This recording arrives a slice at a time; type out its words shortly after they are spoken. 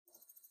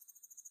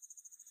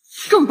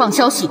重磅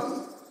消息！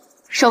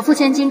首富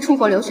千金出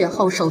国留学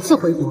后首次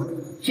回国，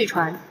据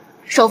传，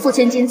首富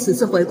千金此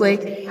次回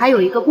归还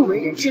有一个不为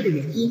人知的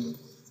原因。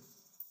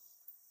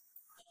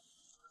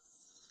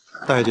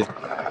大小姐，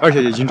二小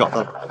姐已经找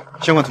到了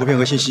相关图片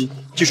和信息，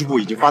技术部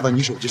已经发到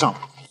你手机上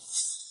了。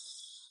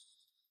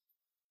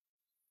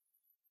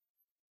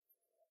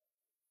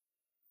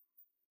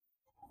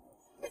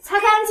擦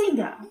干净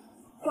点。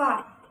乖，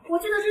我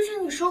记得之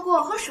前你说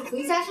过和首富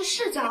一家是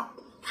世交，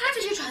他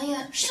这些传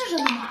言是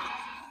真的吗？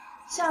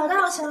小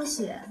道消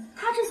息，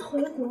他这次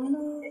回国呢，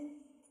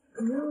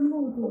主要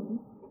目的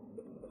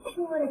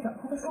是为了找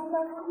他的双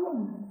胞胎妹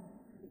妹。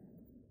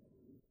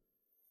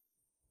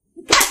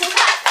你看什么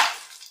看？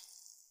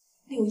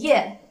柳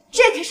叶，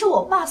这可是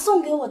我爸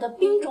送给我的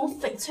冰种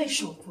翡翠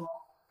手镯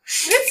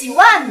，10几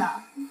万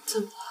呢！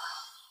怎么？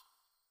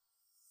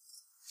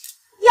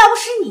要不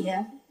是你，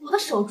我的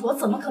手镯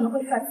怎么可能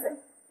会摔碎？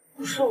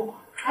不是我，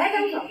还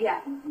敢狡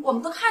辩？我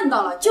们都看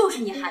到了，就是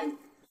你害的。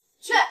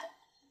去，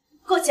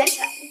给我捡起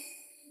来！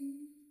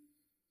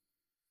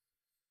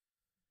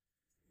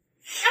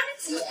让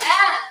你捡！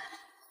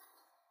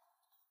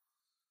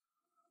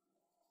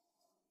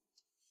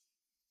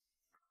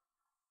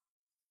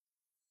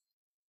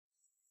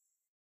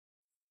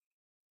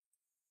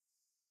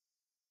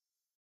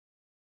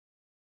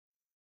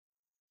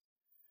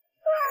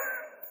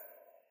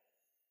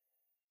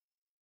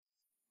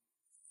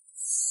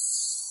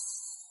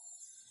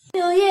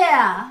柳叶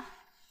啊，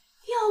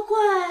要怪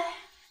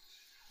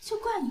就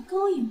怪你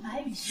勾引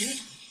白羽学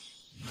长。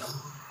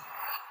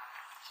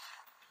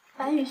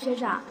白羽学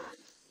长，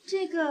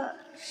这个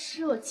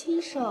是我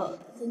亲手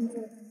捐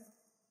赠的。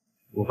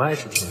我不爱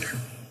吃甜食，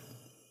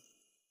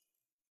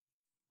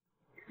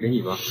给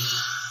你吧。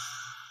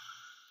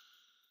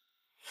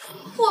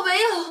我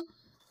没有，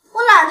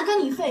我懒得跟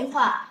你废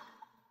话。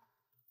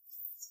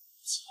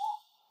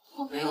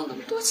我没有那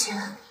么多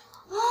钱。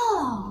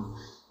哦，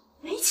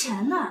没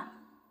钱呢。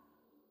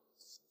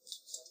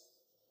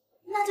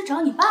那就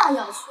找你爸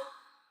要去。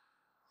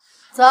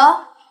走，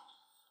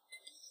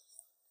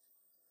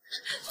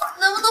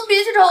能不能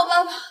别去找我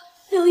爸爸？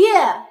柳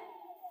叶，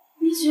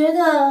你觉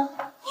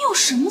得你有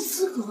什么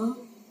资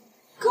格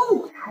跟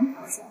我谈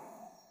条件？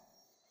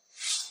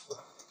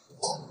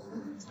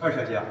二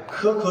小姐啊，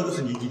科科都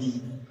是年级第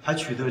一，还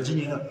取得了今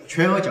年的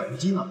全额奖学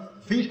金呢，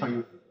非常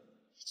优秀。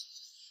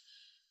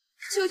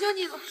求求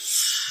你了，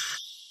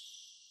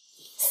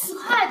死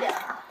快点！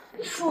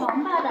你是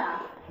王八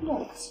蛋，莫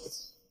名其妙。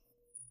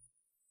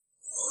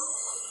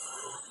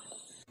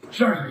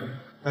是二小姐，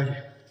大姐，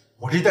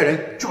我这一带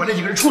人就把那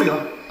几个人处理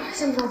了。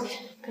先不着急，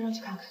跟上去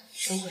看看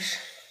怎么回事。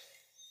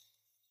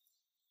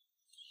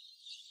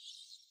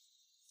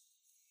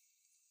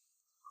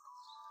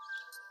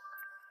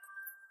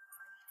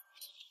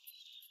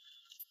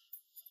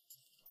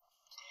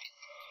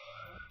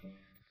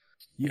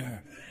叶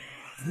儿，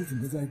你怎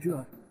么在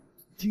这？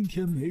今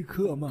天没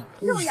课吗？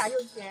又哑又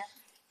甜，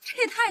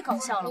这也太搞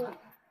笑了吧！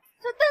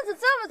这凳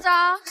子这么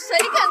脏，谁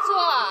敢坐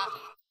啊？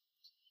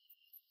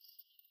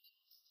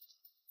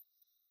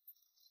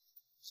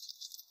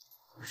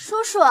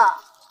叔叔，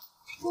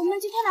我们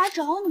今天来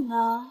找你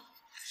呢，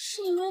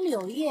是因为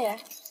柳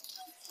叶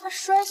她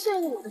摔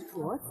碎了我的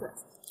镯子。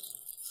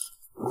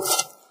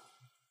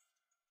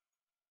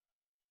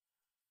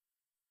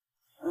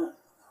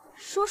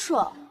叔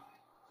叔，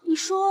你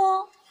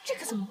说这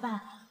可怎么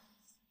办？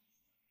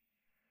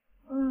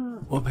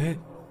我赔，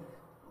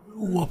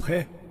我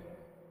赔。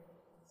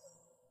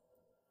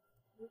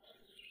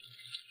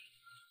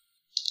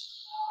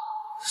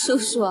叔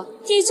叔，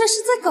你这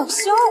是在搞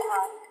笑吗？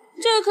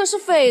这可是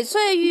翡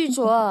翠玉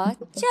镯，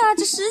价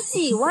值10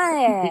几万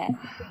哎。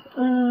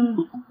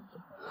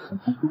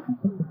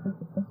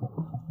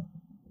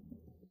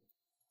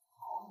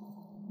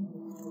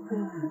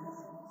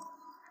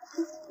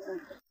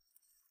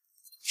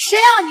谁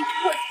让你付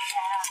我钱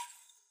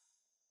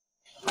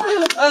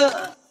啊？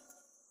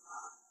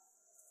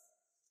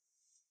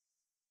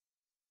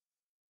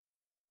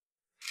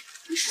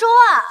你说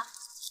啊，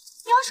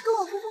你要是跟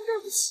我说声对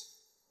不起，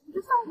我就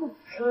放过你。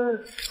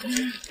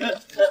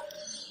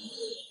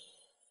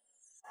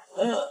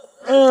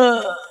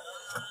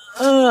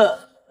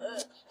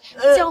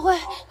蒋慧，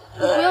你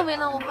不要为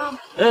难我爸爸，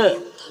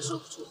他说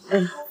不出话。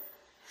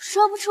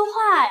说不出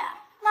话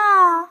呀，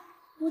那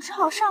我只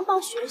好上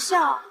报学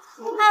校，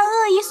按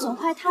恶意损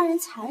坏他人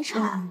财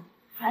产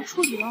来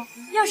处理喽。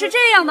要是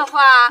这样的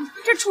话，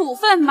这处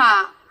分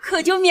嘛，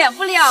可就免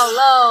不了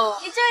喽。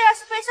你这要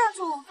是被上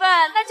处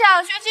分，那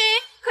奖学金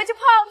可就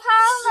泡汤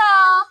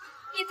了。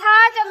以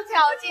他这样的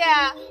条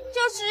件，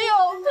就只有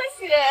退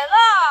学了。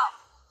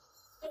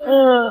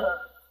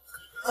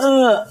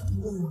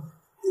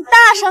你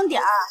大声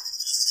点儿，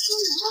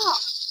听不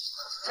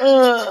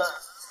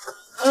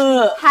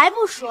到。还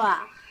不说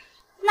啊？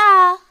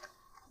那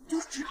你就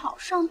只好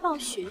上报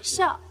学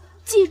校。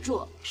记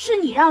住，是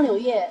你让柳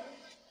叶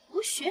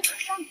无学可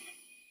上的。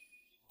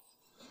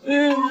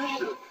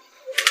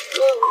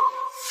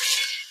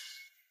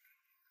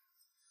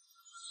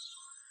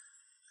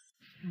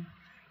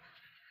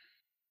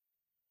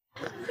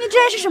你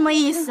这是什么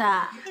意思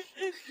啊？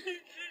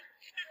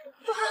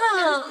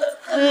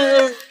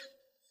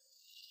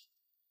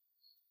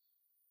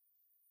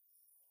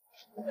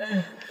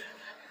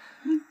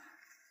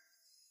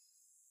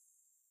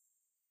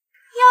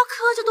要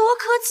磕就多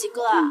磕几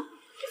个啊，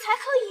这才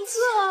磕一个，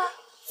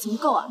怎么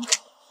够啊？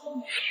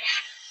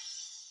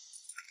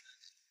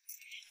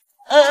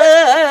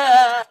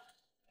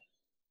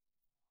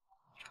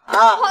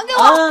还给我！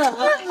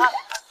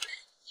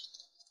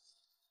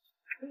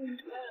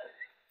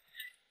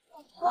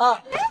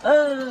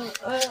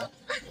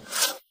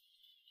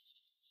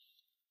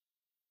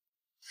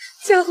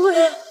佳慧，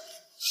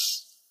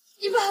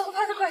你把我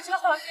的拐杖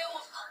还给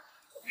我。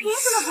凭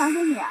什么还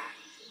给你啊？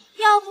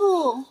要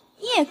不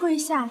你也跪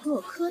下给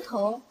我磕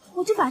头，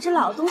我就把这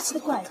老东西的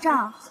拐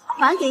杖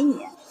还给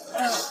你。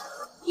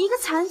一个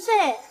残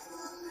废，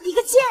一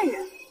个贱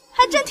人，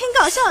还真挺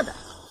搞笑的。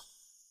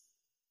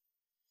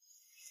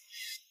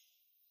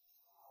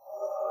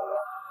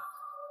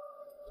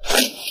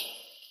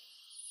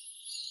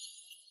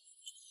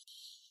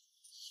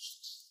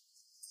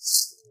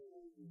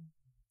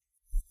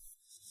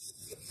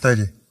代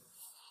理，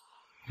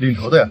领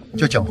头的呀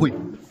叫蒋慧，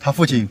她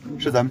父亲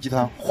是咱们集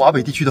团华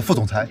北地区的副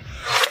总裁。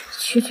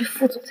区区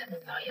副总裁的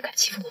女儿也敢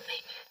欺负我妹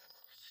妹，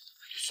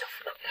小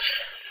妇道。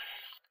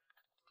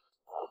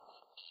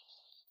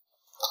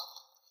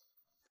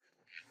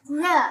主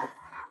任，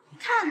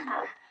看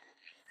看，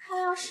他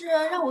要是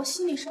让我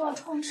心里受到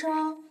创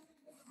伤，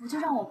我就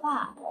让我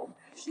爸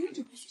停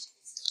止对学校的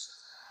资助。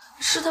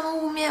是他们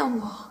污蔑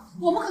我，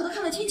我们可都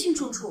看得清清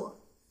楚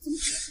楚，怎么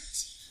可能是不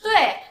行？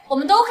对，我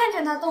们都看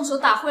见他动手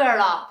打慧儿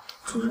了。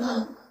主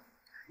任，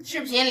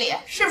视频里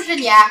是不是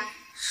你？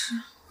是。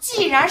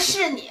既然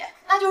是你，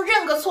那就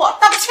认个错，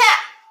道个歉。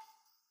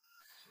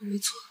没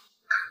错。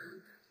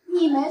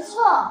你没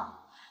错，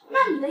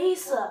那你的意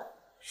思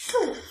是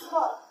我错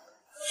了？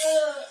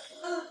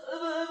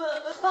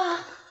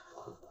爸，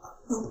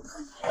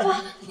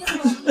你怎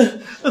么？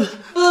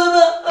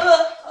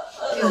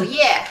柳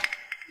叶，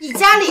你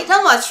家里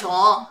这么穷，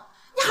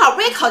你好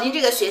不容易考进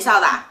这个学校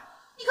的，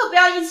你可不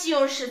要意气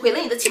用事，毁了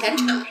你的前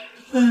程。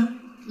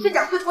向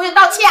蒋慧同学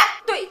道歉。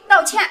对，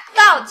道歉，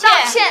道歉，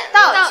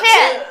道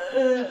歉。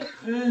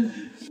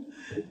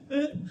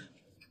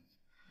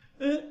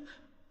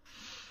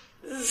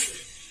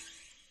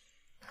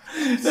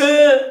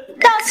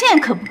道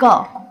歉可不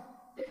够，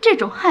这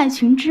种害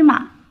群之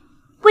马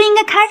不应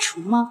该开除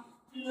吗？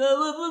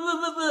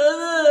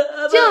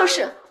就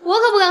是，我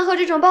可不敢和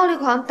这种暴力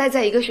狂待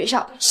在一个学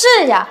校。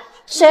是呀，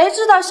谁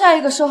知道下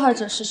一个受害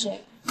者是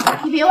谁？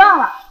你别忘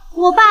了，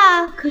我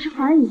爸可是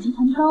华宇集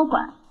团的高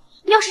管，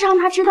要是让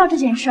他知道这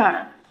件事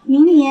儿，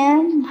明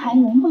年你还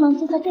能不能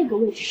坐在这个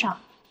位置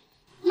上，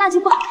那就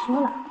不好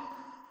说了。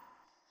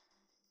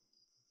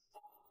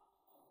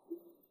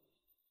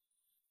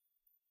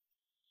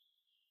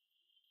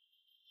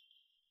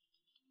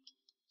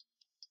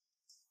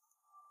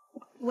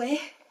喂，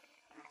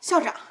校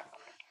长。啊？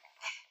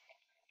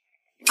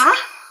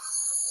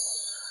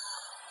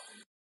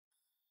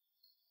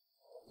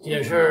这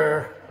件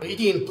事我一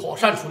定妥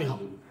善处理好。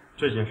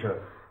这件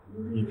事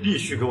你必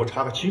须给我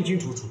查个清清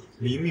楚楚、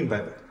明明白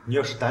白。你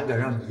要是胆敢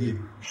让你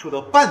受到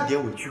半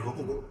点委屈和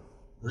后果，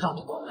我让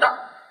你滚蛋！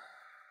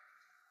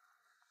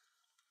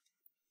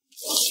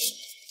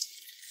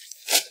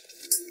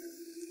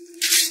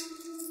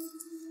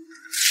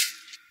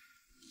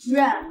主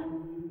任，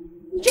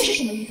你这是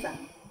什么意思？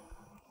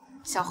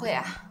小慧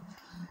啊，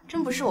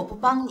真不是我不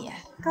帮你，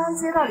刚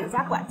接到柳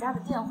家管家的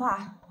电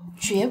话，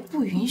绝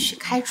不允许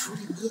开除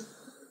柳叶。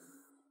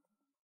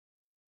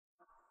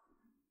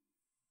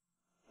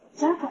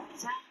家管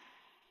家，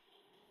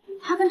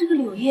他跟这个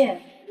柳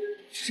叶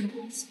是什么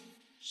关系？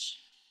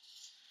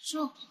这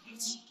关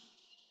系，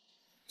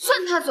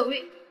算他走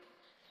运。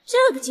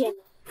这个贱人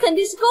肯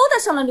定是勾搭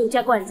上了柳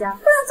家管家，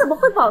不然怎么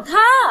会保他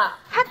啊？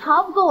他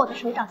逃不过我的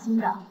手掌心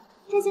的。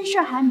这件事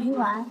还没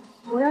完，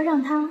我要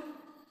让他。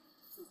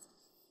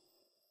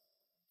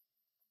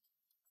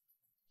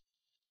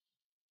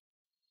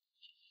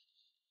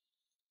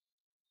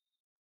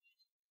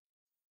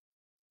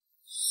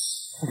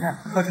你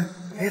看，快看，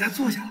哎，他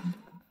坐下了。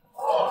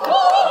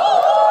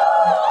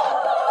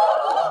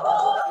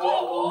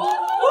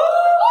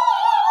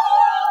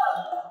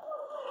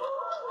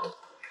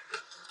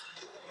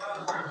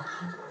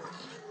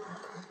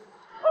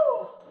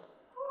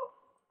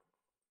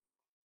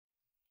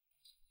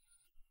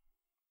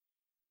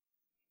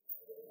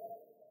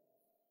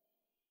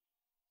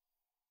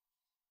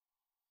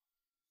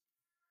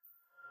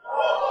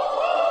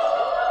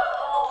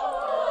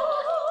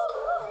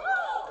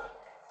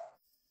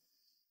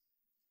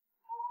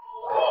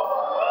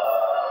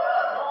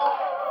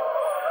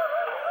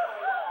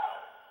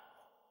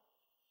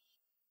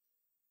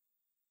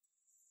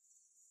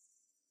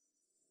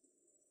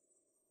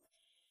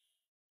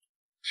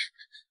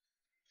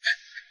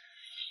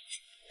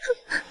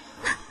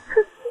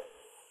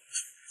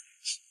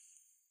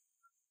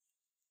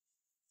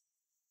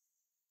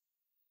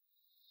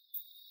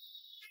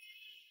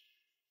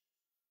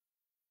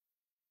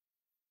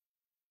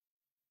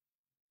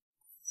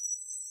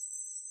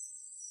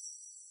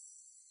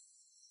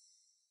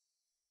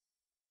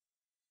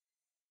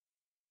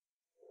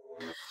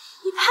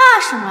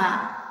怕什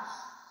么？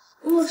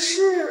我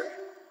是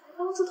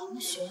帮助同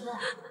学的。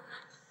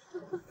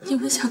你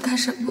们想干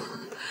什么？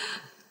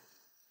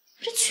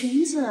这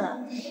裙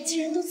子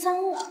竟然都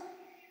脏了。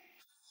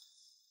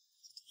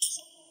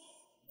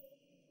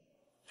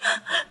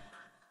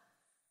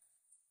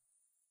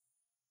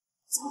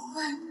怎么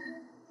办？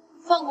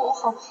放过我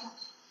好不好？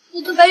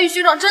我对白羽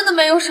学长真的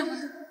没有什么。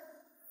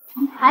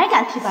你还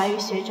敢提白羽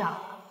学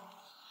长？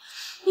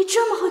你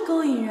这么会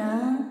勾引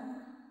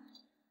人，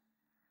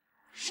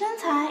身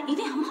材一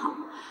定很好。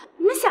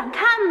你们想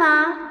看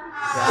吗？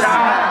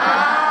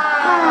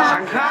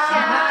想看。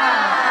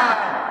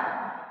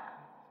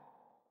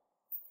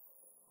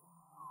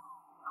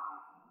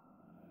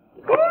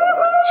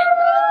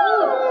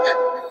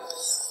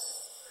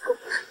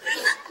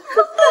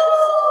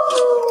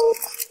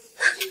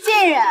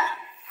贱人，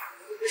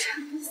不是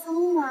很骚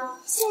吗？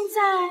现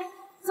在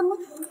怎么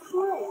吐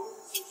出了呀？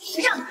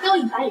我让你勾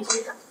引白羽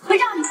学长，我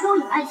让你勾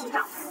引白羽学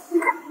长，你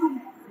敢不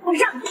敢？我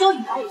让你勾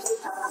引白羽学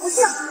长，我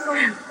让你勾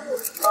引。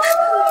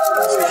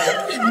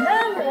你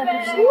认了呀，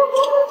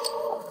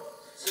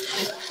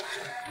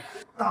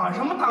挡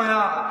什么挡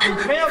呀？你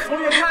全要同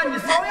学看你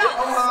骚样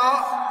好不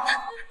好？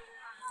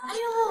哎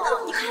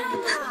呦，你看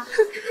他，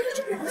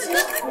这个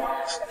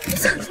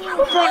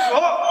放手！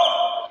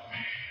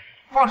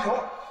放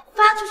手！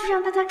发出去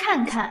让大家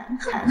看看，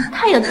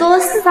他有多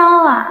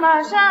骚啊！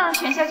马上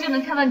全校就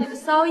能看到你的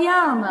骚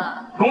样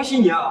了。恭喜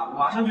你啊，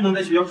马上就能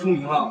在学校出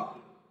名了。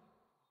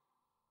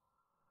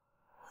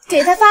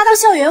给他发到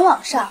校园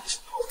网上，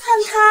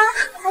看他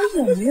还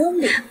有没有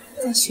脸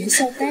在学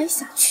校待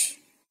下去。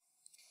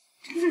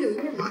这不是柳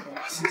叶吗？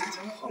心情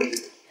真好。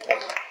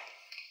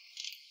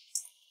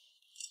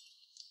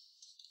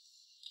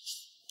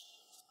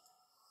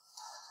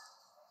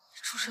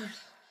出事了。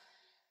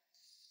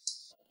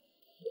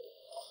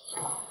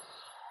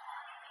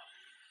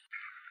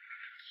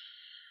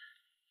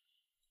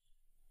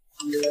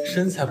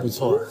身材不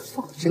错，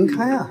放得真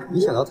开啊！没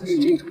想到他是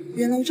这种。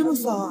原来这么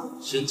骚啊！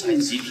身材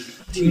极品，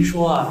听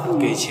说啊，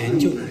给钱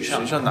就能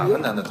上。学校哪个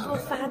男的他没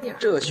发点。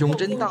这胸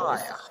真大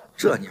呀！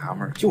这娘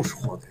们儿就是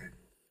活该。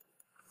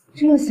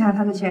这下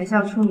他在全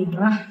校出名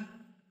了。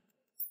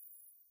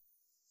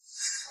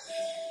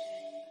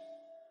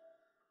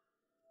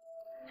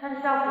穿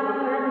着校服快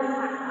认不出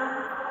来了。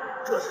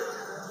这是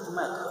出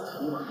卖可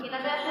书吗？给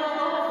大家说，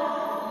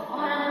我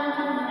还让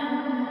他们看你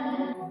们。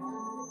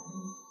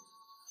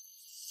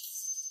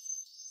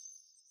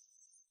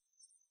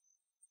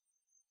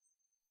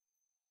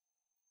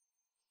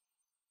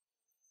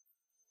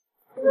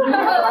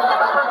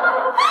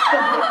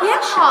别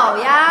吵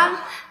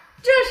呀，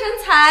这身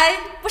材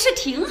不是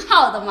挺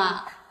好的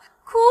吗？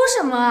哭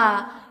什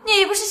么？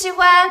你不是喜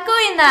欢勾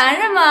引男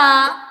人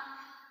吗？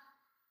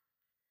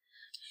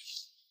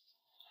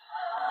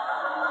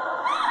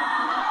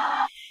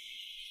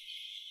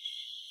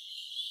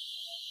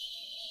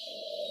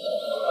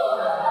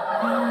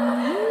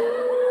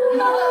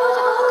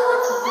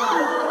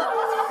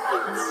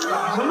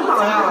挡什么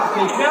挡呀？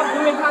给全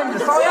同学看你的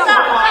骚样好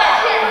不好？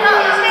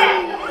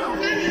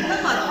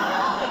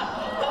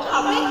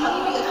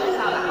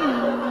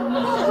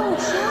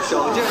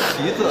小贱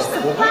蹄子，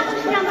我发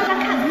出去让大家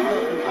看看，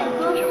太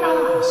多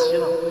骚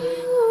了。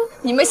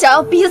你们想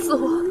要逼死我，我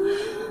就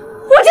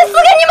死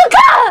给你们看！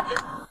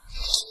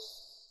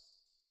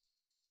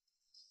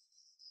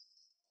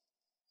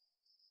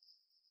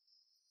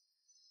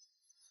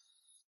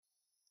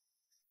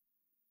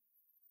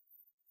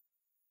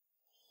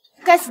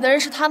该死的人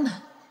是他们，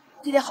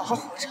你得好好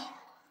活着。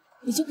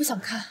你就不想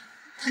看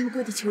他们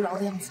跪地求饶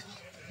的样子吗？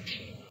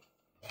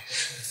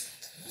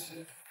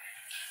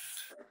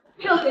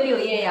这回柳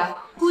叶呀，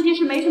估计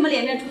是没什么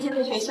脸面出现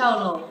在学校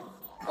喽。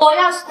我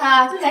要是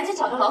他，就赶紧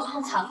找个老鼠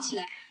洞藏起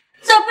来，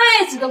这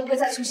辈子都不会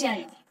再出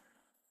现了。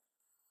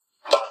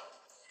哼，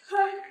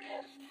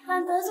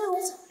敢得罪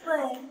我小慧，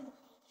真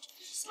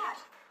是吓人。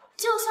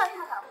就算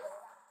他敢回来，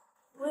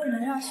我也能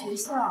让学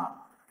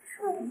校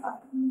彻底把他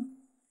灭。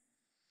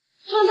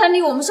论坛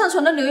里我们上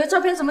传的柳叶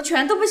照片怎么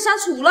全都被删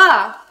除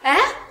了？哎，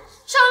上论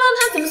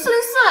坛怎么404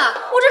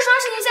了？我这刷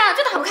新一下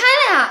就打不开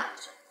了呀！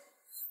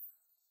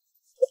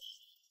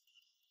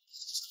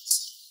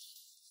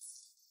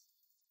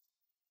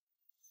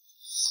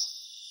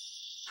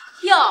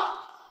哟，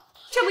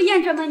这不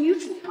验证了女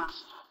主吗？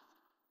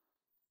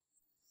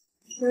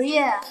刘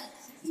烨，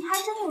你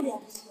还真有脸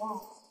皮啊！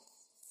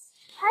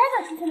还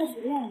敢出现在学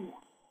院里？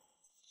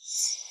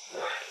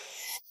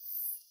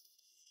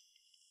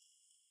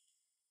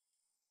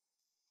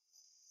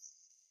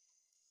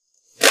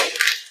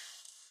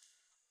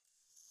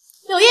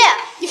柳叶，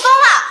你疯了！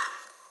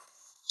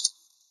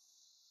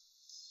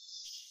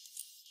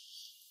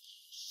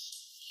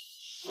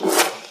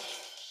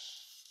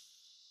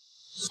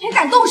还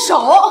敢动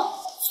手！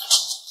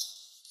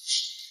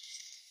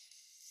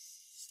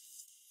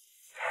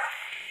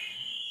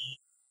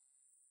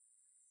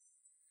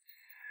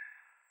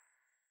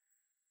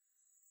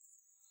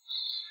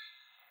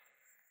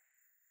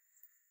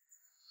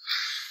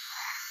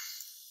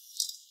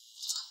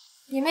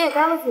你们也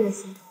该为自己的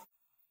行为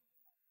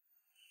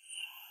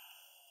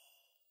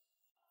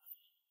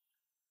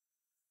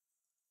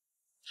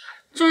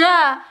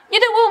你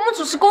得为我们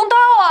主持公道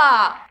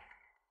啊！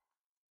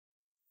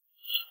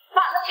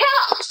反了天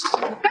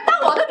了，敢打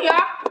我的女儿！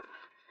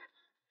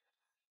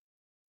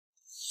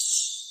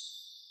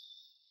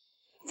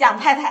蒋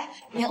太太，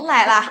您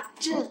来啦！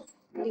这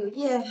柳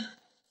叶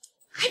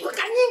还不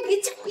赶紧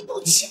给蒋辉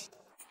道歉？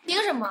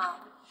凭什么？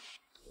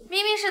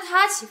明明是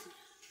他欺负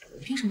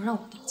你，凭什么让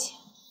我道歉？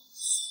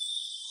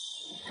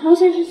同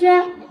学之间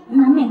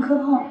难免磕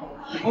碰，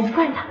我不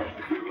怪他。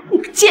你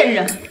个贱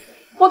人！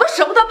我都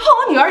舍不得碰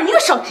我女儿一个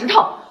手指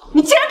头，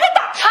你竟然敢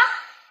打她！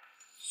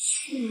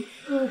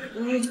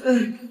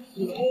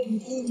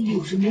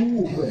有什么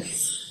误会？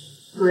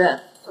主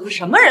任，怎么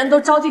什么人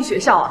都招进学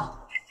校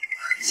啊？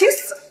恶心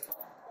死了！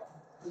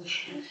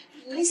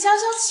你消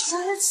消气，消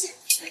消气，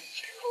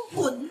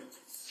滚！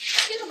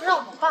凭什么让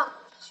我们爸？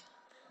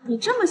你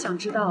这么想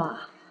知道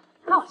啊？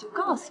那我就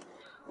告诉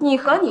你，你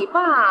和你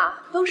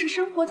爸都是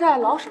生活在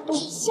老鼠洞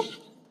下的，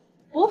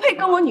不配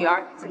跟我女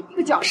儿在一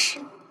个教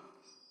室。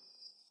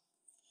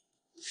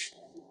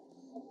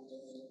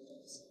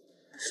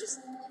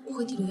我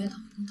会替柳叶讨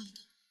回公道的。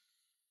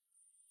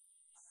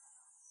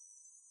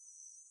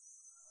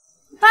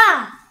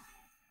爸，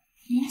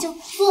您就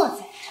坐在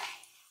这儿，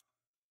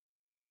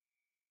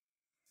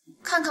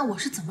看看我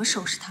是怎么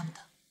收拾他们的。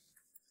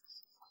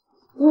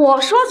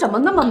我说怎么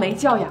那么没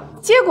教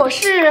养，结果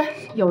是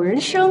有人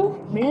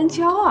生没人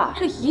教啊！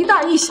这一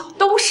大一小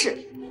都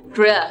是。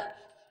主任，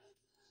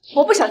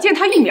我不想见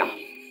他一秒，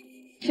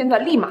现在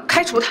立马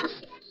开除他。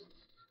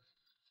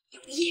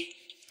柳叶，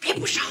别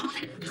不识好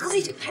歹，得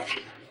罪这个太太，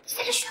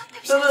在这学校待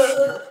不下去。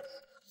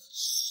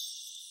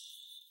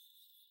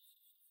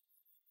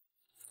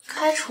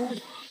开除我？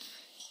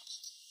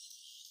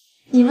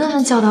你问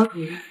问教导主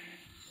任，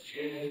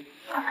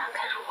他敢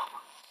开除我吗？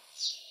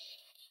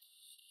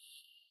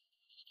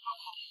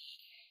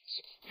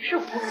是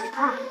我的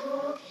爸，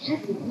这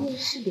柳叶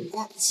是柳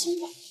家的亲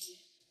宝。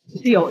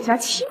柳家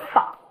亲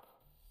宝？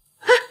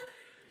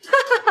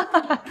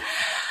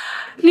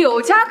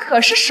柳家可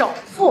是首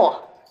富，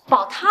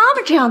保他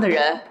们这样的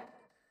人。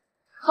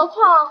何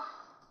况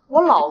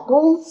我老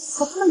公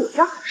和他们柳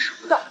家很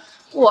熟的，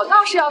我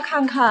倒是要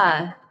看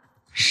看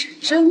是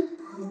真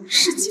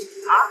是假。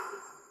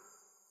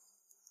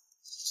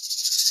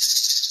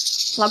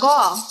老公，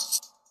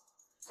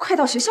快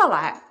到学校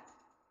来，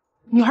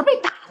女儿被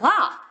打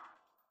了。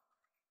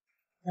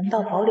难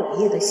道保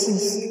柳叶的信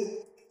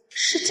息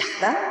是假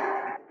的？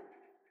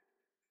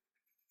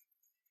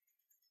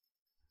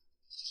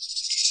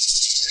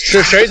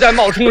是谁在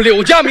冒充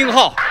柳家名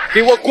号？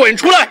给我滚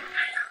出来！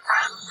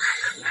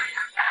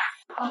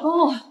老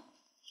公，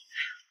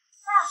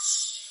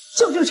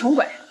就这个穷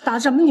鬼打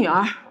咱们女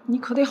儿，你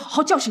可得好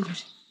好教训教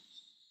训。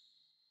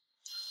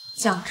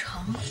蒋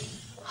成，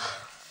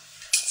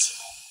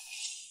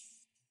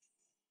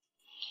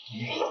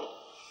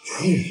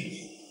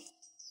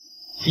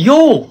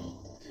哟，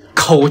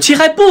口气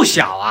还不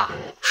小啊，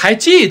还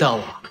记得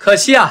我。可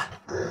惜啊，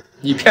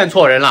你骗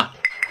错人了。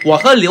我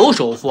和刘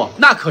首富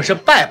那可是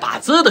拜把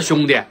子的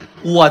兄弟，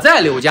我在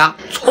刘家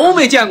从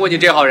没见过你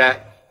这号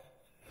人，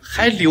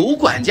还刘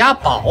管家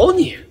保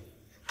你，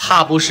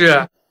怕不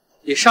是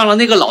你上了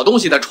那个老东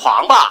西的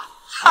床吧？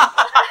哈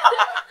哈哈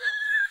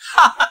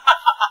哈哈哈！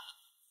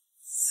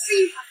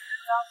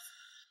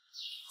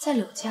在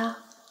柳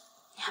家，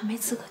你还没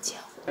资格见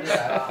我。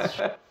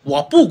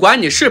我不管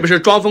你是不是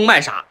装疯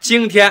卖傻，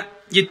今天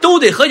你都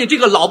得和你这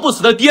个老不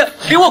死的爹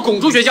给我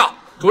滚出学校！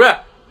主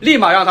任，立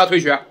马让他退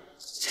学。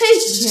退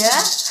学？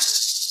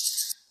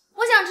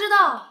我想知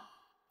道。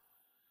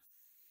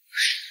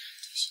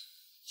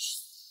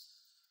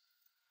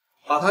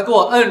把他给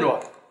我摁住！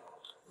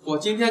我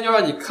今天就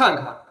让你看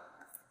看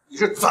你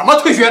是怎么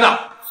退学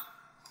的。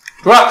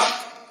主任，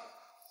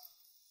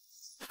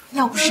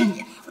要不是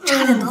你，我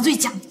差点得罪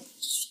蒋。必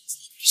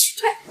须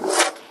退！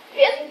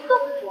别动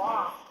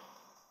我！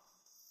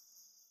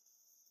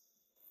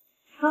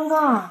刚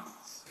刚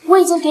我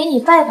已经给你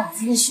拜把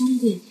子的兄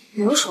弟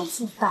刘首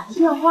富打了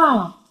电话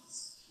了。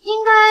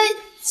应该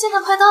现在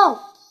快到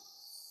了，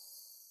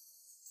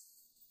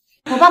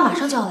我爸马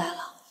上就要来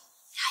了，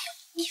你还有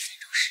1分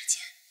钟时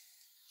间，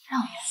让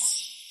我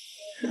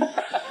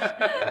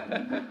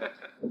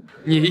圆。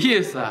你意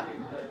思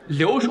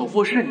刘首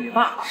富是你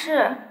爸？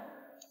是。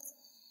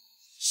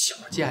小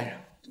贱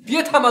人，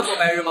别他妈做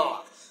白日梦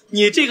了！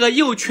你这个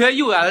又缺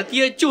又矮的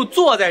爹就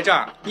坐在这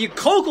儿，你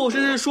口口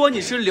声声说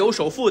你是刘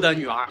首富的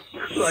女儿，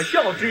可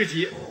笑之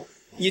极。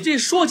你这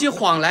说起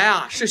谎来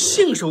啊，是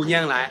信手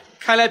拈来。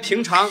看来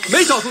平常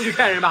没少出去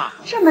骗人吧？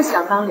这么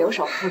想当刘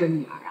首富的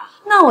女儿啊？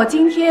那我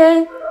今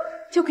天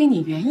就给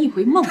你圆一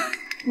回梦，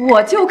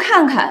我就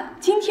看看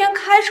今天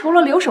开除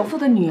了刘首富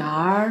的女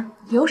儿，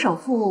刘首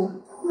富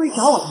会不会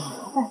找我的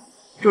麻烦？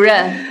主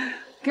任，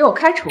给我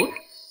开除他！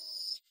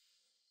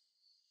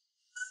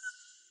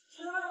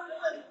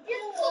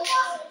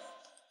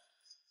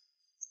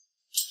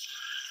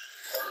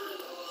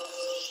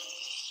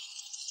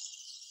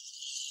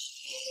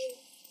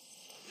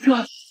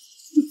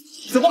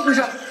这怎么回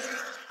事？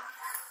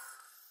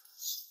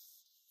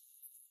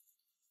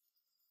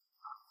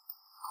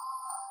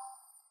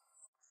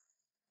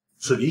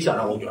是你想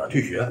让我女儿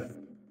退学。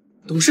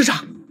董事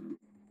长，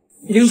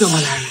您怎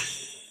么来了？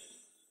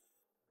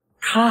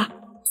她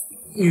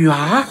女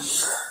儿？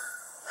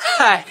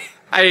嗨，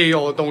哎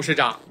呦，董事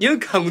长，您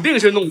肯定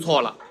是弄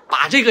错了，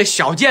把这个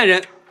小贱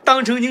人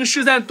当成您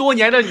失散多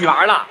年的女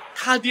儿了。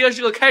她爹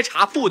是个开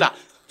茶铺的，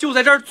就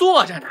在这儿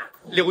坐着呢。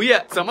柳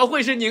叶怎么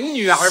会是您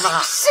女儿嘛？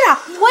是啊，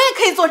我也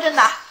可以作证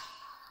的。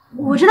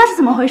我知道是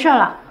怎么回事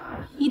了，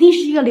一定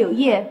是这个柳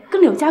叶跟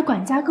柳家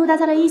管家勾搭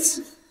在了一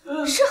起，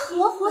是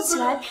合伙起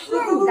来骗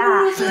你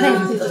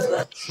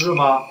的。是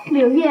吗？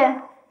柳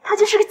叶她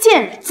就是个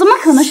贱人，怎么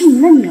可能是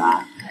您的女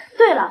儿？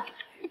对了，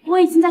我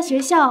已经在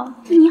学校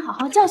替你好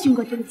好教训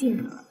过这个贱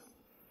人了。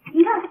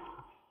您看，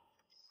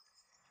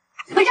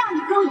我让你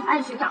勾引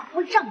艾学长，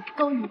我让你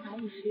勾引白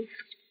羽学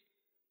长。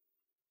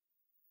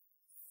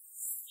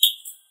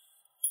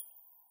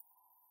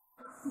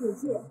柳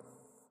叶，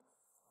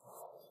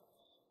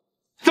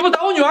怎么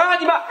打我女儿啊？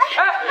你们！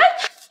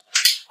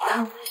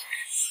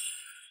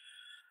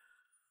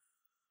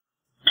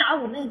打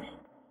我妹妹！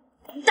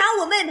打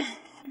我妹妹！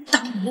打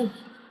我妹妹！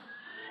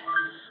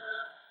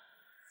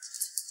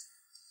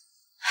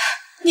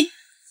你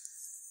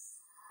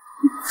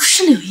不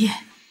是柳叶？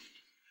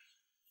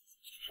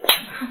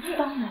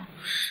当然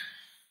不是。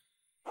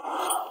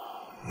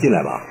进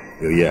来吧，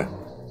柳叶。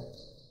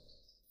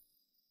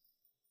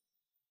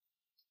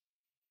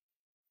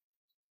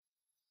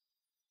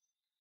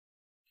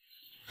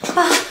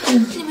爸，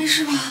你没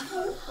事吧？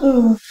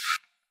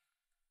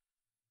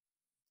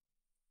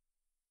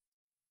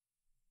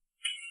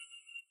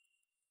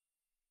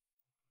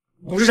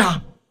董事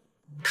长，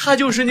她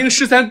就是您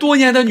失散多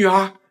年的女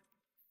儿。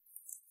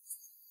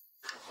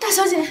大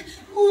小姐，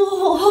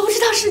我不知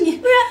道是你，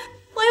不然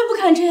我也不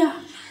敢这样。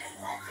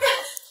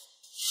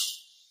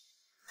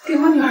给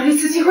我女儿一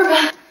次机会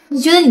吧。你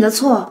觉得你的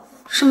错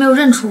是没有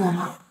认出我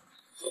吗？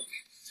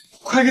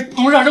快给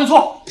董事长认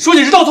错，说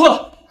你知道错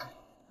了。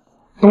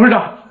董事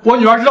长，我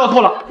女儿知道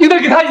错了，您得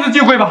给她一次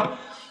机会吧。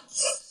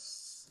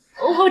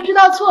我知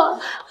道错了，我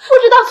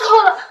知道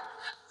错了。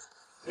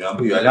原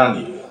不原谅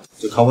你，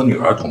就看我女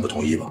儿同不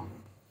同意吧。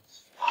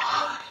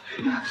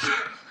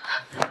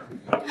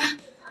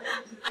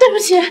对不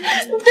起，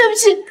对不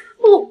起，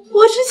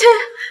我之前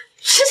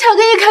是想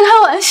跟你开开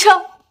玩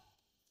笑。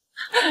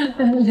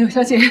柳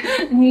小姐，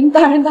您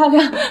大人大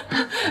量，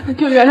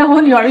就原谅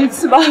我女儿一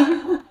次吧。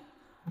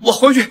我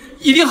回去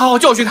一定好好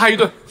教训她一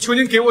顿，求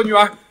您给我女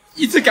儿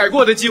一次改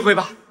过的机会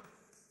吧。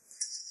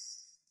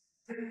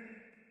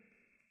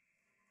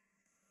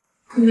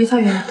你没法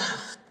原谅她。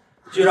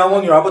既然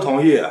我女儿不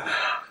同意，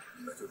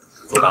那就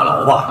坐大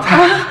牢吧。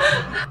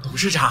董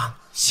事长，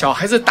小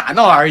孩子打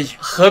闹而已，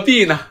何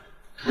必呢？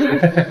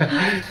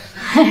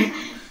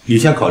你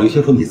先考虑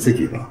清楚你自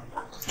己吧。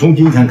从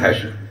今天开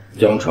始，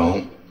江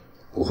城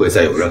不会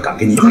再有人敢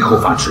给你以后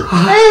饭吃。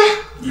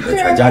你们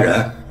全家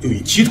人就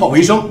以乞讨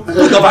为生，不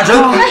得翻身。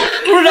董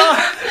事长，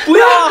不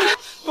要啊！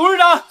董事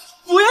长，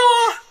不要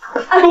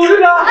啊！董事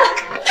长，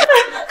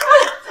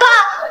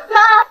妈。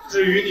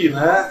至于你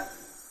们，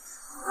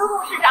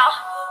董事长，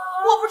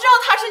我不知道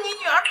她是你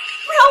女儿，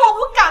不然我不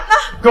敢呐。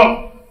够！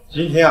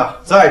今天啊，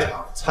在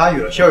场参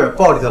与了校园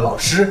暴力的老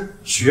师、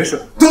学生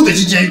都得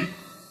进监狱。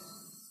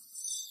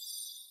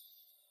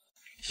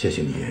谢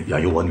谢你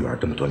养育我女儿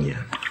这么多年，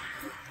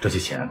这些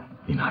钱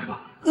你拿着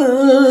吧。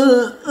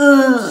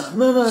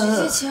妈妈，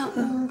这些钱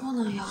我们不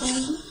能要。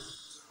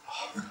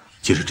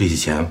其实这些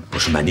钱不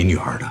是买你女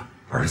儿的，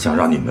而是想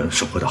让你们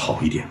生活的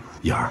好一点。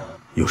燕儿，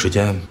有时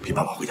间陪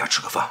爸爸回家吃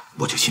个饭，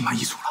我就心满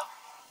意足了。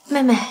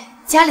妹妹，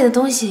家里的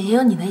东西也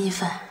有你的一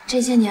份。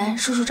这些年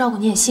叔叔照顾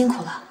你也辛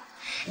苦了，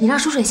你让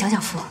叔叔也享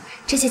享福。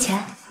这些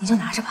钱你就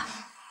拿着吧。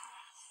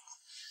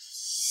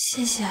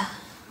谢谢。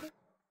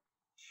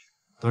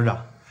董事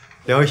长，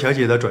两位小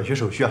姐的转学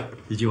手续啊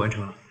已经完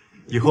成了，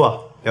以后啊，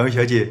两位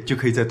小姐就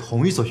可以在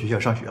同一所学校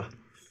上学了。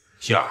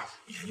希儿，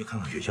你先去看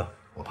看学校，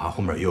我怕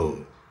后面又……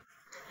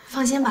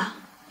放心吧，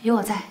有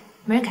我在，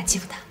没人敢欺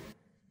负她。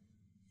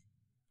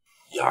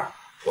燕儿，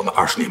我们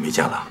20年没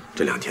见了，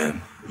这2天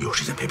有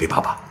时间陪陪爸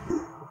爸。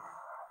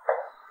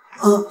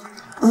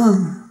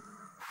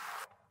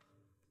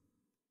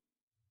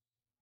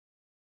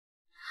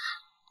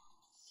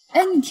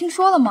哎，你听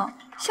说了吗？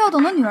校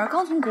董的女儿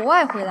刚从国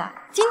外回来，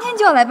今天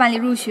就要来办理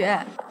入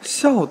学。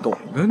校董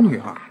的女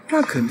儿，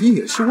那肯定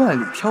也是万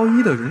里挑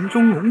一的人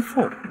中龙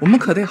凤，我们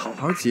可得好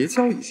好结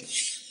交一下。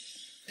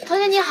同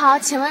学你好，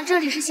请问这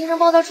里是新生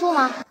报到处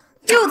吗？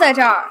就在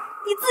这儿，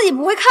你自己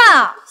不会看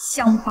啊？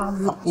乡巴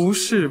佬！不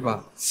是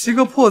吧？骑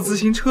个破自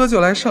行车就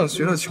来上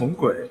学的穷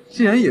鬼，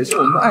竟然也是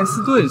我们艾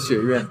斯顿学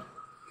院。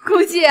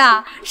估计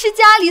啊，是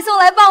家里送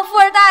来傍富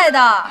二代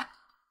的。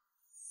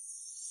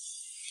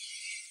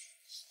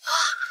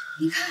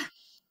你看，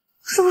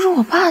是不是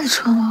我爸的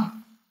车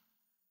吗？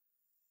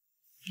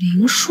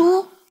林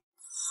叔，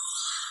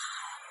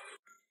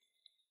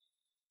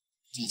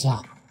姐姐，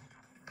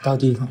到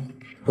地方了，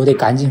我得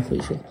赶紧回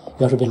去，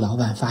要是被老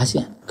板发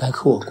现，该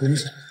扣我工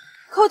资。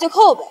扣就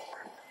扣呗，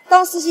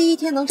当司机一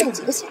天能挣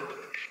几个钱？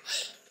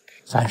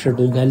凡事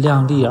都应该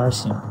量力而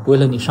行。为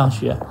了你上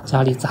学，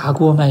家里砸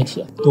锅卖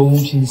铁，东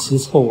拼西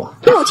凑啊。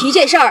又提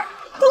这事儿，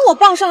等我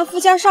傍上了富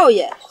家少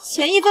爷，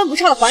钱一分不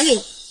差的还给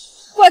你。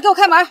过来给我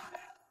开门！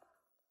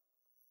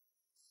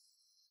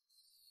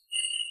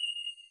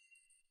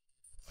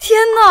天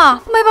哪，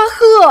迈巴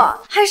赫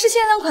还是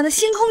限量款的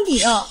星空顶，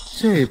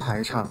这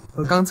排场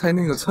和刚才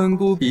那个村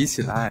姑比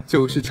起来，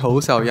就是丑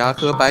小鸭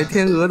和白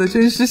天鹅的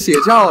真实写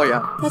照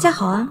呀。大家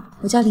好啊，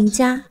我叫林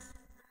佳，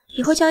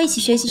以后就要一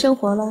起学习生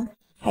活了，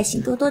还请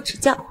多多指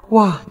教。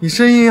哇，你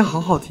声音也好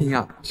好听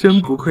啊，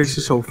真不愧是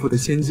首富的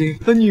千金，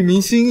和女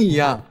明星一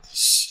样。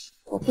嘘，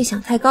我不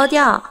想太高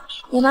调，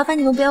也麻烦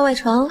你们不要外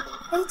传。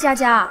哎，佳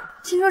佳，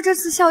听说这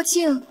次校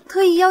庆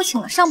特意邀请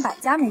了上百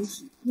家媒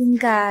体，应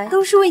该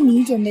都是为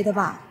你准备的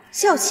吧？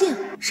校庆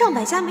上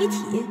百家媒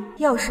体，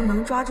要是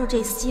能抓住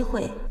这次机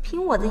会，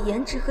凭我的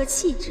颜值和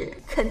气质，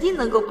肯定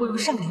能够步入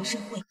上流社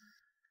会。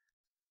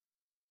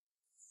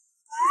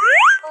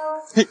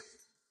嘿，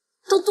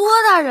都多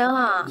大人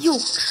了，幼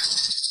稚！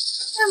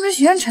那不是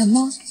徐彦辰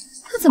吗？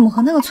他怎么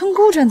和那个村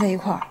姑站在一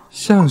块儿？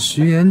像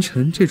徐彦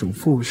辰这种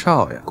富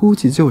少呀，估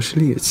计就是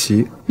猎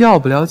奇，要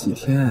不了几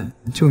天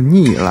就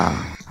腻了。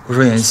我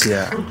说妍希，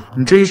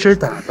你这一身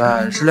打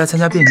扮是来参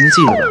加变形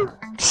记的吧？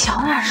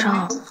小点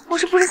声，我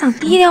这不是想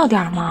低调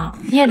点吗？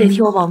你也得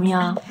替我保密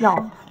啊！要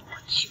不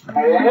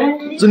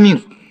遵命。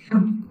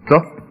走。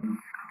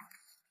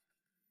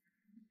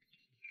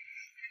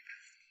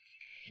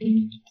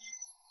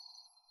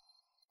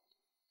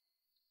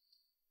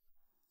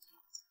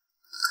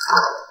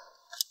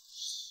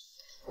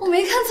我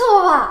没看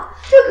错吧？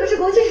这可是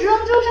国际时装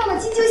周上的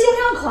金秋限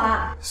量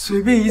款，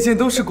随便一件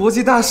都是国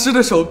际大师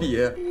的手笔。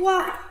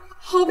哇，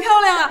好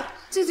漂亮啊！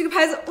这几个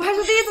牌子我还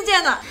是第一次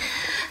见呢。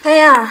哎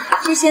呀，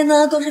这些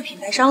呢都是品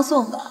牌商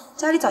送的，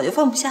家里早就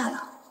放不下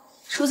了。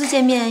初次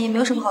见面也没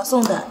有什么好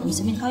送的，你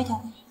随便挑一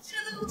挑。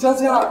佳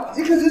佳，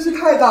你可真是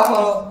太大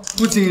方了，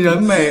不仅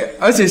人美，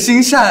而且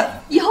心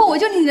善。以后我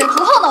就你的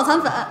头号脑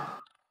残粉。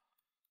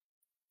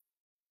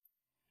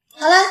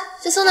好了，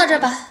就送到这儿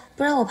吧，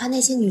不然我怕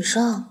那些女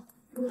生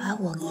把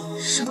我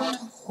给生吞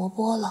活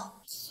剥了。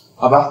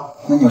好吧，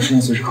那你有事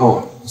情随时扣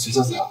我，我随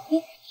叫随到。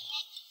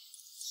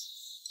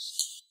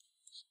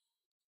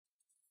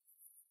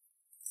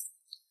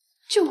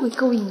就会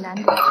勾引男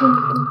的村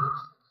姑。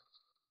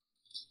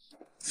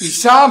你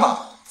瞎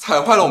吗？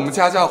踩坏了我们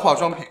佳佳的化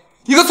妆品，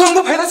一个村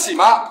姑赔得起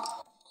吗？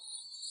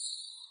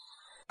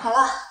好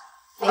了，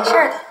没事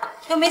的，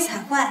又没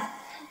踩坏。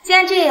既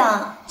然这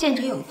样，见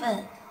者有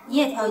份，你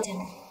也挑一件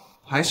吧。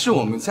还是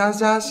我们佳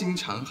佳心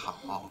肠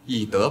好，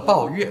以德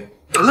报怨。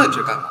愣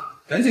着干嘛？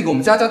赶紧给我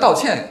们佳佳道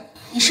歉！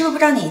你是不是不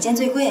知道哪一件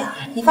最贵啊？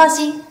你放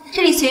心，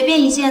这里随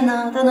便一件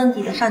呢，都能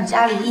抵得上你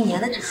家里1年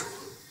的支出。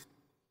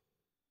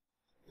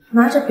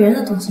拿着别人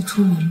的东西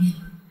出门面，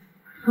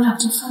有点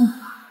过分了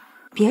吧？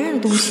别人的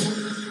东西，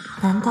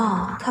难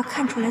道他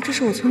看出来这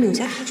是我从柳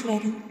家偷出来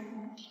的？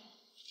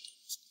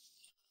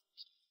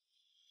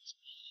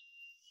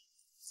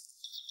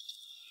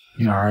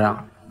女儿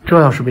呀，这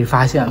要是被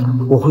发现了，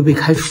我会被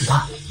开除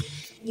的。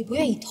你不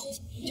愿意偷，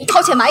就掏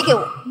钱买给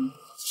我。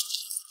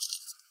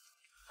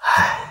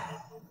唉，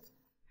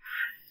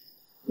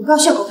你不要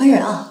血口喷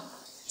人啊！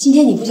今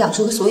天你不讲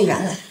出个所以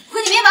然来，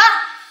亏你面板！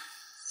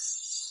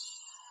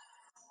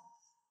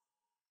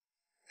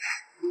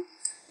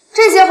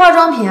这些化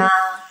妆品啊，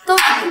都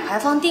是品牌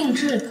方定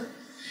制的，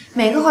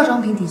每个化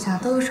妆品底下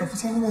都有首付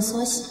千金的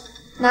缩写，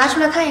拿出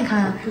来看一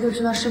看，不就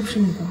知道是不是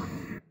你的吗？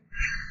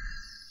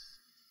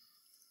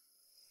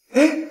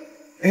哎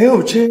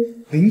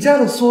 ，LJ 林家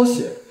的缩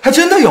写还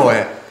真的有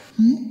哎。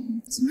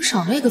怎么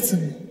少了一个字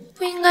母？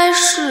不应该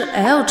是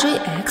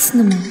LJX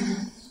的吗？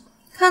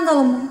看到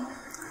了吗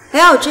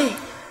 ？LJ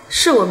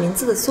是我名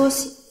字的缩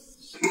写，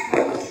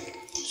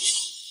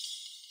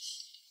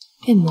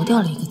被磨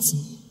掉了一个字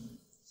母。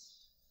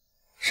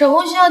手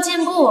工需要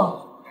进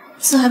步，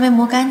字还没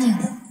磨干净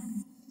呢。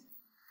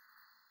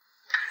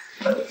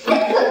怎么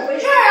回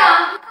事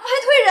啊？还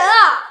推人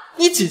啊？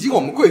你挤进我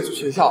们贵族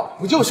学校，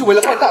不就是为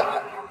了傍大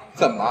款？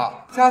怎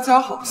么，佳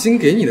佳好心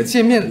给你的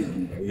见面礼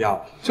你不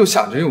要，就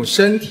想着用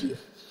身体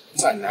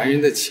赚男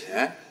人的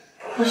钱？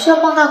我需要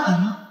傍大款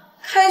吗？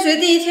开学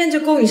第一天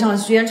就勾引上了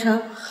徐彦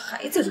辰，还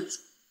在这说。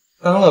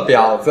当了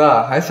婊子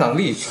还想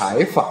立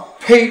牌坊？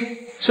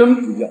呸！真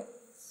不要。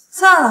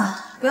算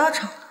了，不要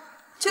吵，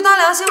就当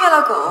良心喂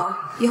了狗，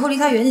以后离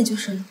他远点就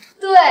是了。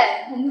对，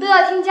我们都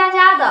要听佳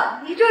佳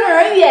的，离这种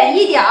人远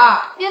一点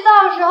儿，别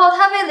到时候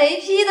他被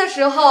雷劈的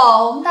时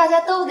候，我们大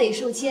家都得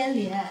受牵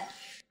连。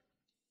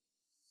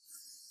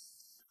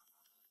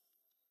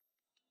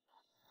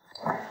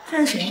这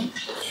是谁？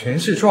全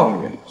市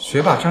状元，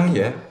学霸张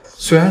岩。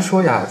虽然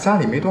说呀家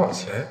里没多少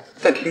钱，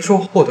但听说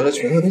获得了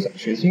全额的奖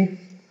学金，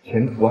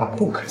前途啊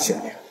不可限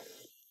量。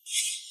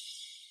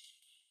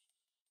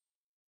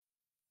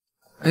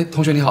哎，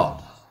同学你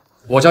好，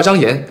我叫张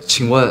岩，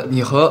请问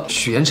你和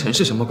许彦辰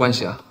是什么关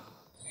系啊？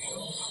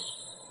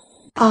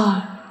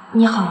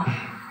你好，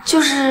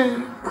就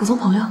是普通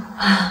朋友。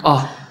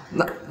哦，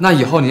那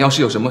以后你要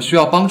是有什么需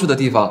要帮助的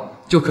地方，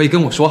就可以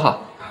跟我说哈。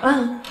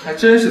还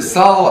真是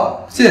骚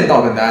啊！见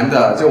到个男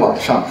的就往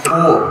上扑。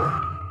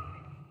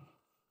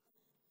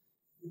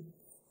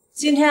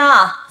今天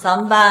啊，咱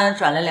们班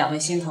转来2位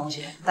新同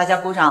学，大家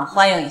鼓掌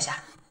欢迎一下。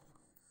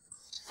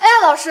哎呀，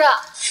老师，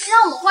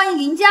让我们欢迎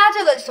林佳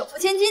这个首富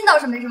千金倒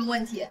是没什么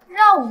问题，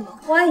让我们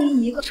欢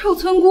迎一个臭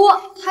村姑，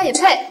她也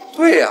配？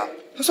对呀，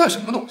她算什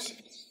么东西？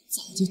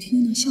早就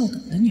听到校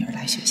董的女儿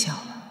来学校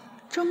了，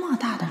这么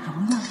大的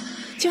荣耀，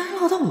竟然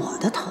落到我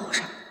的头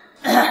上。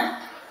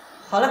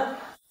好了，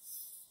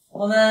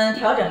我们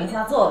调整一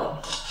下座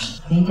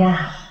位。林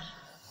佳，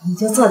你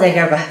就坐在这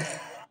儿吧。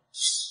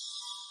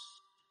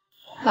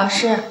老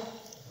师，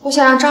我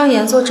想让张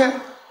岩坐这儿。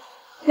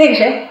那个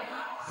谁，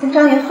跟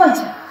张岩换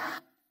下。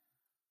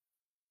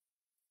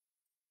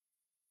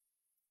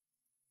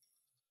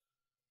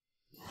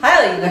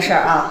还有一个事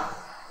儿啊，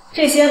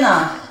这些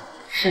呢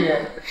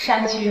是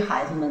山区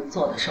孩子们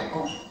做的手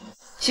工。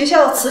学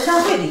校慈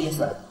善会的意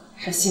思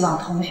是希望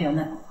同学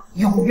们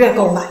踊跃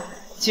购买，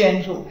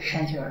捐助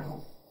山区儿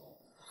童。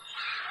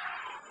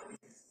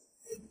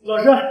老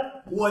师，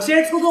我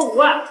先出个5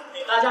万，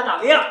给大家打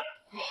个样。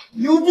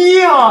牛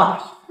逼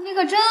啊！你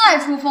可真爱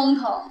出风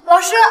头。老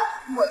师，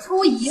我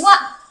出1万。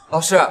老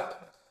师，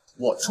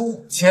我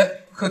出5000，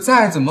可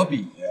再怎么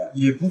比，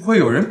也不会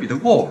有人比得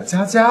过我们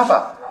佳佳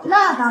吧？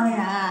那当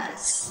然。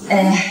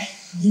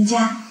林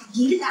佳，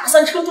你打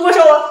算出多少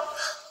啊？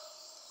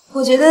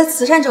我觉得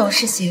慈善这种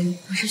事情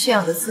不是炫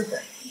耀的资本，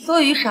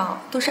多与少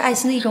都是爱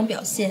心的一种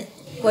表现。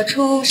我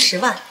出10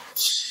万。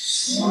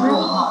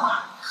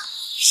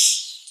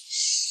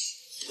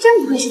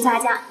真不愧是佳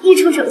佳，一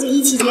出手就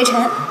一骑绝尘。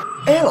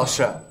哎，老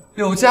师，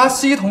柳佳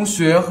熙同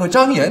学和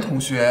张岩同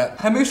学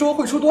还没说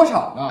会出多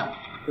少呢。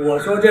我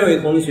说这位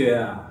同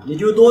学，你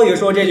就多余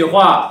说这句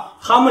话。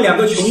他们2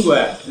个穷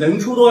鬼能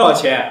出多少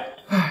钱？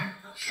唉，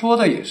说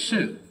的也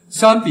是。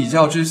相比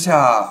较之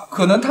下，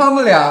可能他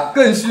们俩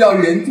更需要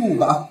援助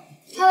吧。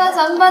看来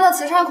咱们班的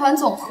慈善款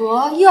总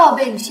和又要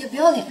被有些不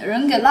要脸的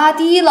人给拉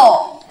低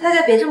喽。大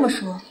家别这么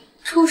说，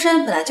出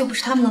身本来就不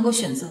是他们能够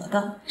选择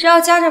的，只要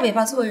夹着尾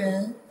巴做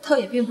人，倒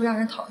也并不让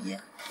人讨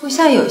厌。不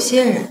像有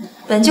些人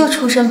本就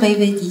出身卑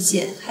微低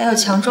贱，还要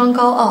强装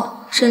高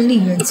傲，真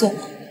令人作呕。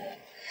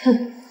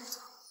哼，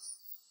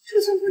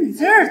这村姑你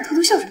在这儿偷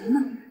偷笑什么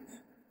呢？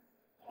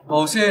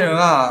某些人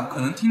啊，可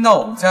能听到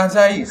我们佳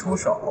佳一出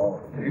手，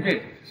给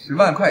这10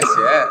万块钱，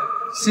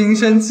心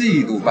生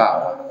嫉妒罢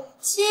了。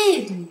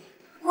嫉妒？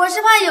我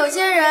是怕有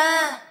些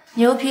人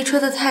牛皮吹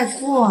得太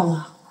过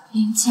了。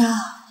林佳，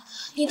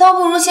你倒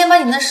不如先把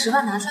你那10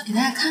万拿出来给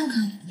大家看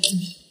看。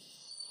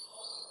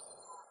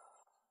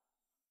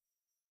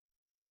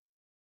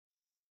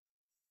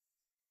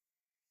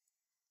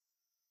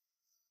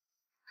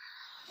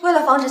为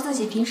了防止自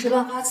己平时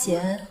乱花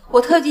钱，我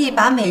特地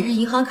把每日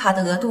银行卡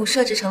的额度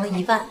设置成了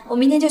1万。我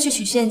明天就去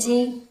取现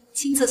金，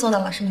亲自送到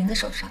老师您的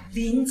手上。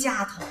林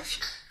佳同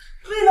学，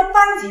为了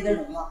班级的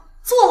荣耀，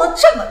做了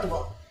这么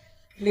多。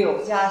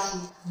柳佳熙，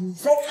你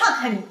再看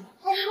看你，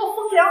还说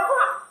风凉话。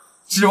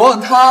指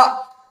望他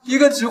一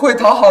个只会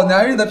讨好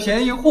男人的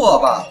便宜货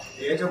吧？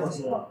别这么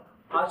说，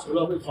他除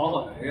了会讨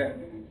好男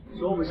人，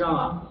说不上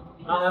啊，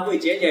他还会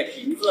捡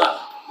瓶子。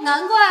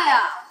难怪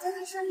啊，在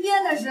他身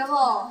边的时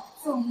候，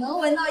总能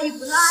闻到一股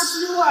垃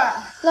圾味儿。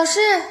老师，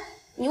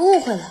你误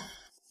会了，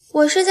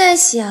我是在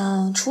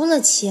想，除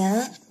了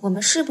钱，我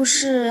们是不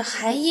是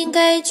还应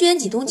该捐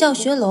几栋教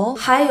学楼，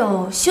还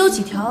有修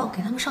几条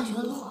给他们上学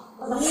的路？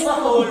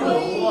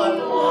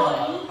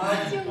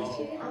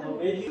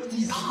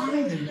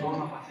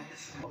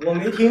我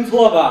没听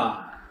错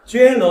吧？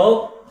捐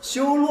楼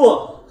修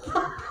路。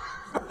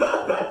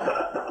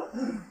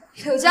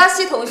柳佳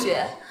熙同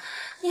学，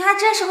你还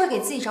真是会给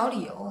自己找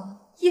理由啊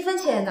！1分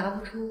钱也拿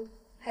不出，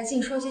还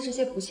净说些这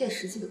些不切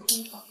实际的空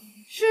话。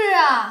是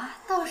啊，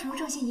到时候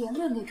这些言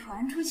论给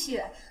传出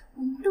去，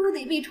我们都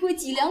得被戳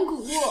脊梁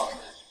骨。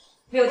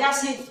柳佳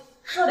熙，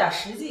说点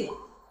实际，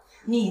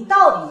你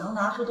到底能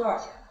拿出多少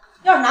钱？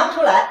要是拿不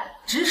出来，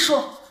直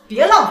说，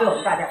别浪费我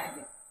们大家时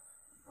间。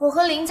我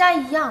和林佳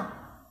一样，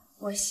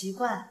我习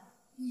惯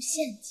用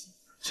现金。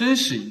真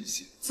是阴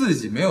险，自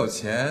己没有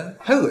钱，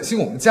还恶心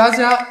我们佳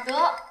佳。得，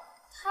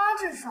他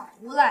这耍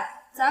无赖，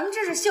咱们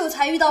这是秀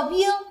才遇到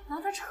兵，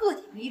拿他彻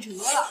底没辙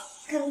了。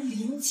跟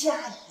林佳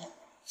一样，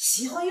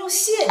喜欢用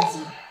现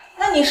金。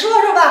那你说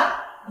说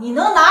吧，你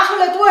能拿出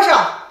来多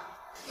少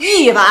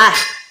？100，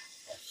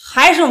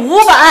还是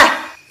500？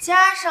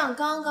加上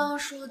刚刚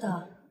说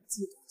的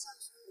几栋教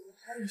学楼，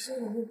还有修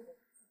的路，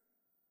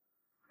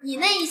你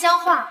那一箱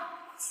话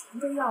钱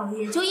都要了，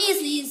也就意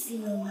思意思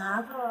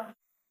拿个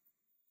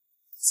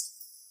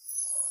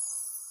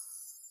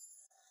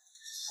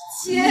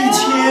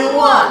1000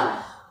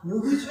万，牛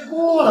逼吹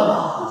过了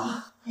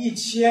吧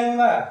？1000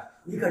万，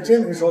你可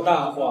真能说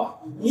大话，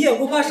你也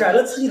不怕甩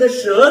了自己的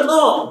舌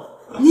头？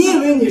你以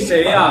为你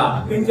谁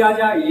呀？跟佳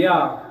佳一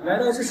样，难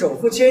道是首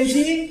富千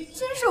金？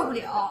真受不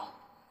了！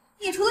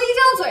你除了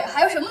一张嘴，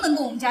还有什么能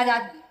跟我们佳佳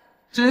比？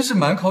真是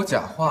满口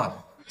假话的。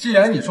既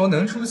然你说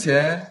能出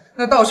钱，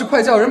那倒是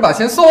快叫人把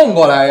钱送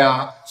过来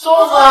呀！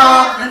送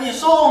啊，赶紧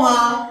送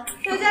啊！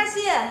柳佳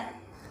熙，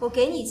我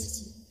给你一次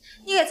机会，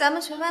你给咱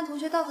们全班同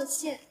学道个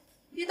歉，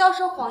别到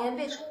时候谎言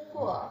被戳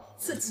破，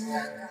自己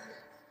尴尬。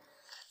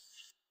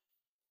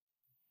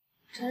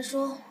陈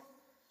叔，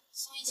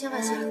送1000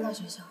万现金到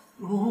学校，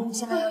你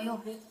现在要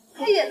用。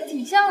他演的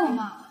挺像的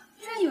嘛，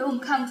真以为我们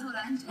看不出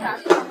来，你这打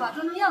电话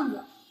装成样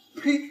子。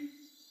呸！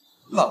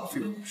浪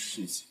费我的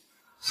时间。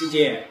欣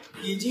姐，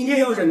你今天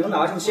要是能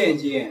拿出现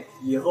金，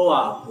以后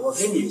啊，我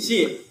给你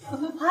信。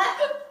哎，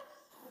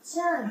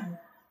亲爱的，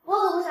我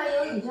可不想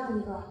有你这样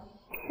一个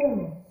笨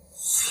人。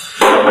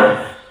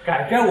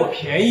敢占我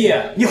便宜，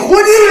你活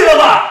腻了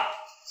吧？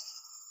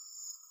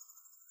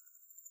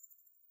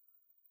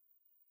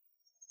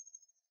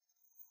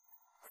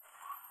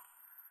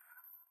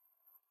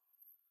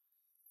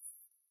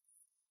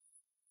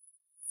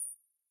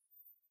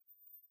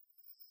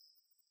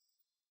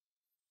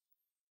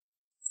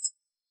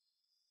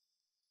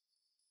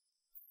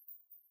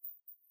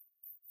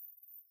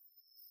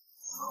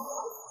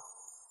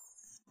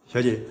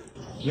小姐，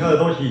您要的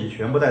东西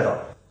全部带到，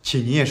请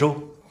您验收。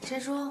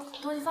陈叔，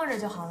东西放这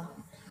就好了。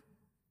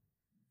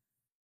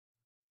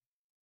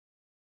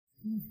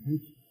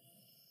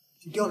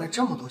这掉了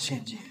这么多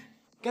现金，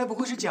该不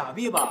会是假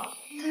币吧？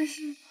但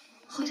是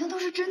好像都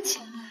是真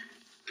钱哎。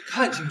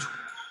看清楚，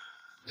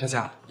佳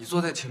佳，你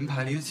坐在前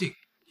排离得近，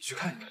你去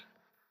看一看。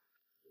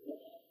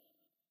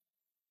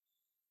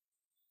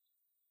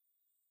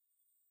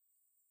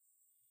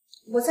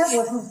我才不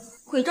会碰！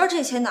鬼知道这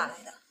些钱哪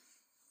来的，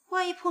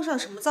万一碰上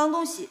什么脏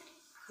东西，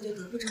可就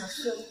得不偿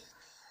失了。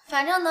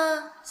反正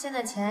呢，现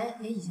在钱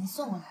也已经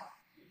送过来了，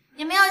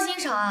你们要欣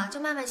赏啊，就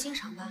慢慢欣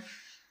赏吧。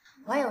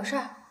我还有事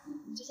儿，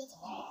你就先走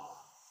了。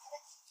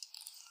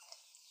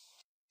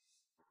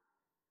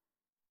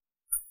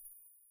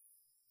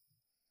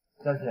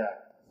小姐，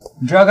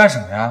你这要干什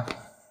么呀？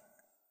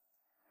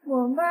我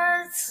们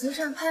班慈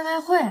善拍卖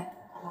会，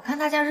我看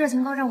大家热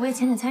情高涨，我也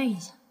浅浅参与一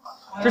下。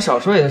这少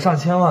说也得上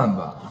千万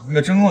吧？你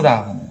可真够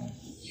大方的。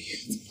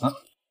啊？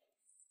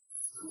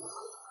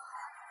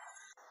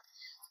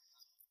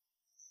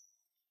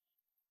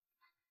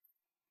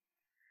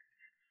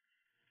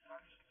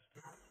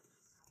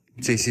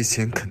这些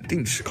钱肯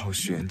定是靠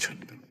徐元成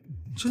的，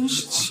真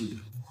是气人。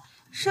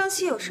生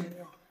气有什么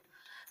用？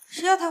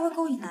谁要他会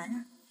勾引男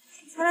人？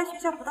才来学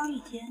校不到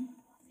1天，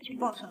就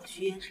抱上了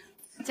徐元成。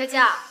佳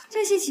佳，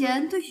这些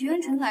钱对徐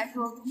元成来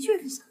说的确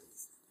是小意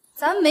思，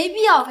咱们没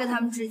必要跟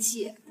他们置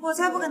气。我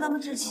才不跟他们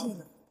置气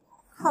呢，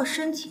靠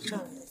身体赚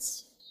来的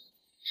钱。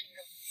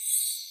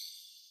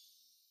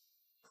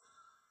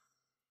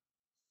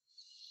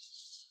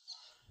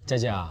佳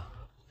佳，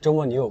周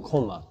末你有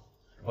空吗？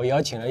我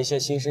邀请了一些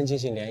新生进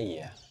行联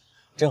谊，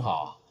正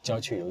好郊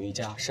区有一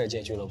家射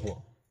箭俱乐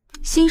部。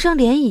新生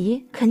联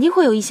谊肯定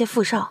会有一些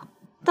富少，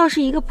倒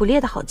是一个捕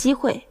猎的好机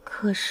会。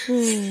可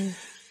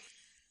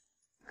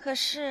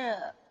是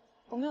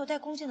我没有带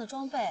弓箭的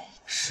装备。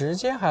时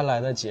间还来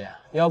得及，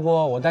要不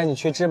我带你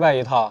去置办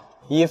一套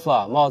衣服、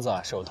帽子、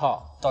手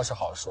套，倒是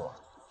好说。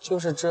就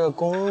是这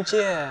弓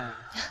箭，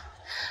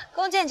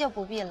弓箭就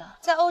不必了。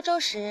在欧洲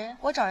时，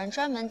我找人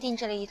专门定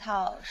制了一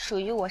套属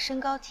于我身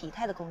高体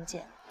态的弓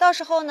箭。到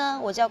时候呢，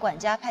我叫管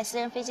家派私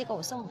人飞机给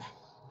我送来。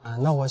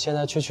那我现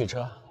在去取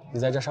车，你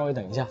在这稍微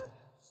等一下。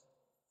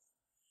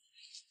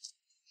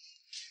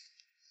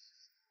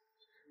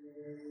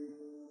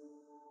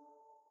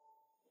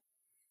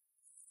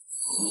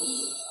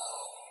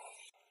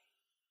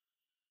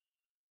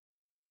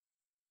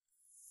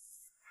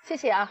谢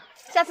谢啊，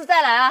下次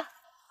再来啊。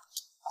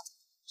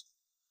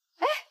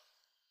哎，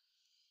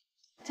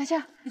佳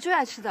佳，你最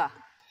爱吃的，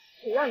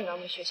谁让你来我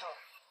们学校了？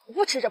我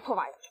不吃这破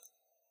玩意儿。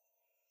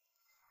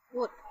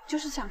我就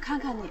是想看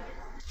看你，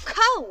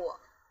看我。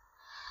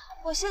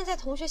我现在在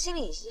同学心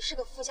里已经是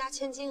个富家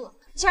千金了，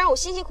想让我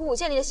辛辛苦苦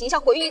建立的形象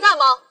毁于一旦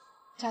吗？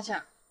佳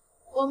佳，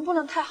我们不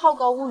能太好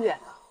高骛远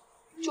了。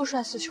就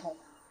算是穷，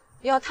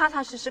也要踏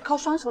踏实实靠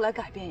双手来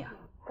改变呀。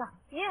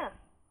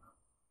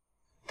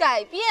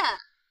改变？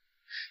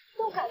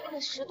都改变了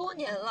10多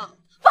年了，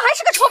不还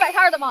是个臭摆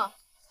摊的吗？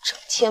整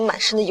天满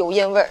身的油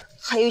烟味儿，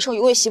还有一双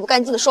永远洗不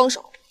干净的双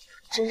手，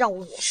真让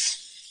我恶心。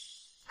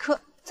可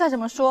再怎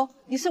么说，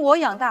你是我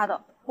养大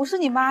的，我是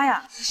你妈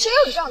呀！谁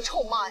有你这样的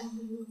臭妈呀？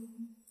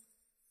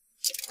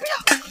不要，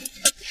你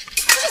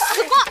去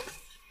死吧！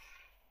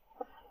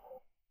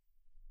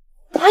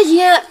阿姨，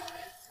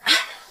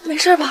没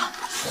事吧？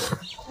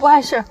不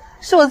碍事，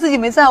是我自己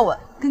没站稳，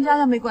跟佳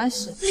佳没关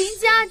系。林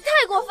佳，你太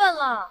过分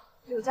了！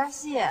柳佳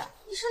熙，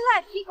你是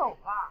赖皮狗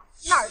吧？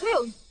哪儿都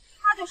有你，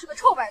他就是个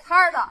臭摆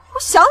摊的，我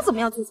想怎么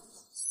样就怎么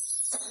样。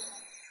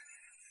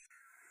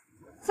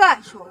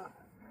再说了，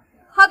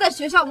他在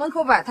学校门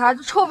口摆摊，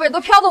这臭味都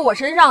飘到我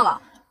身上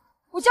了。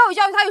我教育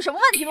教育他有什么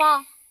问题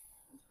吗？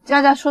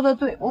佳佳说的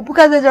对，我不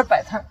该在这儿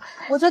摆摊，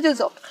我这就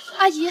走。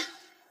阿姨，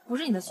不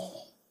是你的错，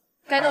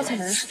该道歉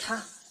的人是他。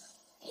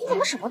你怎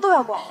么什么都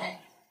要管我？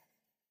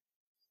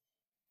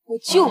我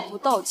就不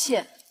道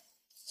歉，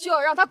就要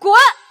让他滚！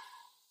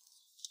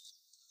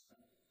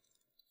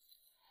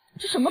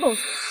这什么东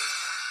西？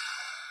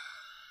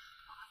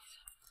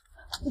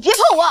你别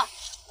碰我！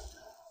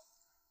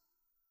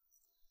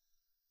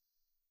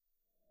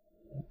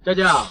佳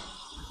佳，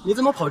你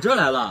怎么跑这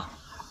来了？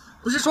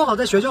不是说好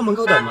在学校门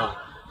口等吗？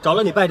找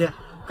了你半天，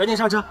赶紧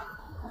上车。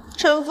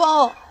陈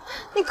峰，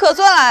你可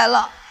算来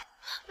了。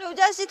柳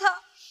佳熙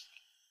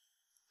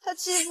他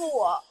欺负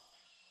我。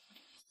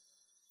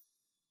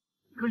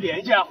个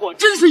廉价货，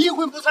真是阴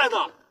魂不散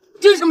的，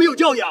真是没有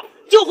教养，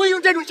就会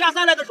用这种下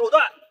三滥的手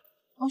段。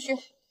同学，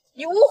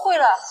你误会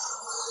了。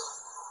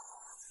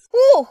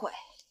误会？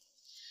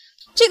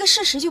这个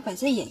事实就摆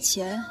在眼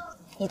前，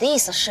你的意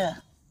思是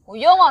我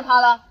冤枉他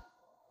了？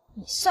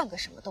你算个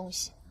什么东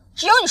西？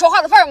只有你说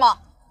话的份儿吗？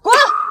滚！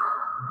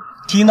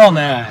听到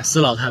没，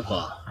死老太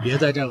婆，别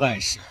在这碍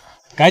事，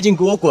赶紧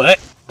给我滚！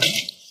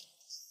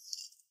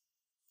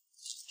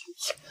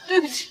对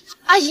不起，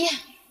阿姨，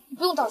你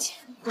不用道歉，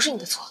不是你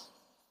的错。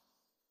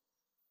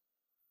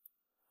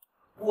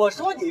我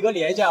说你个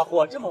廉价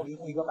货，这么维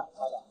护一个买家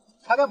的，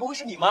她该不会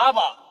是你妈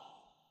吧？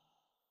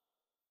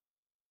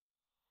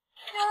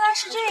原来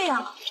是这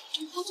样，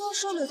我就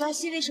说柳佳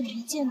熙为什么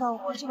一见到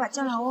我就把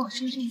酱料往我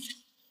身上撒，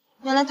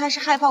原来他是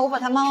害怕我把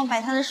他妈妈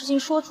摆摊的事情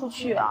说出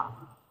去啊。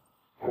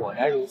果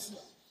然如此，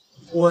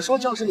我说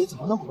教室里怎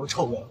么那么多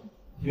臭味，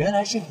原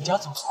来是你家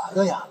祖传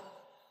的呀。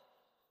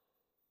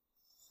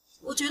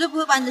我绝对不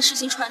会把你的事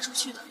情传出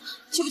去的，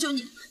求求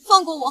你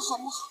放过我好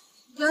不好？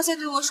不要再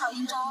对我耍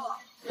阴招了。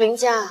林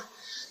佳，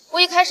我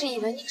一开始以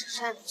为你只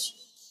是爱慕虚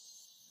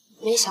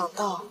荣，没想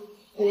到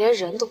你连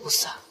人都不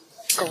算，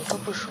狗都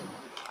不如。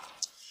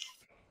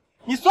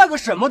你算个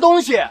什么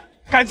东西？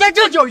敢在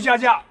这教育佳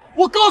佳！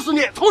我告诉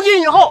你，从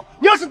今以后，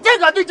你要是再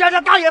敢对佳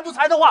佳大言不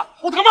惭的话，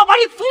我他妈把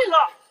你废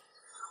了！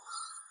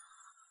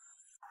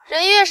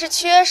人越是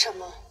缺什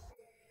么，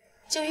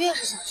就越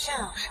是想炫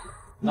耀什么。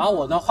拿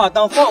我的话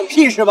当放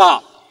屁是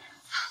吧？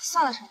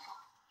算了，陈峰，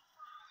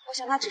我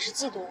想他只是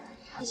嫉妒我，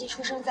毕竟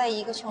出生在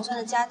一个穷酸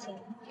的家庭，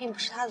并不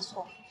是他的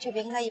错，就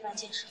别跟他一般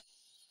见识。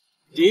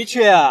的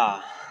确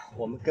啊，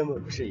我们根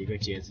本不是一个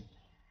阶层。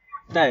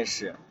但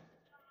是，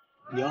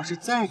你要是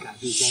再敢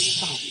对佳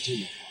佳大嘴这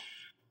种话，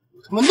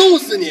我他妈弄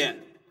死你！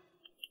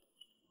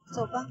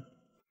走吧。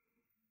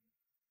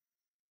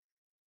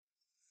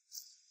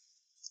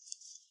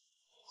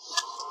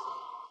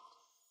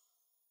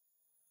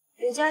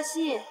柳佳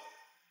熙，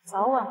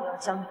早晚我要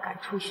将你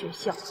赶出学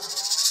校。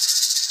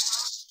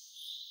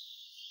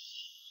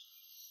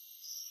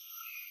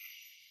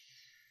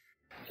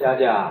佳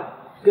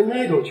佳，跟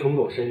那种穷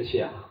狗生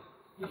气啊，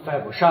你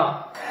犯不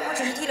上。我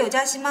只是替柳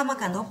佳熙妈妈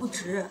感到不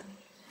值，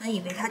本以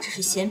为她只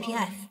是嫌贫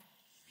爱富，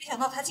没想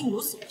到她竟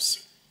如此不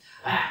幸。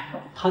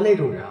哎，他那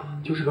种人啊，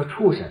就是个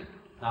畜生，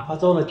哪怕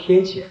遭了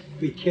天谴，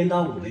被天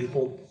打五雷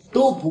轰，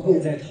都不会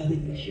在他那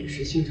个铁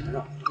石心肠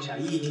上留下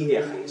一丁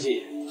点痕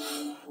迹。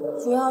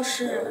主要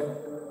是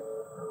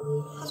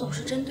他总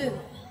是针对我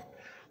们。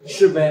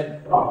是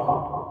呗。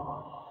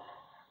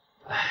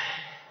哎，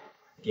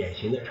典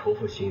型的仇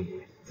富心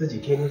理，自己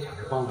天天想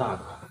着傍大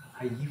款，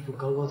还一副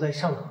高高在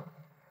上的，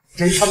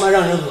真他妈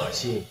让人恶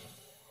心。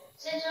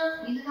先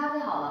生，您的咖啡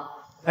好了。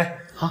哎，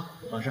好，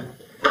马上。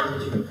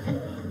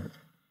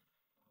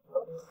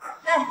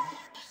哎，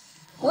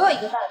我有一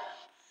个办法，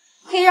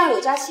可以让柳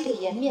佳熙的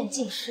颜面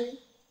尽失，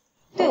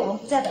对我们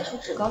不再摆出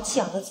趾高气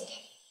扬的姿态。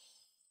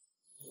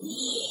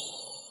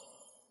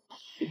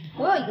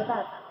我有一个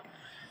办法，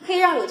可以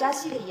让柳佳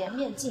熙的颜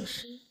面尽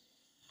失，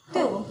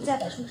对我们不再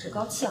摆出趾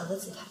高气扬的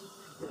姿态。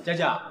佳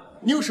佳，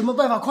你有什么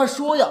办法？快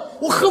说呀！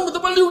我恨不得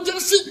把柳佳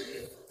熙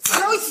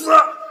惨死。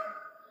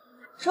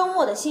周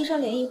末的新生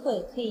联谊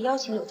会可以邀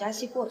请柳佳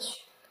熙过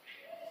去，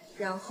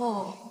然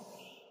后。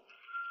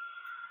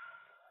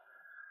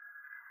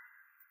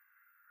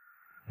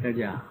佳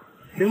佳，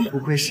真不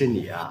愧是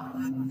你啊！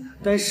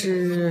但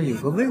是有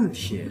个问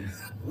题，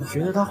我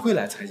觉得他会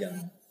来参加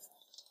吗？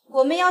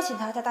我们邀请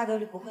他，他大概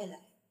率不会来。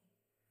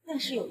但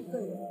是有一个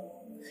人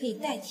可以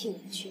代替我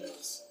们去联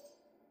系。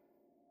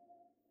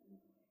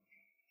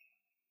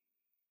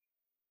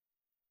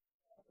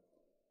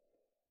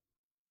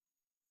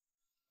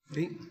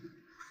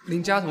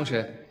林佳同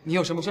学，你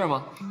有什么事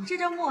吗？这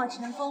周末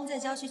陈峰在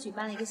郊区举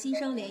办了一个新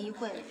生联谊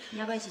会，你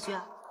要不要一起去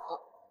啊？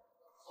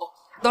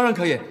当然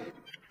可以。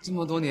这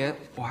么多年，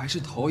我还是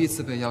头一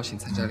次被邀请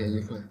参加联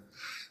谊会。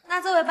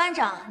那作为班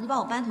长，你把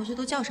我班同学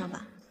都叫上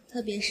吧，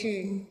特别是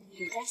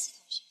柳佳熙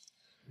同学。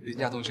林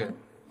佳同学，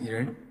你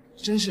人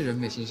真是人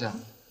美心善。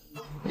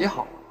也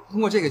好，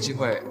通过这个机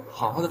会，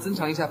好好的增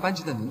强一下班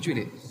级的凝聚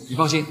力。你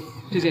放心，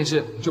这件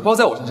事就包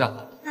在我身上。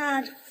那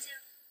这不见。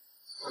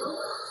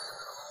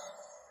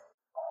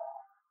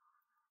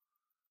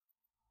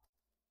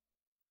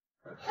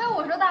哎，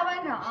我说大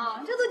班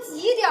长，这都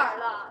几点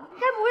了？你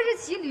该不会是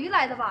骑驴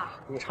来的吧？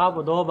也差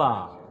不多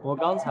吧。我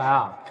刚才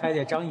看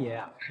见张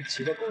爷是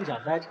骑着共享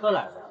单车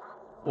来的。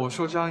我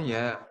说张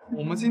爷，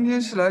我们今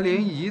天是来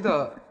联谊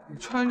的，你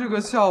穿这个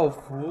校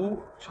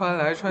服穿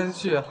来穿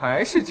去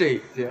还是这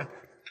一件。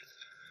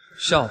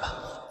笑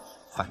吧，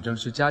反正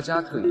是佳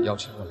佳特意邀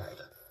请我来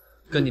的，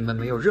跟你们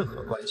没有任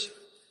何关系。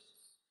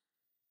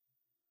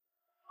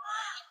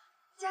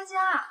佳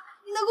佳，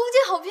你的弓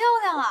箭好漂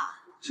亮啊！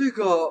这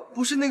个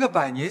不是那个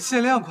100年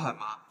限量款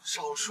吗？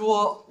少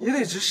说也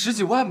得值10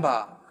几万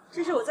吧。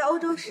这是我在欧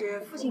洲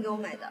时父亲给我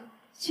买的，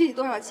具体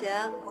多少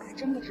钱我还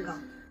真不知道。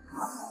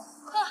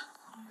呵，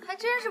还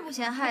真是不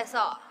嫌害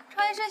臊，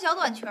穿一身小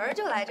短裙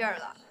就来这儿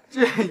了。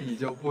这你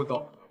就不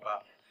懂了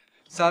吧？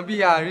想必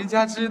啊，人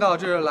家知道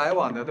这儿来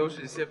往的都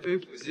是些非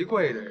富即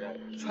贵的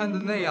人，穿的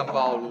那样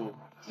暴露，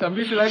想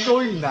必是来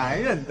勾引男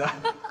人的。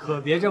可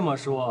别这么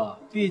说，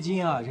毕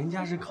竟啊，人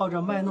家是靠着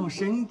卖弄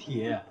身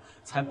体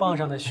才傍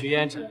上的徐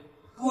烟尘，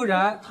不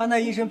然他那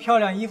一身漂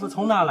亮衣服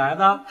从哪来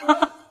的？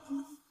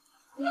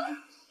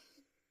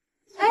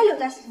哎，刘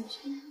大喜同学，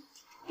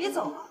别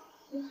走了，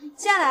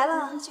既然来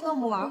了，就跟我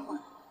们玩会儿，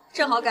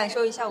正好感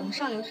受一下我们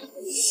上流社会。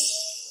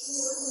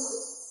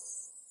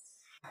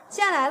既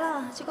然来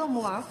了，就跟我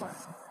们玩会儿，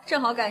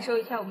正好感受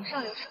一下我们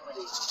上流社会的。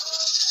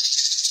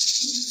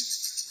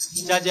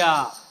佳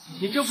佳，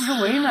你这不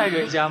是为难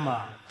人家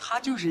吗？他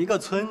就是一个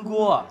村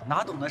姑，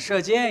哪懂得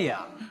射箭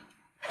呀？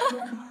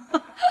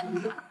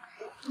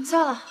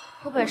算了，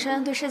我本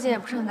身对射箭也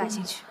不是很感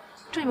兴趣，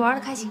祝你们玩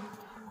的开心。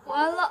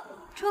完了，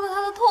戳到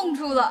他的痛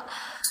处了。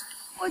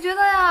我觉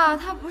得呀，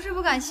他不是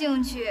不感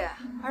兴趣，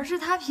而是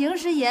他平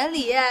时眼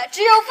里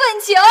只有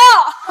愤情。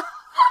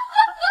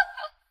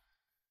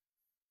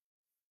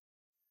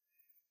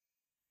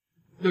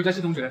刘佳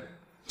熙同学，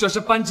这是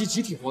班级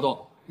集体活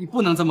动，你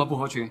不能这么不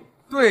合群。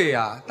对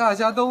呀，大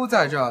家都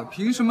在这儿，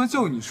凭什么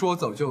就你说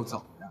走就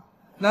走呀？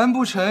难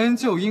不成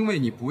就因为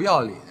你不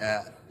要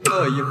脸，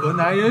乐意和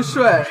男人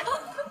睡？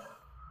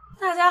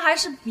大家还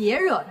是别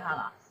惹他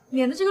了，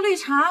免得这个绿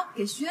茶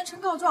给徐元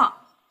成告状，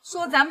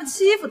说咱们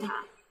欺负他。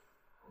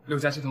刘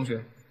佳熙同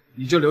学，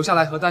你就留下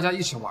来和大家一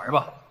起玩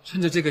吧，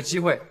趁着这个机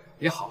会，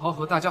也好好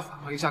和大家缓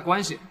和一下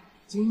关系。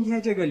今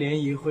天这个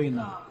联谊会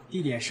呢，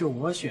地点是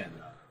我选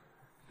的。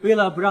为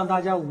了不让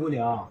大家无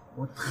聊，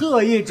我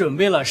特意准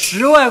备了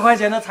10万块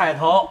钱的彩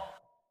头。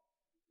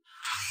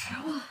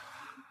10万？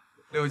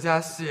刘佳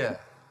熙，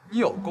你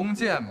有弓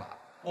箭吗？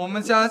我们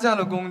家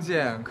的弓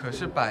箭可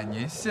是100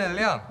年限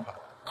量款，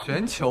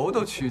全球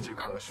都屈指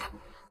可数。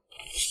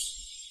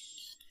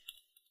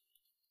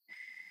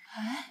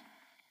哎，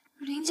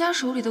林家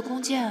手里的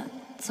弓箭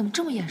怎么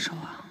这么眼熟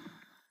啊？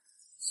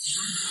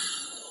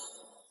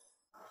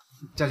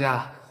佳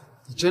佳，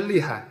你真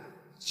厉害，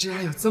居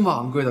然有这么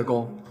昂贵的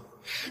弓。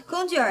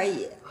工具而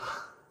已。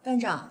班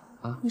长，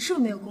啊，你是不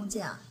是没有弓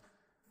箭啊？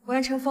我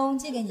让陈峰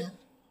借给你。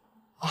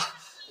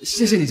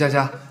谢谢你，佳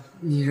佳，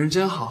你人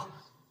真好。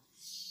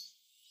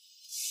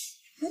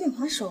有点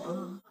滑手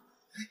啊。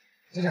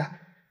佳佳，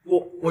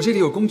我这里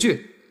有工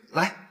具，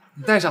来，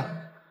你带上。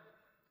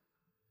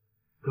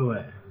各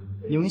位，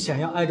你们想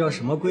要按照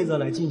什么规则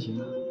来进行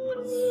呢？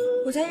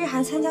我在日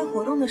韩参加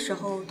活动的时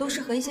候，都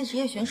是和一些职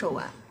业选手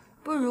玩，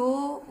不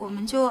如我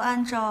们就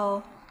按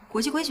照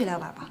国际规矩来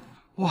玩吧。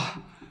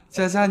哇，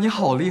佳佳你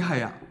好厉害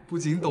呀！不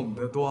仅懂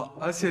得多，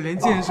而且连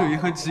剑术也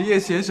和职业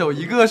选手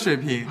一个水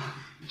平。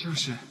就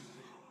是。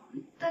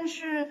但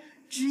是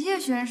职业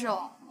选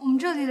手，我们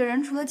这里的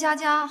人除了佳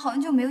佳，好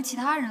像就没有其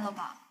他人了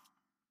吧？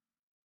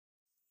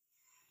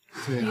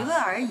对啊，娱乐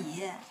而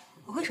已，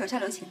我会手下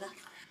留情的。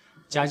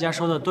佳佳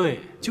说的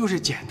对，就是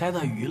简单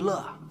的娱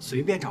乐，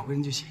随便找个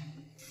人就行。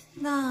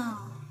那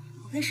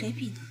我跟谁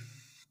比呢？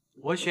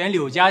我选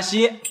柳佳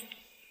熙。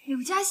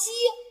柳佳熙，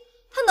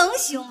他能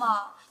行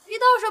吗？别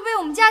到时候被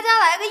我们佳佳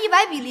来个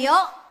100比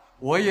0。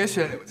我也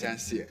选柳佳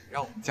熙，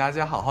让我们佳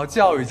佳好好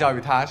教育教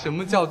育他，什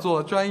么叫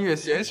做专业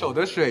选手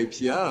的水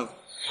平。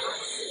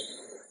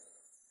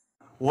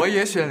我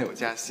也选柳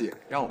佳熙，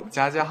让我们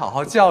佳佳好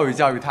好教育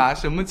教育他，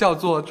什么叫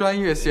做专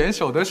业选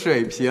手的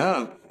水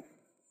平。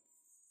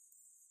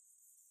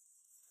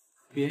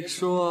别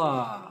说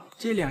啊，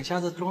这2下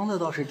子装的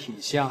倒是挺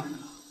像的，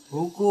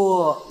不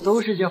过都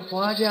是些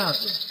花架子。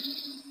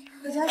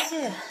柳佳熙，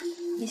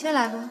你先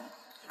来吧，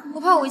我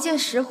怕我一键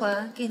10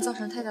环给你造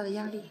成太大的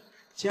压力。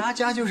佳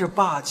佳就是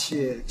霸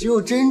气，只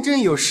有真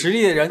正有实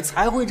力的人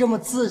才会这么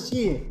自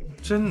信。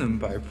真能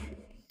摆谱，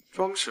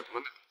装什么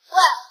呢？喂，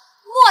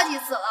磨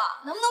叽死了，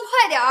能不能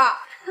快点儿？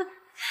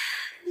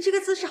你这个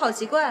姿势好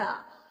奇怪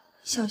啊，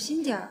小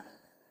心点儿，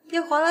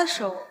别划了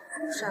手，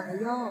闪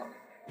了腰。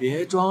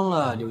别装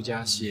了，刘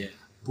佳熙，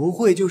不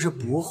会就是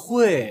不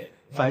会，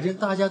反正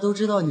大家都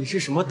知道你是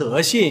什么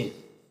德性。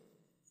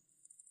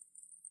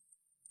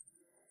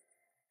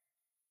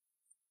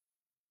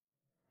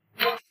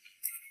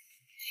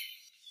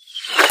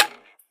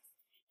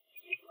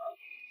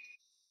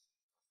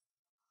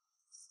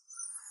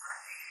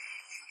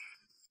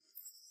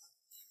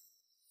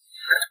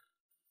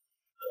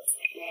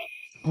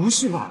不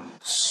是吧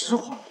？10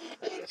环？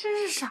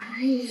真是傻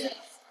意思，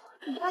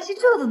李佳熙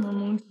这都能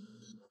蒙住。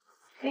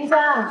林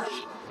佳，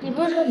你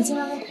不是说你经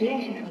常跟职业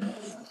选手比？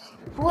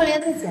不过连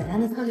最简单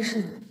的特力是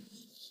你。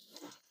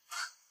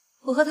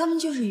我和他们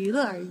就是娱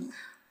乐而已，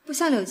不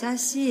像柳佳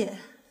熙，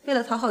为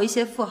了讨好一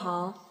些富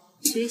豪，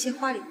学一些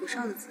花里胡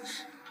哨的姿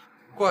势。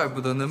怪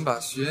不得能把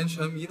徐元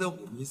成迷得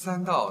5迷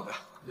3道的，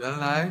原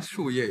来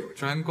术业有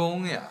专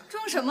攻呀！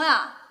装什么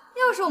呀？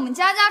要是我们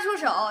佳佳出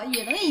手，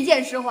也能一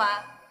键10环。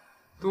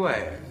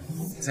对，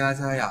佳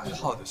佳呀，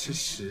靠的是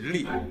实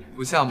力，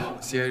不像某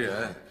些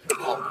人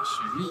靠的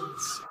是运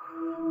气。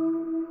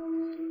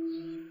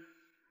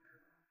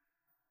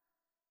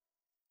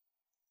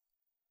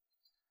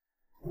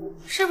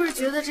是不是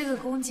觉得这个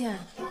弓箭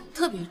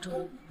特别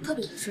重，特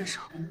别不顺手？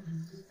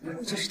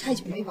或者是太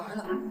久没玩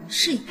了，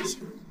适应一下？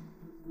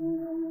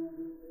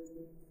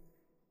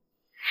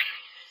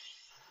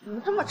怎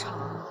么这么长？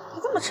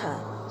还这么沉？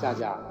佳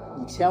佳，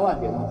你千万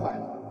别弄坏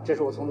了，这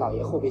是我从老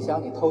爷后备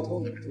箱里偷偷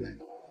拧出来的，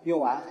用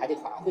完还得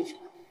还回去。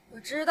我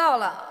知道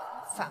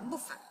了，烦不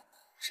烦？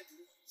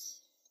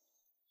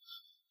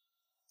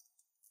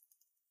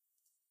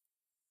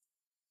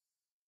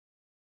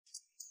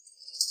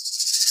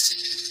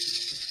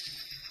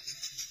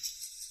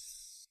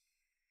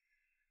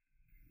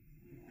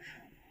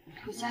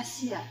楚佳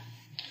熙，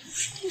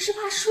你是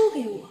怕输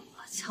给我，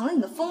抢了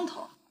你的风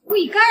头，故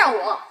意干扰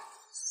我。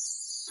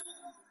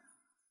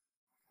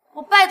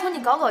我拜托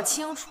你搞搞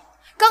清楚，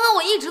刚刚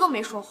我一直都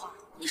没说话，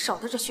你少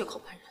在这血口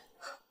喷人。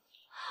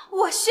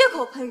我血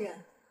口喷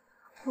人？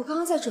我刚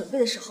刚在准备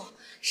的时候，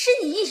是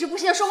你一直不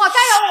停的说话干扰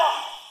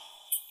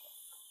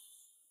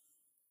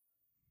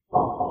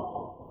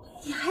我。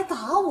你还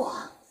打我？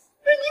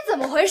不是你怎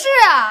么回事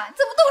啊？你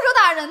怎么动手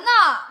打人呢？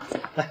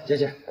来，佳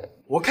佳，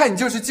我看你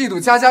就是嫉妒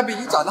佳佳比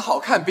你长得好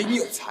看，比你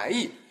有才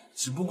艺。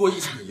只不过一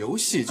场游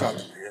戏就要打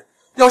人，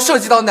要涉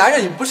及到男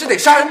人，你不是得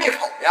杀人灭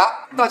口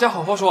呀？大家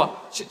好好说，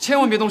千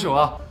万别动手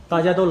啊！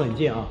大家都冷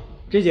静啊，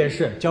这件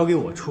事交给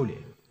我处理。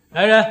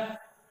来人，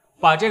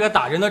把这个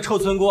打人的臭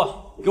村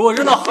锅给我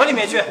扔到河里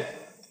面去！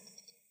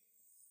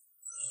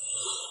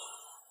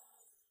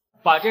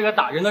把这个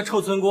打人的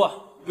臭村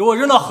锅给我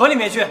扔到河里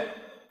面去！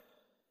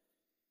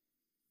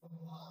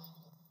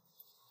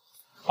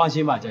放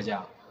心吧，佳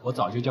佳，我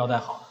早就交代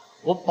好了，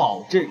我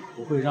保证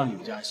不会让柳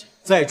佳熙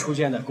再出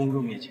现在公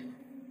众面前。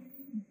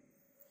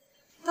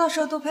到时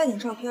候多拍点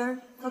照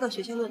片发到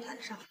学校论坛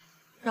上，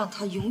让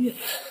他永远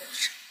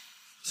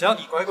只要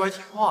你乖乖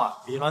听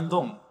话，别乱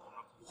动，我们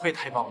不会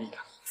太暴力的。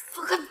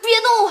放开，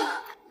别动我！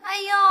哎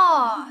呦，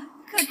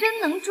可真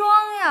能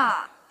装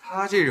呀！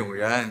他这种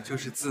人就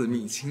是自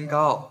命清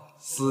高，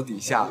私底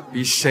下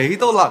比谁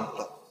都浪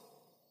了。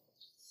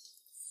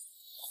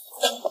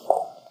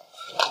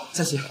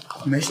佳琪，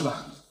你没事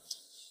吧？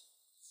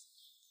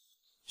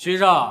学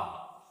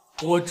长，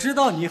我知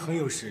道你很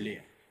有实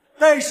力，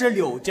但是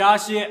柳佳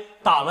熙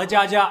打了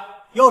佳佳，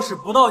要是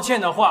不道歉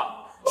的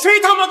话，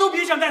谁他妈都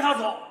别想带他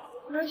走。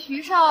我说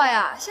徐少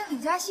呀，像李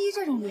佳熙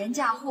这种廉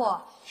价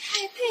货，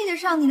还配得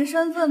上你的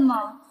身份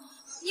吗？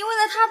你为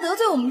了他得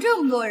罪我们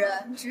这么多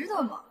人，值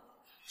得吗？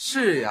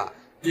是呀，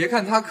别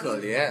看他可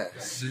怜，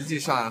实际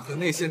上和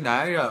那些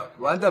男人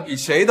玩的比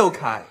谁都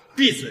开。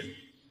闭嘴！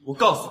我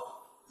告诉你，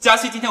佳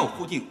熙今天我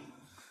固定了，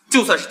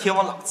就算是天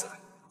王老子来，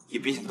也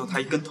别想动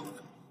他一根头发。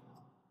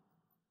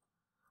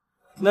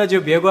那就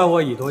别怪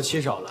我以多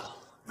欺少了。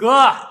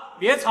哥，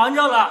别藏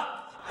着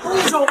了，动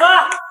手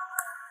吧！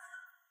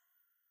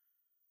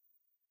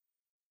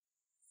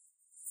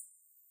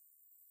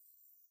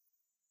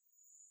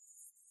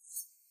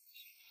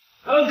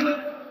让开！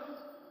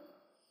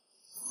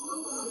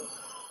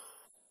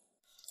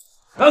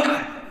让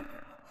开！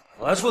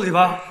我来处理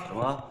吧。怎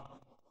么？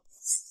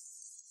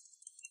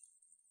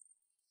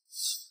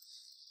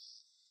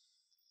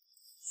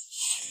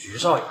徐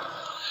少爷，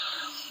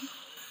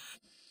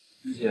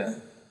李姐，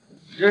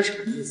你这是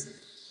什么意思？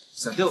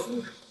想对我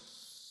动手？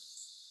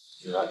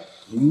徐少爷，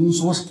您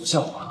说什么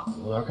笑话？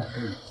我有点感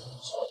动。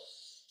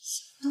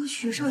想到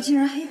徐少竟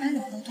然黑白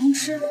两道通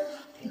吃，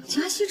柳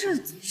佳熙这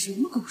什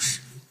么狗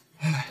屎？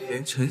唉，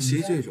连晨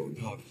曦这种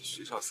道理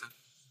徐少三，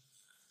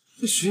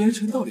这徐延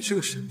辰到底是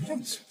个什么样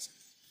的存在？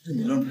这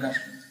你愣着干什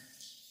么？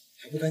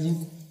还不赶紧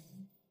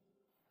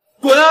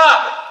滚！滚啊！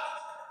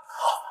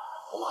好，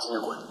我马上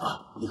就滚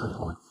啊！立刻就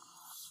滚！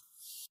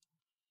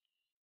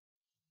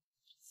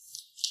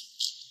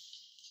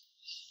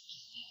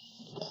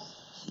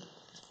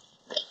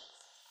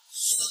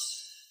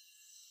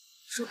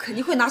说肯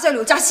定会拿下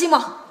柳佳熙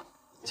吗？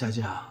佳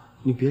佳，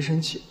你别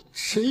生气，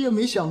谁也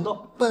没想到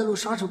败露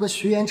杀手个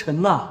徐延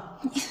辰呐！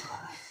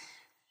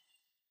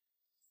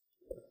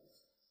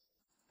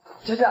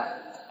佳佳，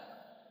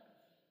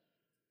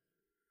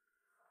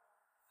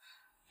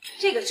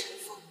这个陈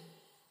峰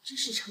真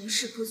是成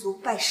事不足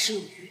败事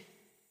有余。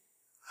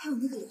还有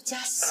那个柳佳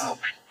熙，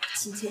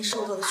今天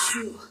受到的屈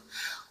辱，我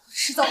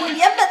迟早会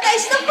连本带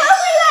息的还回来。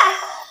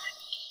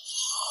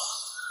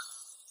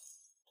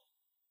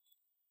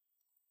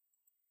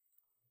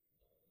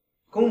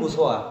弓不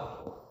错啊，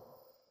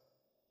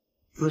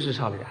姿势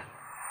差了点。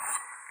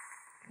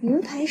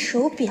名牌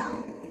手表、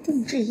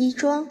定制衣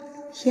装、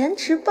颜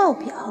值爆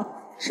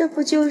表，这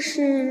不就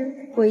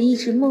是我一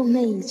直梦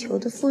寐以求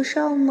的富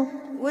少吗？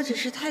我只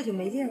是太久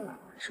没练了，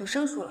手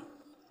生疏了。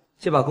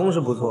这把弓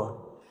是不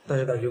错，但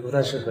是感觉不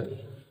太适合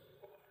你，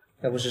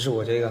要不试试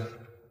我这个？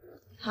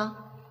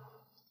好。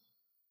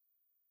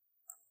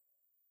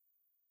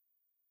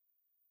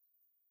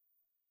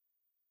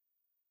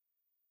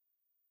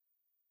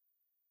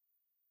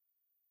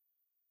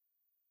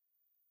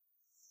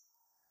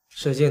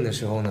射箭的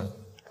时候呢，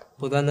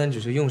不单单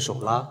只是用手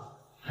拉，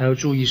还要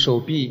注意手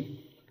臂。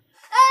你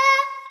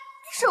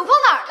手放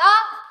哪儿呢？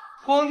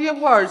光天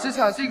化日之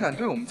下竟敢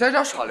对我们佳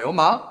佳耍流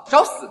氓，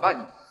找死吧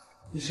你！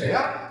你谁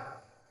呀？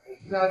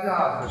佳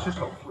佳可是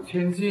首富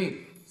千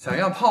金，想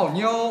要泡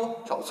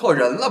妞找错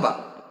人了吧？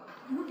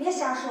你们别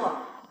瞎说，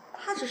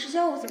他只是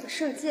教我怎么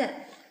射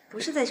箭，不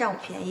是在占我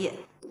便宜。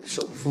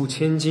首富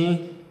千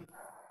金，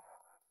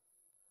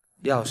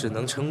要是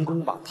能成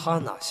功把他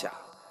拿下，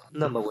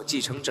那么我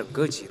继承整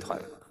个集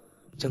团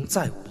将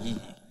再无意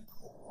义。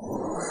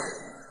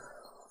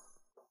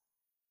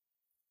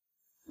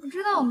我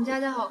知道我们佳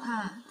佳好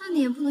看，但你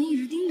也不能一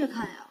直盯着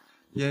看呀。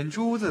眼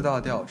珠子倒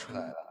掉出来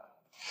了。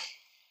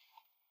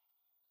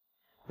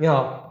你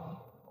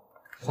好，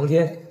黄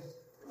天。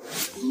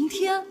黄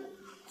天，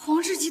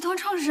黄氏集团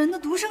创始人的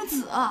独生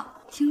子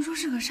啊，听说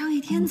是个商业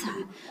天才。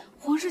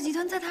黄氏集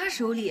团在他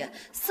手里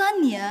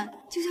3年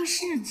就将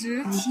市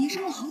值提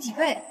升了好几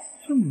倍。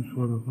这么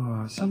说的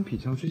话，相比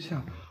较之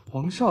下，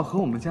黄少和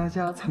我们佳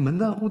佳才门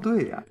当户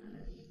对呀。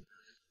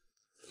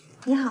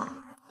你好，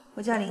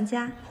我叫林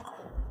佳，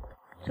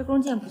这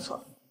弓箭不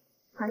错，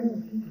还你。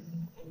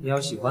你要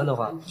喜欢的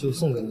话，就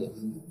送给你。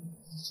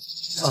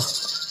啊，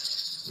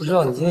不知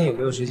道你今天有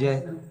没有时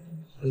间，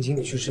能请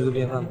你去吃个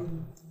便饭吗？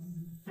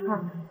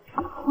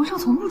黄少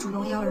从不主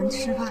动邀人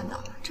吃饭的，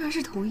这还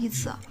是头一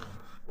次。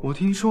我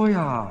听说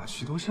呀，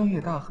许多商业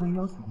大亨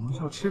邀请黄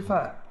少吃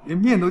饭，连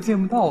面都见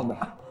不到呢。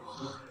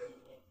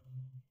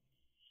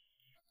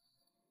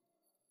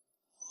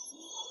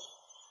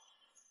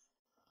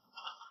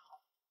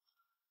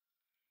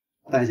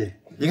大姐，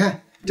你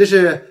看，这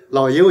是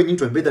老爷为您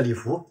准备的礼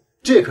服，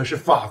这可是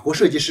法国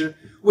设计师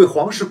为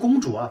皇室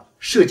公主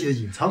设计的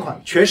隐藏款，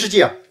全世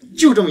界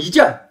就这么一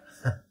件。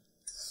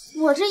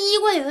我这衣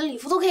柜里的礼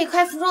服都可以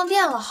开服装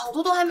店了，好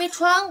多都还没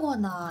穿过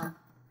呢。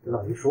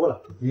老爷说了，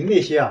您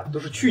那些都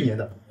是去年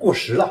的，过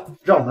时了，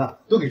让我们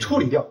都给处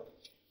理掉。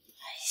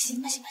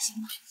行吧。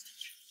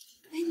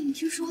哎，你们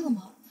听说了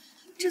吗？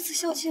这次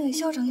校庆里，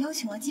校长邀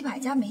请了几百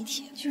家媒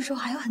体，据说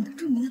还有很多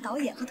著名的导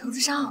演和投资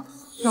商。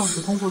要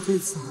是通过这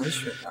次海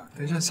选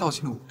登上校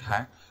庆的舞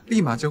台，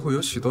立马就会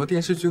有许多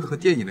电视剧和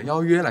电影的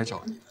邀约来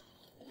找你。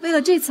为了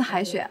这次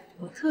海选，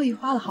我特意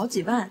花了好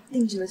几万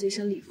定制了这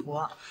身礼服。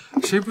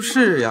谁不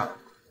是呀？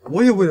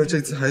我也为了这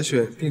次海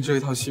选定制了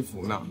一套西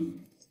服呢。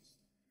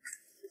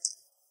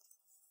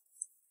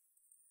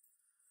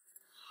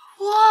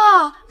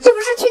哇，这不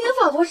是去年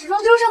法国时装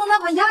周上的那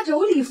款压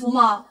轴礼服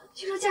吗？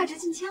据说价值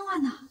近千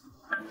万呢。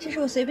这是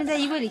我随便在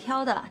衣柜里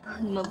挑的，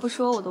你们不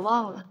说我都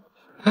忘了。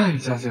哎，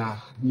佳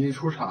佳，你一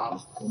出场，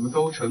我们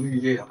都成绿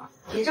叶了。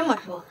别这么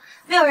说，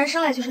没有人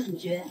生来就是主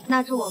角，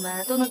那祝我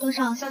们都能登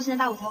上校庆的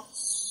大舞台。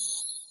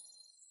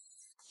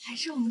还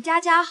是我们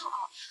佳佳好，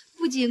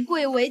不仅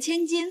贵为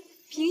千金，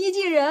平易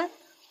近人。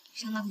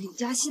像那个柳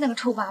佳熙那个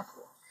臭八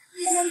婆，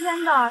一天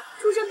天的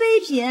出身卑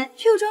鄙，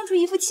却又装出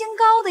一副清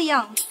高的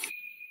样子。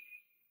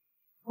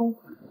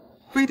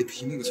非得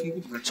凭那个称呼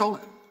把他招来。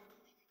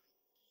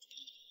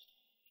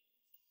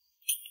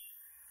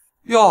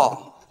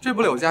哟，这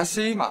不柳佳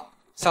熙吗？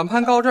想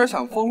攀高枝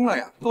想疯了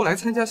呀，都来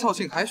参加校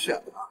庆海选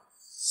了。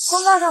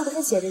公告上不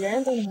是写着人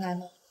人都能来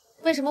吗？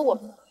为什么我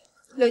不能？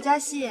柳佳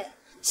熙，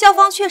校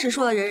方确实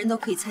说了人人都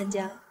可以参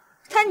加，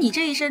但你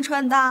这一身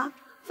穿搭，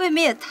未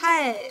免也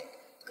太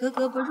格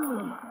格不入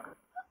了嘛。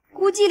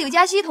估计柳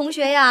佳熙同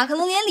学呀，可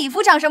能连礼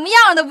服长什么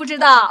样都不知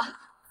道。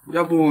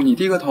要不你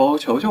低个头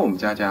求求我们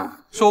佳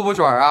佳，说不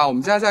准我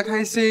们佳佳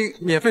开心，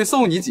免费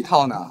送你几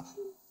套呢。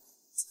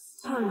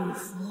套礼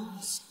服，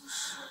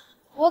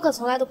我可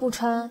从来都不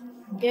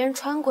穿别人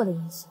穿过的衣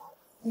服，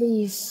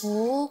礼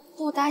服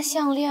不搭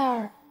项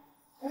链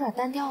有点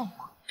单调了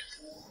吧？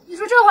你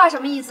说这话什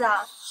么意思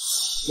啊？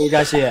陆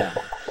佳熙，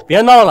别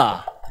闹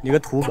了，你个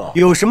土狗，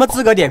有什么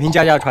资格点评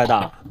佳佳穿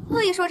搭？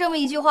特意说这么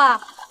一句话，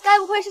该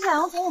不会是想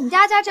要从我们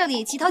佳佳这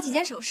里乞讨几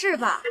件首饰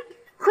吧？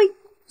呸，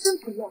真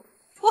不用，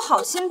我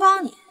好心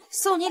帮你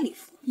送你礼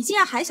服，你竟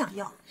然还想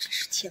要，真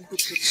是恬不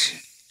知耻。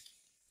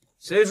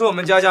谁说我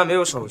们佳佳没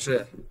有首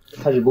饰？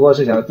他只不过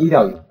是想要低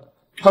调一点。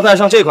他戴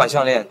上这款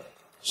项链，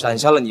闪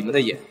瞎了你们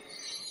的眼。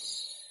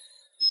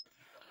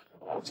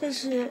这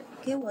是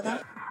给我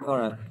的？当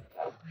然，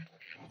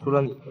除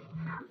了你，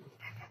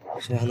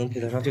谁还能配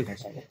得上这款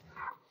项链？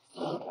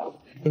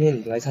今天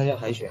你来参加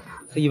海选，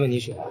特意为你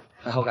选，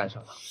还好赶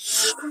上了。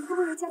难怪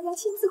我佳佳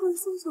亲自给我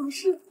送首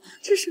饰，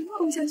这什么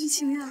偶像剧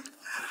情呀！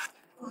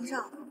皇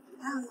上，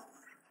还好有我，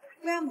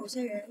不然某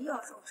些人又要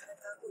说我穿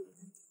搭过于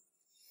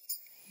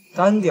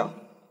单调？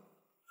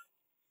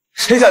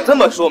谁敢这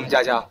么说我们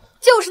佳佳？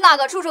就是那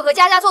个处处和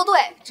佳佳作对，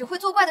只会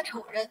作怪的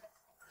丑人。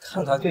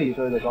看他这一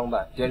身的装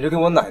扮，简直跟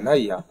我奶奶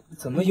一样，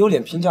怎么有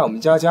脸评价我们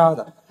佳佳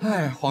的？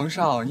哎，皇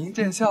上您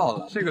见笑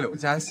了。这个柳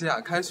佳熙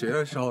开学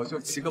的时候就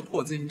骑个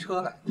破自行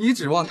车来，你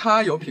指望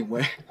他有品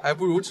位，还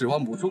不如指望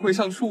母猪会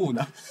上树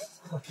呢。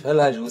原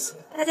来如此，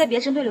大家别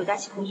针对柳佳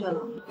熙同学了，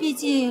毕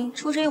竟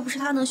出身又不是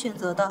他能选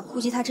择的，估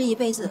计他这一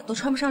辈子都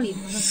穿不上礼服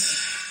呢。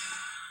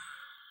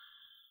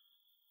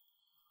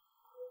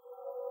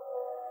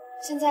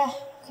现在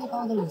可以把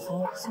我的礼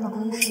服送到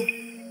更衣室。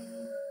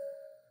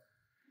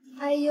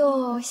哎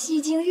呦，戏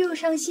精又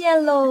上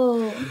线喽！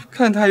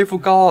看他一副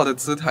高傲的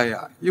姿态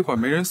呀，一会儿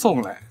没人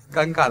送来，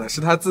尴尬的是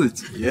他自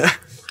己。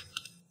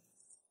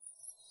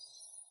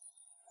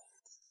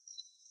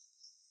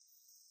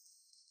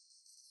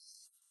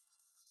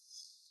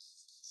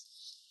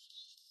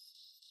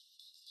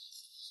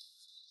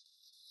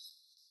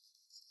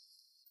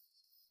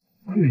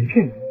我以为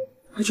骗人，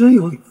还真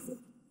有礼服。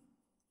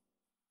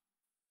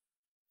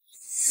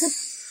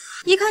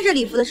一看这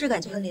礼服的质感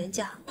就很廉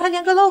价，还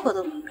连个 logo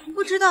都没有，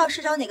不知道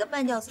是找哪个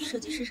半吊子设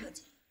计师设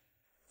计。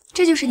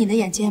这就是你的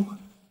眼界吗？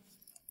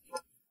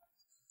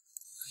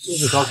真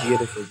是高级业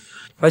的设计，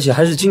而且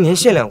还是今年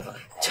限量款，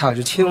价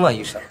值1000万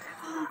以上。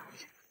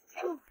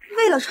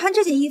为了穿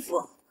这件衣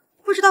服，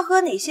不知道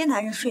和哪些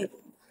男人睡过，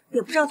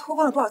也不知道脱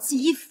光了多少次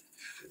衣服。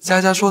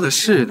佳佳说的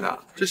是呢，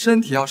这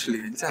身体要是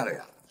廉价了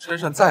呀，穿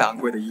上再昂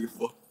贵的衣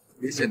服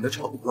也显得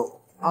丑陋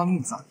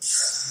肮脏。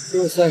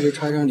就算是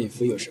穿上礼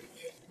服有什么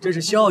用？这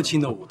是校庆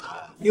的舞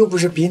台，又不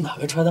是比哪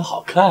个穿的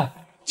好看。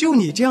就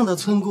你这样的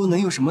村姑能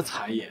有什么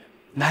才艺？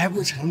难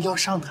不成要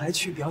上台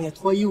去表演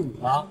脱衣舞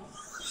吗？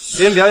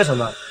别人表演什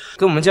么，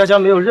跟我们佳佳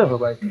没有任何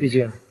关系。毕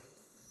竟，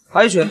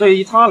海选对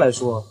于她来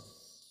说，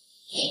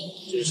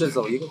只是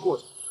走一个过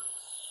程。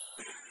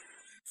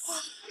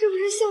这不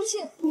是校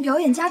庆表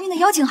演嘉宾的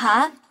邀请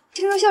函？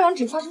听说校长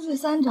只发出去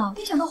3张，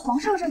没想到皇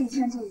上这里竟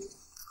然就有1张。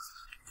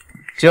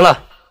行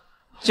了，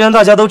既然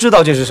大家都知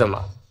道这是什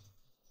么，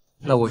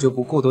那我就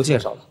不过多介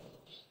绍了。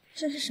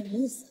这是什么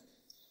意思？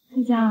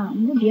顾佳，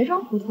你就别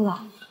装糊涂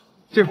了。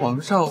这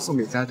皇上送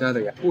给佳佳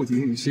的呀，不仅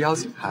仅是邀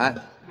请函，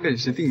更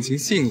是定情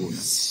信物呢。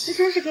这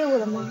真是给我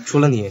的吗？除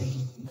了你，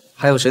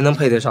还有谁能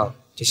配得上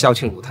这校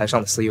庆舞台上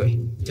的 C 位？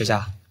佳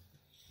佳，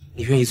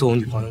你愿意做我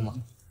女朋友吗？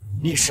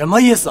你什么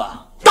意思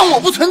啊？当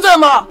我不存在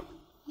吗？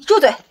你住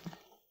嘴！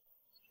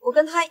我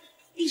跟他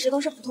一直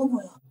都是普通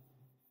朋友。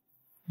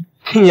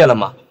听见了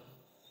吗？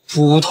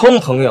普通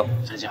朋友。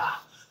佳佳，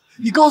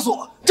你告诉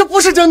我，这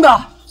不是真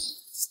的！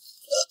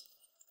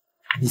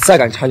你再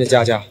敢缠着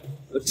佳佳，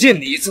我见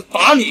你一次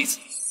打你一次！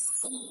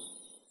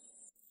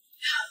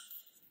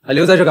还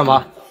留在这干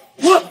嘛？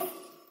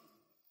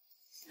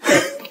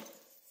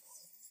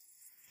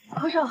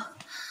皇上，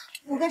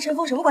我跟陈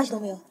峰什么关系都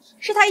没有，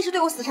是他一直对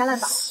我死缠烂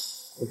打。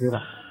我知道，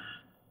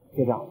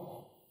队长，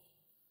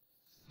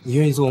你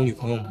愿意做我女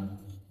朋友吗？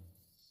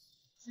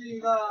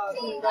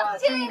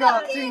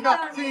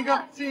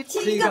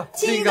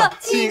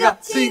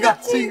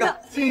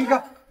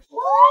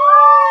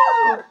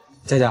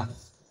佳佳，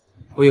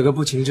我有个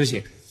不情之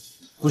请，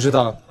不知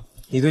道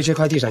你对这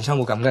块地产项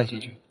目感不感兴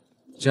趣？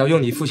只要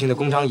用你父亲的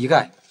公章一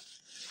盖，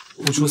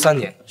不出3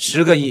年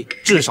，10个亿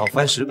至少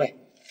翻10倍。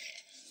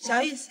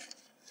小意思，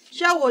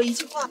只要我一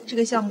句话，这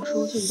个项目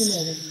书就一定没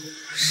有问题。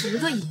10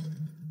个亿，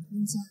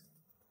林佳，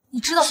你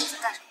知道父亲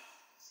干什么？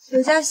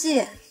刘嘉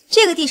熙，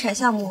这个地产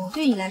项目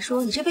对于你来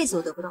说，你这辈子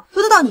都得不到，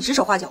轮得到你指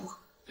手画脚吗？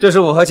这是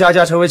我和佳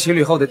佳成为情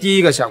侣后的第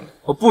1个项目，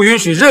我不允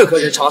许任何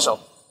人插手。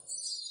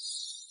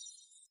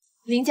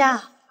林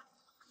佳，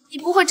你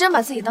不会真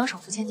把自己当首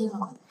富千金了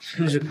吧？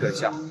真是可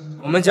笑，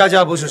我们佳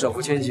佳不是首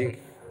富千金，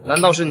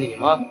难道是你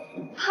吗？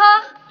哈，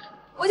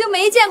我就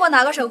没见过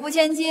哪个首富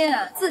千金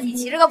自己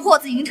骑着个破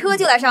自行车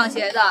就来上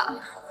学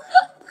的。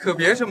可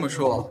别这么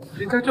说，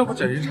人家这不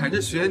整日缠着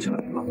学成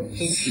吗？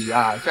争取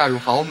呀，嫁入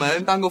豪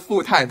门，当个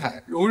富太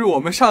太，融入我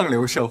们上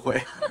流社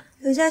会。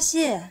刘嘉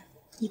熙，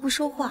你不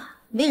说话，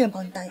没人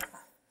帮你搭眼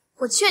吧？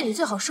我劝你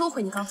最好收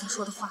回你刚才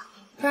说的话，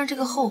不然这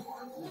个后果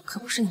可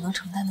不是你能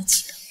承担得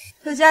起的。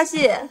刘嘉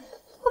熙，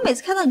我每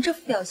次看到你这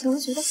副表情，我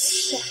就觉得很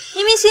怪，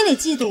明明心里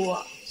嫉妒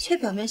我，却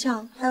表面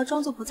上还要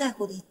装作不在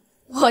乎的。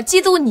我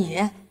嫉妒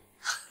你，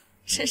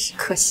真是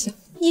可笑。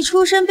你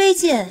出身卑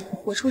贱，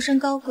我出身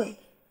高贵，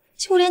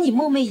就连你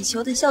梦寐以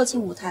求的校庆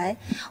舞台，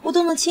我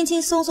都能轻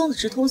轻松松的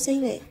直通 C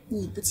位，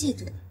你不嫉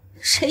妒，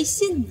谁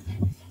信你？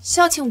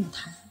校庆舞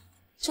台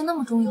就那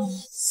么重要吗？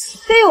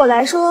对于我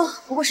来说，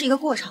不过是一个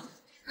过场，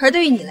而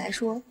对于你来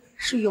说，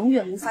是永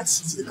远无法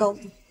企及的高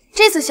度。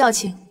这次校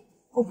庆，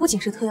我不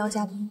仅是特邀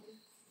嘉宾，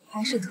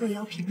还是特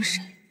邀评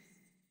审，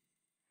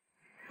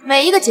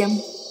每一个节目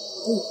都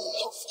有1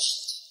票否决。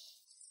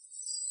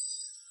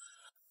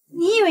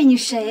你以为你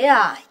谁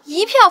呀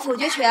？1票否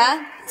决权，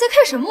在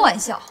开什么玩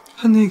笑？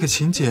他那个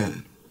请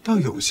柬倒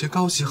有些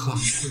高级和昂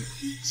贵。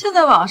现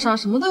在网上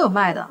什么都有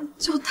卖的，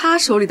就他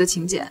手里的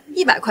请柬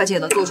，100块钱也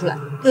能做出来。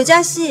柳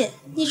嘉熙，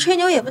你吹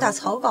牛也不打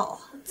草稿啊！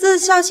自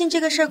校庆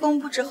这个事儿公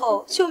布之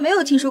后，就没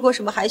有听说过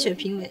什么海选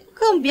评委，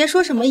更别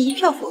说什么1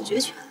票否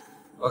决权。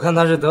我看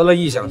他是得了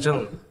臆想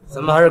症了，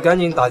咱们还是赶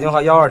紧打电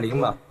话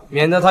120吧，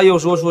免得他又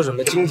说出什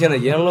么惊天的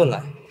言论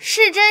来。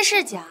是真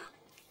是假，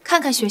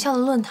看看学校的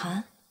论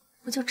坛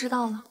不就知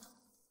道了。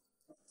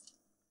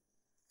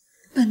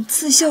本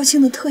次校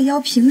庆的特邀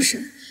评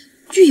审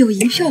具有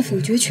1票否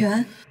决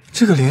权。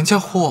这个廉价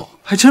货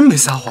还真没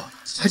撒谎，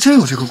还真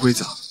有这个规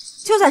则。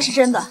就算是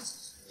真的，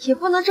也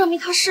不能证明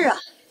他是啊。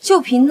就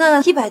凭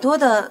那100多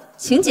的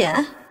请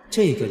柬，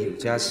这个柳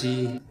嘉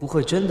熙不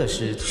会真的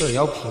是特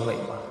邀评委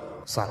吧？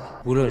算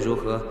了，无论如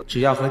何，只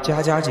要和佳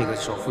佳这个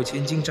首富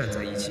千金站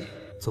在一起，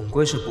总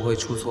归是不会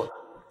出错的。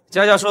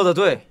佳佳说的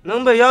对，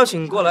能被邀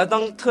请过来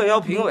当特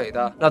邀评委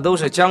的，那都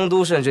是江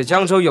都甚至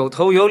江州有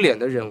头有脸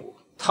的人物。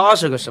他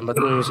是个什么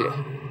东西？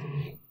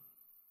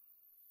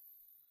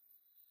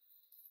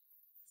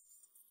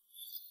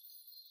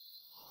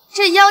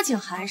这邀请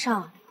函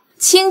上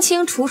清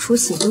清楚楚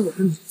写着我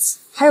的名字，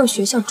还有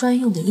学校专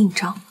用的印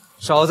章，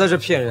少在这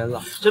骗人了，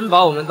真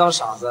把我们当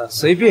傻子，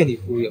随便你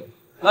忽悠。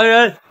来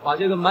人，把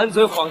这个满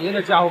嘴谎言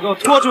的家伙给我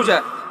拖出去！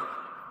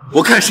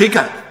我看谁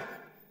敢！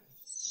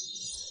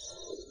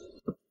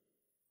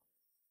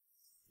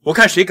我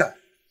看谁敢！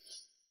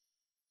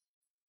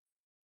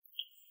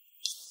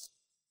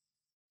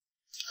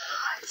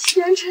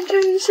前程这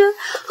一生，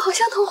好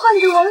像童话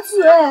里的王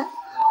子哎。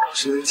要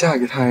是能嫁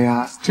给他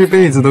呀，这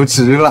辈子都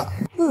值了。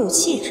又有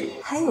气质，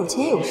还有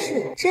钱有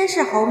势，真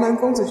是豪门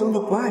公子中的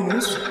不二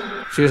人选。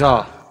徐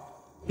少，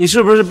你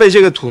是不是被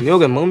这个土妞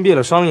给蒙蔽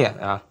了双眼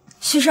啊？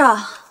徐少，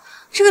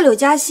这个柳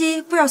佳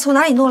熙不知道从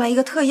哪里弄来一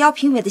个特邀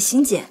评委的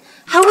刑检，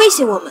还威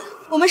胁我们，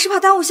我们是怕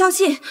耽误校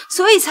庆，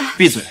所以才……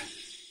闭嘴！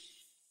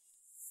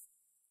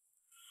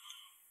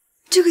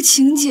这个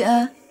请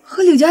柬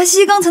和柳佳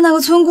熙刚才那个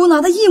村姑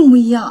拿的一模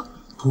一样。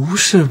不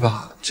是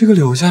吧？这个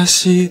柳佳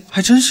熙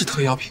还真是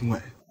特邀评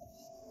委。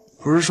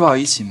不是说好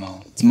一起吗？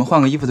怎么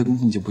换个衣服的功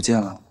夫你就不见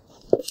了？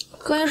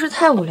更衣室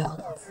太无聊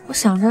了，我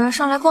想着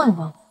上来逛一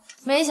逛，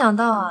没想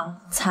到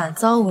啊，惨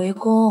遭围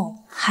攻。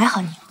还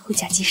好你会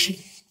嫁及时雨。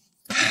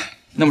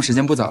那么时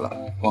间不早了，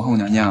王后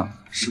娘娘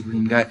是不是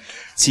应该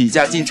起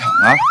驾进场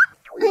啊？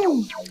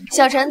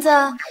小橙子，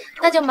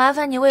那就麻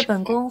烦你为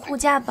本宫护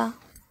驾吧。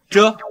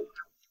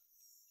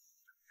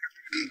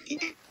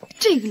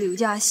这个柳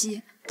佳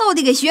熙到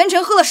底给徐元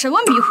辰喝了什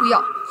么迷糊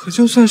药？可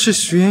就算是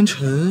徐元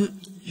辰，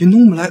也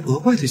弄不来额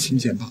外的请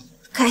柬吧？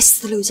该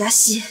死的柳佳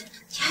熙，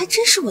你还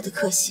真是我的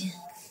克星，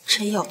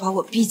真要把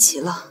我逼急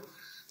了，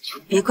就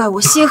别怪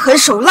我心狠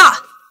手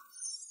辣。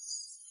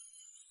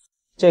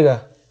这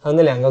个还有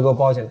那2个给我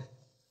包起来。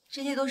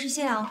这些都是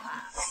限量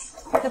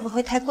款，会不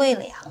会太贵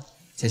了呀？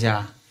佳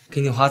佳，给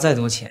你花再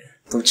多钱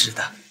都值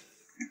得。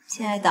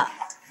亲爱的，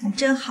你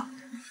真好。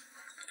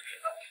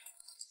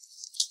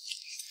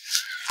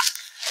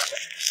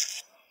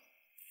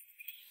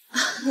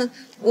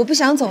我不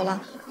想走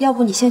了，要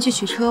不你先去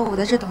取车，我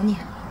在这等你。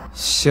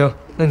行，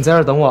那你在这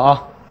儿等我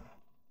啊。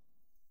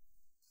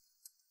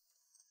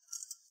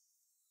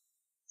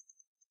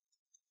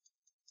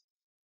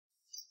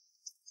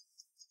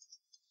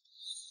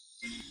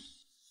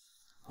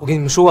我跟你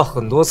们说过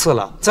很多次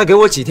了，再给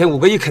我几天，5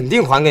个亿肯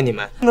定还给你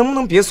们，能不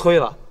能别催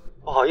了？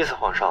不好意思，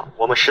皇上，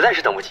我们实在是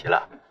等不及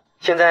了，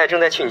现在正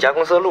在去你家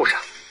公司的路上。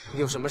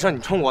你有什么事你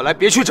冲我来，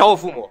别去找我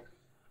父母。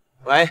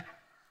喂，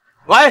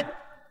喂。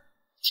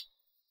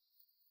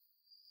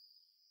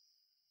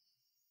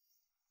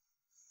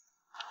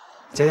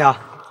佳佳，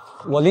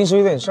我临时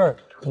有点事儿，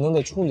可能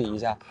得处理一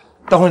下，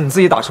待会儿你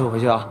自己打车回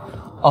去啊。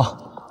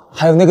哦，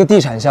还有那个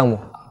地产项目，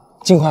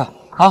尽快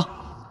啊。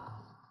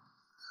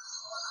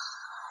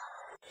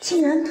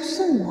竟然不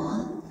送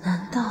我，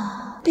难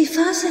道被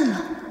发现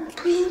了？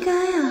不应该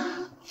啊！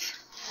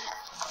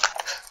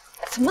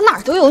怎么哪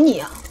儿都有你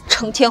啊？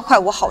成天坏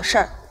我好事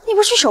儿。你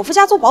不是去首富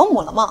家做保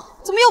姆了吗？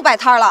怎么又摆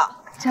摊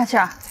了？佳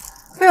佳，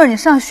为了你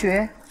上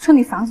学，村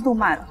里房子都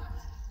卖了，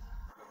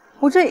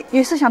我这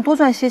也是想多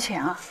赚些钱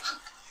啊。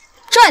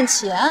赚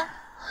钱？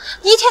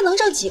你一天能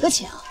挣几个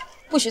钱啊？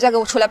不许再给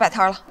我出来摆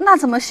摊了。那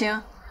怎么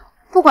行？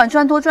不管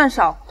赚多赚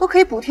少，都可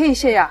以补贴一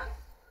些呀。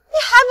你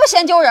还不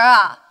嫌丢人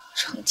啊？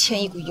成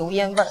天一股油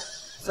烟味儿，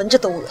闻着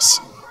都恶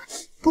心。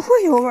不会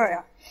有味儿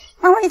呀，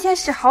妈妈一天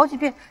洗好几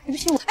遍，你不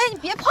信我？哎，你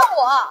别碰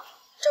我！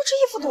知道这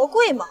衣服多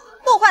贵吗？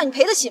弄坏你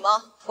赔得起吗？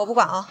我不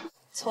管啊！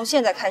从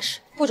现在开始，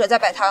不准再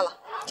摆摊了，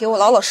给我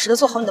老老实实的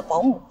做好你的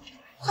保姆。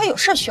我还有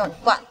事需要你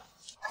办。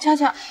佳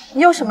佳，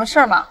你有什么事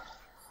儿吗？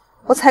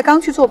我才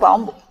刚去做保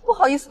姆，不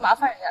好意思麻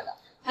烦人家的。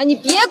哎，你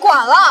别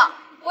管了！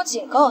我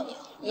警告你，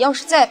你要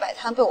是再摆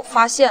摊被我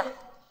发现了，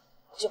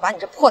我就把你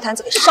这破摊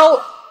子给烧了。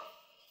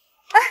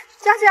哎，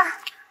佳佳，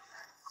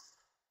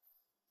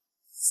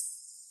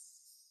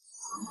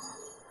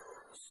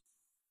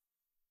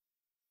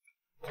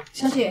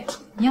小姐，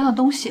你要的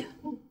东西。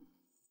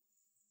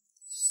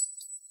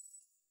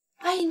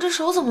阿姨，你这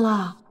手怎么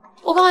了？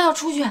我刚刚要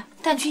出去，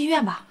带你去医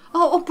院吧。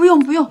哦，不用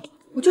不用，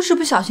我就是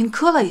不小心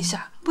磕了一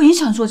下，不影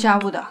响做家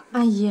务的。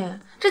阿姨，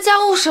这家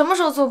务什么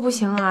时候做不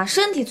行啊？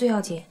身体最要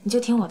紧，你就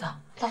听我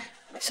的。走。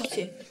小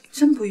姐，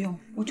真不用，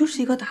我就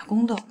是一个打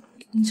工的，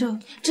你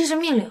这是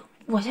命令。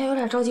我现在有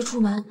点着急出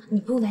门，你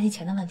不用担心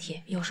钱的问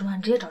题，有什么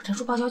你直接找陈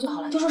叔报销就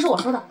好了，就说是我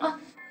说的啊。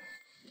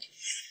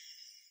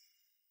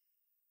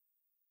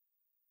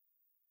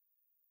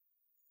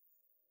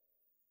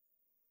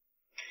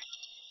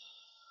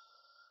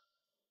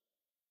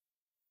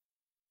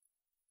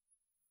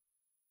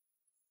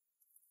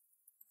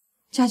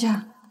佳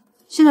佳，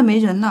现在没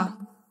人了，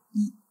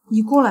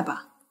你过来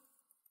吧。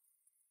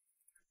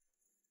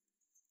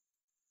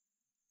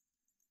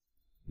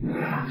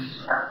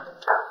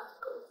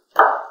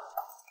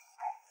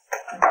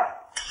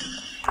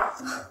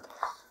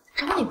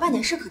找你办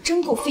点事可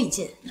真够费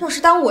劲，要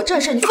是耽误我正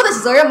事，你负得起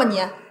责任吗你？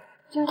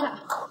佳佳，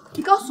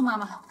你告诉妈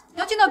妈，你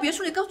要进到别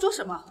墅里，该做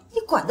什么？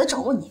你管得着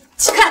我你？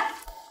起开！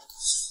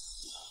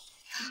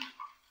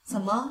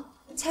怎么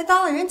才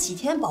当了人几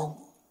天保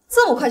姆，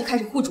这么快就开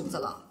始护主子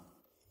了？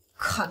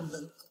看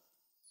门狗！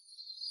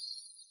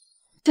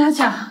佳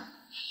佳，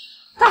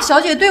大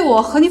小姐对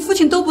我和你父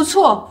亲都不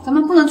错，咱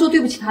们不能做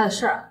对不起她的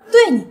事儿。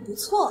对你不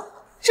错，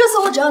这次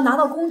我只要拿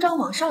到公章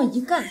往上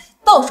一盖，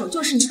到手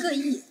就是1个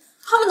亿，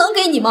他们能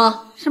给你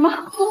吗？什么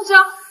公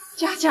章？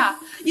佳佳，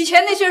以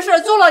前那些事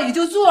儿做了也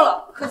就做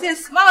了，可这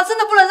次妈妈真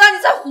的不能让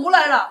你再胡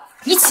来了。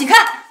你起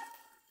看，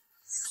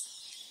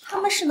他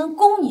们是能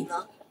供你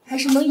呢，还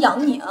是能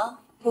养你啊？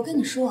我跟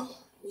你说，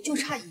我就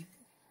差一步，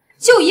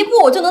就一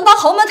步我就能当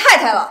豪门太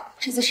太了。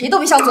这次谁都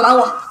别想阻拦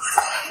我。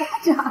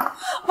佳佳，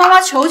妈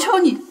妈求求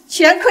你，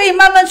钱可以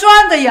慢慢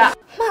赚的呀。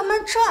慢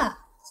慢赚？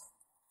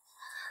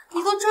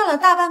你都赚了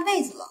大半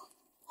辈子了，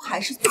我还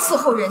是伺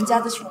候人家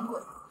的穷鬼，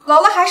老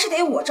了还是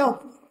得我照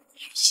顾。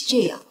与其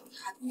这样，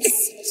还不如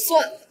死了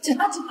算了。佳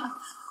佳，妈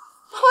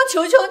妈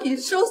求求你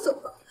收手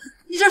吧，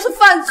你这是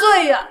犯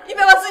罪呀！你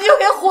别把自己又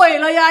给毁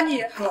了呀！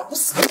你老不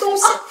死的东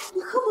西，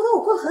你恨不得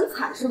我过得很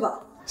惨是吧？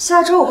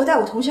下周我会带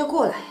我同学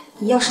过来，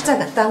你要是再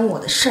敢耽误我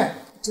的事儿，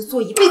你就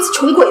做一辈子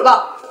穷鬼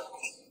吧。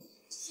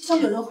像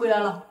有人回来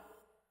了。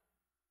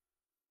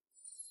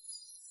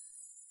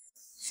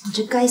你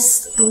这该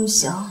死的东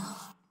西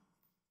啊！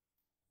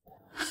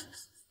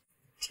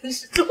真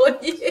是作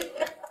孽！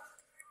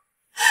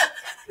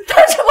他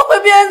怎么会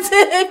变成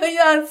这个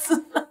样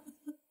子？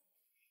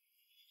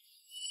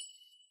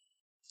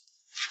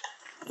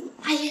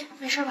阿姨，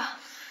没事吧？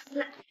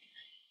来，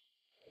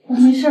我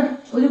没事，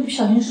我就不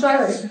小心摔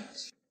了一下。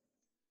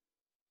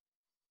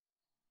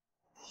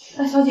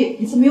大小姐，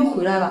你怎么又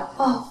回来了？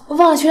哦，我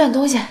忘了取点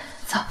东西。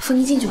走，扶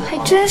你进去吧。还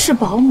真是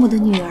保姆的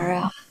女儿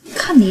啊！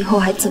看你以后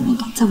还怎么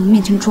敢在我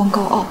面前装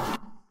高傲，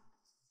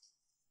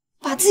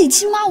把自己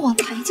亲妈往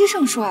台阶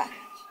上摔，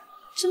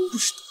真不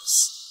是东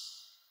西。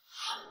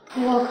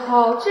我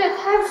靠，这也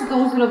太不是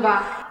东西了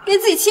吧！给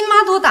自己亲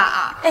妈多打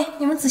啊！哎，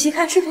你们仔细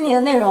看视频里的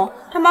内容，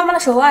他妈妈的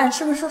手腕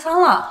是不是受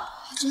伤了？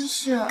真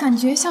是，感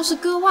觉像是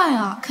割腕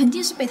啊，肯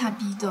定是被他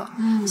逼的。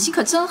心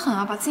可真狠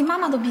啊，把自己妈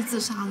妈都逼自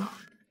杀了。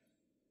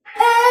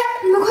哎，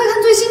你们快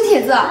看最新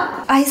帖子！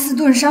埃斯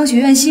顿商学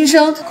院新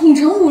生恐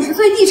成50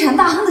岁地产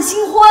大亨的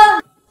新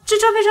欢。这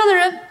照片上的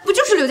人不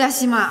就是刘嘉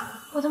熙吗？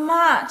我的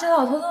妈，这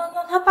老头都能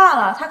当他爸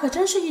了，他可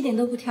真是一点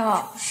都不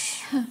挑。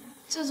哼，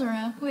这种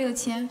人为了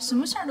钱，什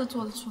么事儿都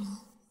做得出来。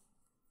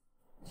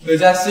刘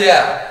嘉熙，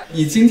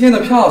你今天的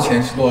票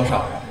钱是多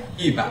少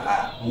？100、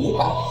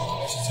500。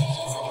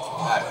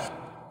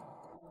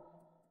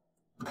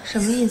什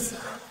么意思？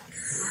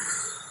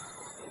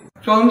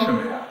装什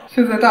么呀？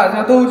现在大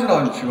家都知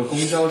道你是个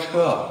公交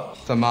车，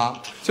怎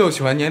么就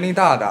喜欢年龄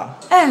大的？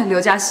哎，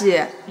刘嘉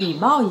熙，礼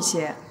貌一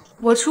些。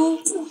我出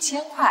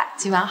5000块，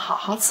今晚好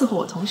好伺候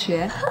我同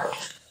学。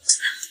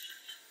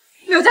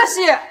刘嘉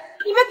熙，你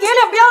别给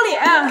脸不要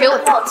脸，给我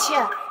道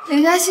歉！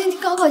刘嘉熙，你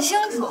搞清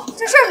楚，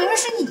这事儿明明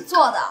是你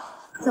做的，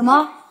怎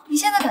么你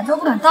现在敢做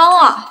不敢当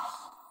啊？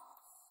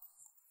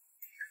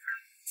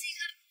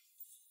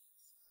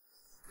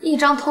一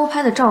张偷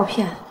拍的照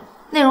片，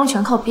内容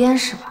全靠编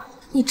是吧？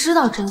你知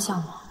道真相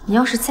吗？你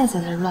要是再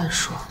在这乱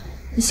说，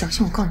你小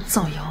心我告你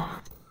造谣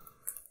啊！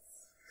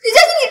刘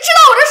嘉熙，你知道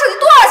我这手机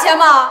多少钱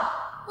吗？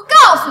我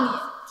告诉你，你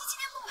今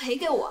天不赔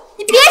给我，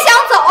你别想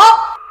走！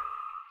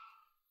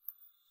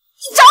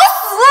你找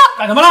死！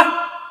干什么呢？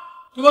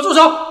你给我住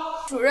手！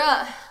主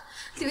任，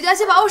刘嘉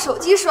熙把我手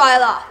机摔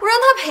了，我让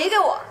他赔给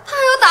我，他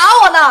还要打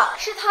我呢。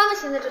是他们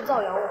现在正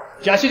造谣我。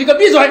嘉熙，你给我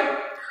闭嘴！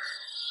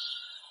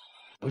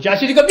刘嘉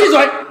熙，你给我闭嘴！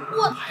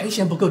我还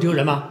嫌不够丢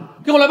人吗？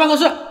给我来办公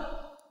室！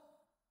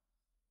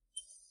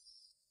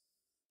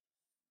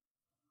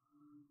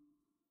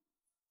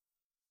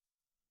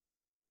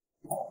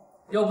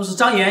要不是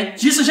张岩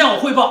及时向我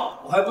汇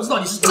报，我还不知道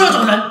你是这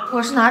种人。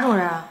我是哪种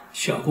人啊？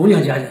小姑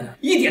娘家的，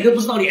一点都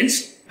不知道廉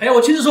耻，还要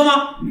我亲自说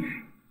吗？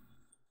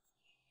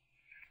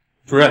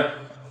主任，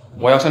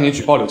我要向你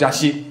举报刘嘉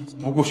熙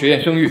不顾学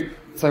院声誉，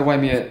在外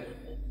面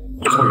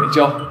做援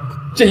交，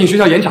建议学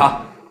校严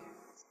查。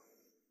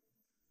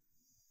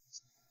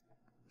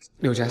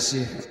刘嘉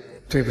熙，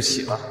对不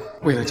起了，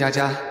为了佳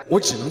佳，我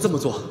只能这么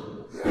做。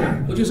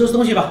回去收拾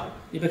东西吧，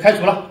你被开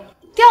除了。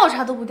调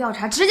查都不调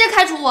查，直接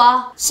开除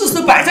我？事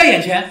实摆在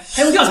眼前，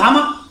还用调查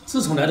吗？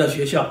自从来到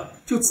学校，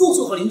就处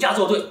处和林家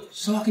作对。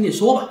实话跟你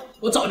说吧，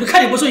我早就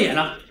看你不顺眼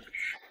了。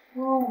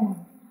哦，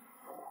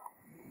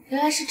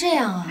原来是这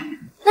样啊！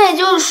那也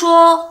就是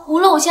说，无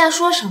论我现在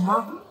说什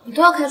么，你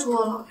都要开除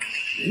我了？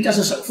人家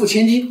是首富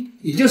千金，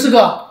你就是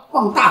个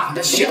傍大款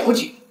的小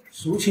姐，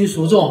孰轻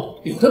孰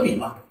重，有的比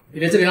吗？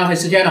别在这里浪费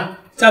时间了，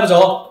再不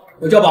走，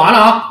我叫保安了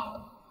啊！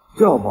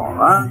叫保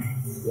安？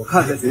我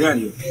看在学院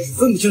里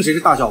分不清谁是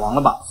大小王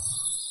了吧？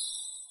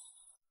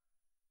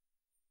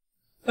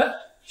哎，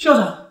校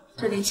长，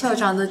这连校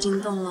长都惊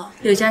动了，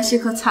刘嘉熙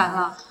可惨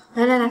了。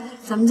来来来，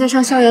咱们再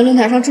上校园论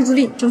坛上助助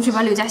力，争取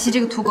把刘嘉熙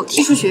这个土狗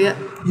踢出学院。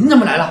您怎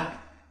么来了？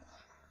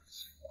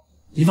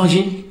您放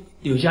心，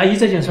柳佳一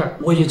这件事儿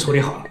我已经处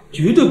理好了，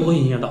绝对不会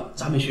影响到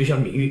咱们学校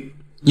的名誉。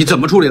你怎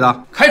么处理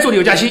的？开除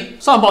柳嘉熙，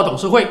上报董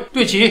事会，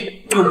对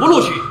其永不录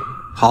取。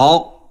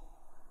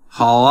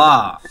好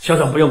啊，校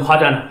长不用夸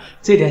赞了，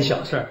这点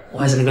小事我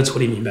还是能够处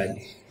理明白的。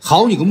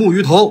好你个木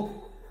鱼头！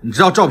你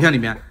知道照片里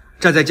面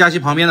站在嘉熙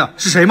旁边的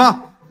是谁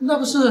吗？那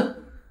不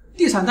是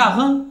地产大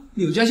亨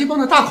柳嘉熙帮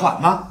的大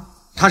款吗？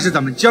他是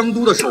咱们江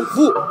都的首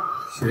富，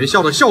学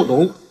校的校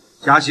董，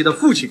嘉熙的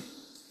父亲，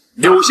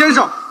柳先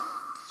生。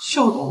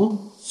校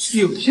董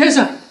柳先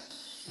生，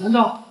难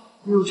道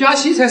柳嘉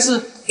熙才是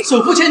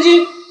首富千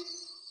金？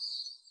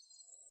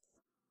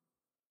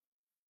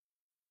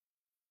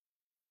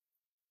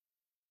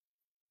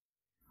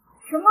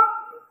什么？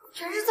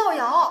全是造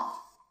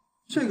谣！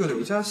这个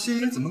柳嘉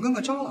熙怎么跟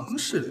个蟑螂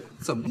似的？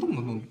怎么弄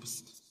都弄不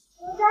死。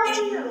刘嘉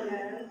熙这个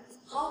人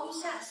毫无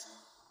下限，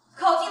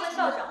考进了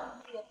校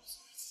长也不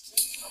算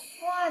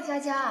奇。哇，佳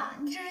佳，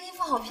你这身衣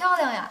服好漂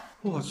亮呀！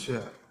我去，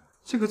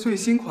这个最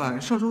新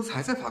款上周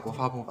才在法国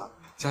发布吧？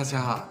佳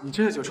佳，你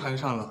这就穿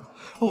上了？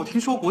哦，我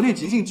听说国内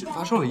仅仅只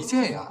发售了1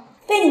件呀。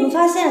被你们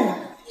发现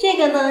了，这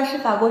个呢是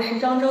法国时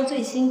装周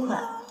最新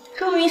款，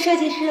著名设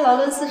计师劳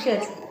伦斯设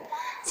计，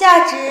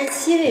价值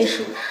7位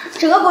数，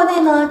整个国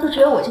内呢就只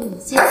有我这一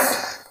件。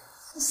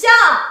夏，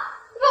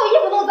你把我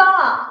衣服弄脏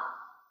了。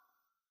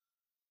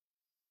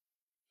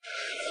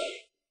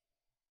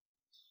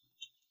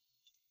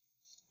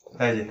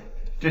大姐，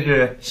这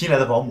是新来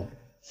的保姆。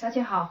小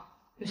姐好，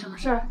有什么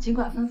事儿尽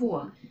管吩咐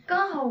我。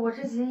刚好我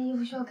这几件衣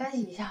服需要干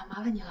洗一下，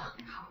麻烦你了。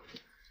好。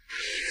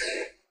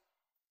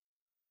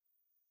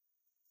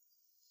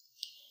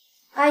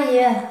阿姨，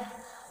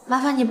麻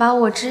烦你把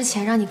我之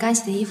前让你干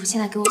洗的衣服现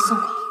在给我送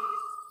过来。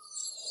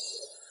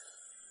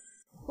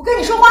我跟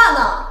你说话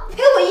呢，你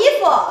赔我衣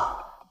服。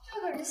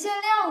这可是限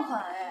量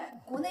款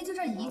哎，国内就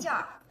这一件，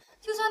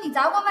就算你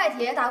砸锅卖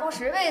铁打过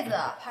10辈子，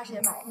怕是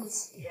也买不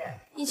起。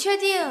你确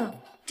定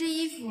这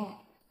衣服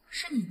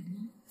是你的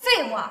吗？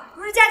废话，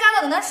不是佳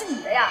佳的，难道是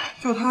你的呀？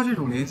就他这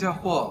种廉价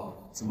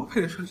货，怎么配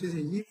得上这件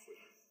衣服呀？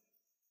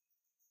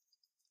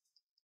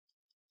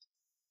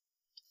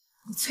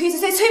你催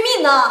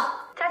命呢！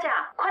佳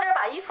佳，快点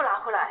把衣服拿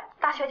回来，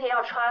大学姐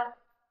要穿。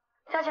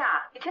佳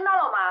佳，你听到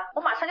了吗？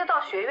我马上就到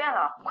学院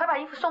了，快把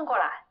衣服送过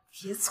来。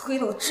别催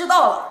了，我知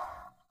道了。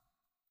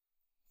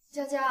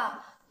佳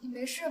佳，你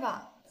没事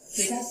吧？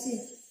柳嘉熙，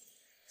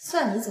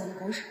算你走的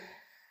狗屎。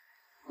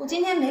我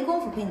今天没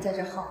工夫陪你在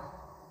这耗，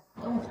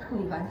等我处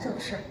理完正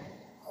事儿，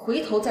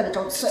回头再来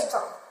找你算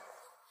账。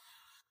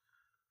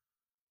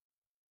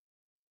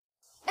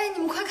哎，你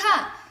们快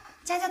看，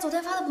佳佳昨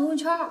天发的朋友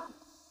圈，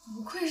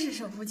不愧是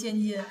首富千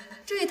金，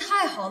这也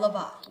太豪了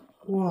吧！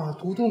哇，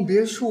独栋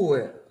别墅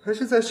哎，还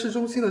是在市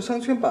中心的商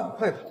圈板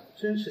块旁，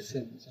真是羡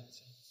慕佳佳。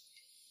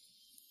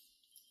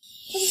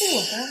这不是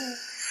我家吗？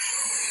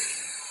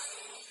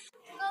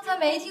刚才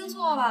没听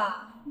错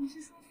吧？你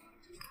是说？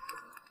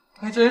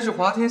还真是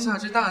滑天下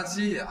之大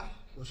稽呀！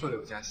我说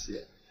柳嘉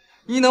熙，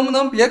你能不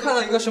能别看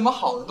到一个什么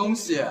好的东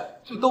西，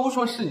就都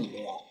说是你的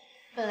呀？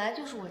本来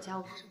就是我家，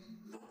我不是。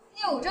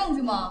你有证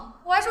据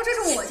吗？我还说这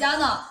是我家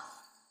呢。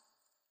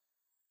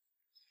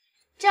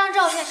这张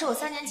照片是我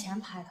3年前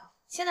拍的，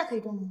现在可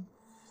以证明。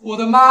我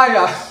的妈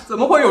呀，怎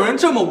么会有人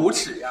这么无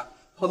耻呀？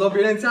跑到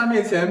别人家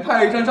面前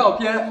拍了一张照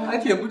片，还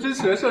恬不知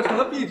耻地设成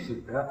了壁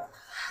纸。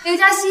刘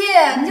嘉熙，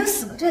你就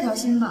死了这条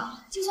心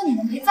吧！就算你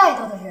能赔再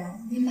多的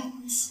人，也买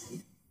不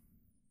起。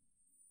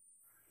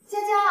佳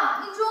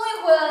佳，你终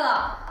于回来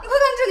了！你快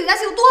看这柳嘉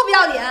熙有多不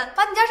要脸，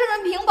把你家设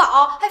成屏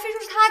保，还非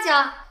说是他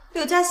家。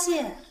柳嘉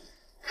熙，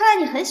看来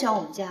你很喜欢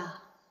我们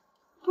家，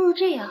不如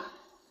这样，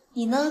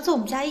你呢做我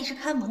们家一直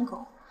看门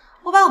狗，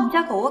我把我们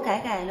家狗窝改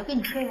改，留给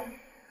你睡了。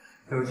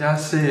柳嘉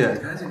熙，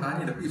赶紧把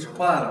你的壁纸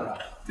换了吧，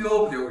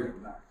丢不丢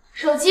人啊？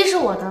手机是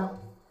我的，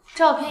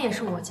照片也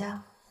是我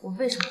家，我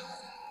为什么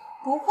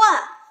不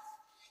换？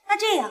那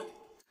这样，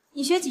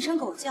你学几声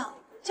狗叫，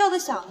叫的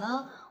小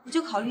呢，我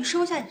就考虑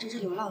收下你这只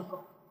流浪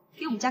狗，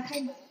给我们家开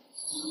门。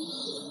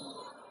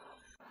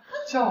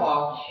叫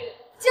啊！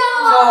叫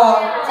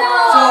啊！叫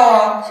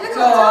啊！学狗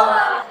叫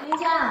啊！刘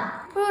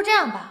佳，不如这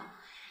样吧，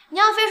你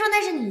要非说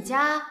那是你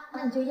家，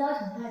那你就邀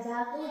请大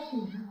家都去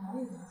你家玩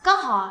一玩，刚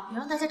好啊，也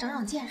让大家长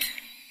长见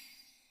识。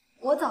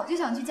我早就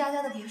想去佳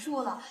佳的别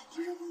墅了，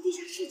听说地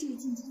下室就有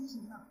进千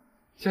寻呢。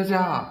佳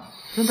佳，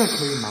真的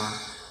可以吗？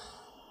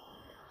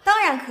当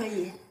然可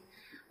以，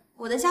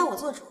我的家我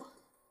做主。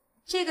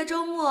这个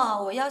周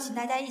末我邀请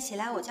大家一起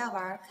来我家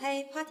玩，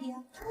开 party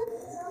啊！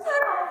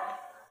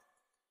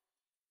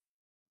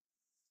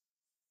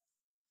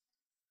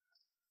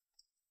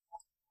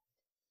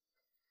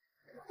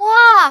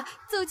哇，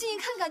走近一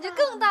看，感觉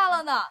更大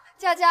了呢。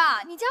佳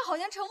佳，你家好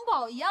像城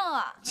堡一样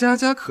啊！佳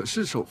佳可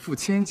是首富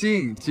千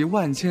金集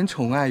万千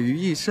宠爱于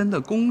一身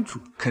的公主，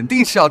肯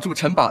定是要住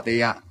城堡的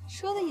呀。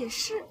说的也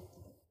是。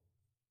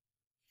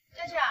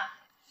佳佳，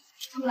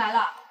他们来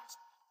了。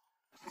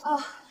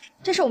哦，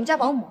这是我们家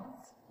保姆，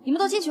你们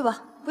都进去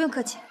吧，不用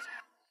客气。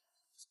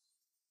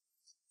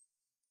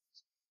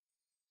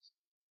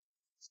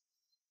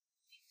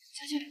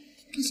佳佳，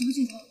这什么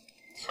镜头？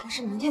他们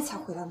是明天才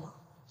回来吗？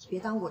别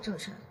耽误我正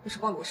事，要是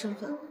暴露我身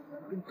份，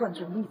我跟你断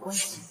绝母女关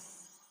系。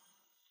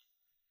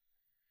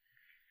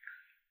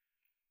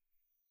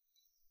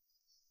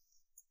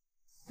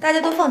大家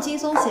都放轻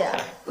松些，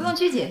不用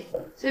拘谨，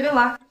随便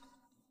玩。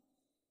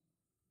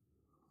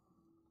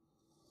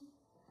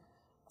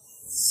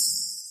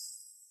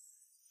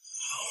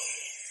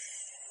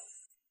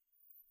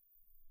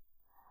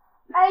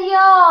哎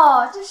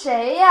呦，这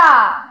谁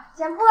呀？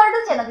捡破烂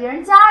都捡到别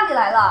人家里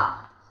来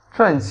了。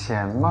赚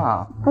钱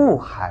嘛，不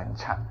寒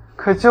碜。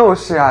可就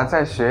是啊，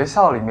在学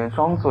校里面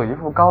装作一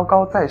副高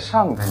高在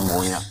上的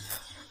模样，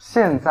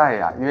现在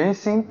呀，原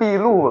形毕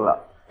露了，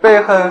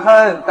被狠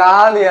狠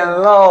打脸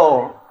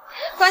喽。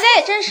管家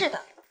也真是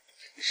的，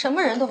什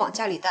么人都往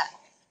家里带，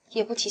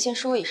也不提前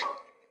说一声。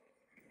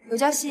刘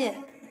佳熙，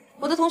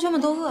我的同学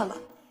们都饿了，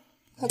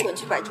快滚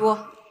去摆桌。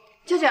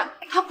舅舅，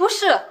他不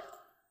是。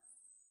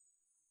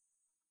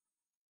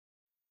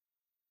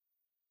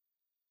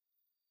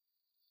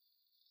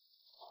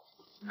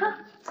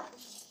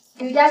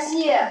刘佳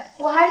熙，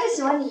我还是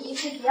喜欢你一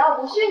副桀骜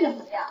不驯的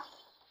模样。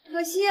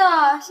可惜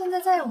啊，现在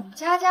在我们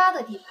佳佳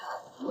的地盘，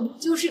你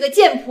就是个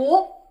贱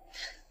仆。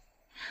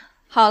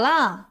好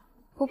啦，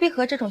不必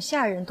和这种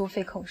下人多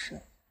费口舌。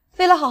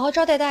为了好好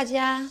招待大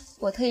家，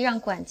我特意让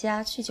管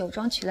家去酒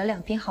庄取了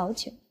2瓶好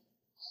酒。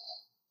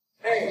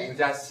哎，刘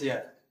佳熙，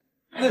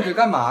愣着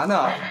干嘛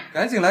呢？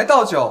赶紧来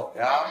倒酒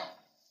呀！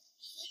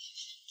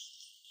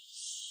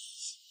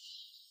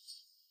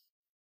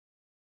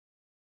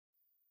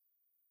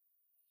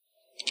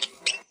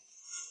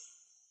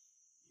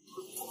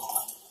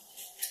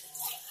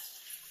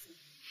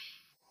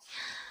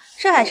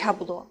这还差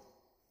不多。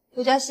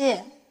刘佳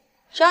熙，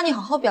只要你好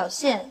好表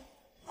现，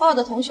把我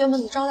的同学们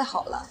都招待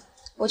好了，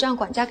我就让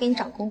管家给你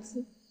涨工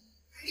资。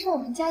可是我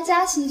们佳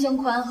佳心胸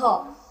宽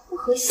厚，不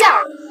和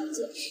下人谈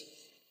见识。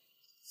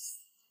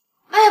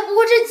哎呀，不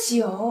过这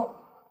酒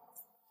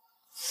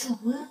怎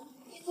么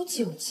一股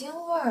酒精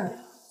味儿啊？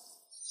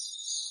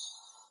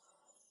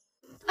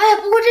哎呀，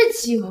不过这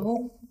酒怎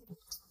么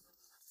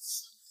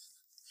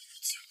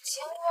酒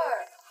精味儿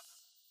啊？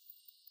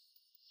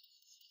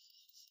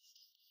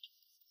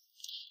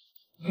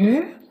哎，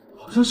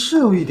好像是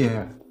有一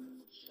点。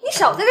你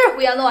少在这儿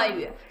胡言乱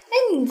语！哎，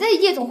你在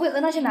夜总会和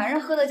那些男人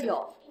喝的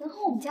酒，能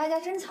和我们佳佳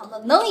珍藏的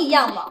能一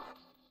样吗？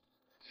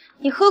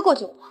你喝过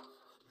酒吗？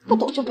不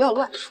懂就不要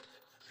乱说，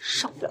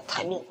上不了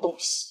台面的东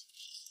西。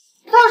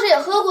倒是也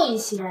喝过一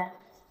些，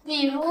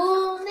比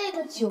如那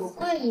个酒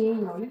柜里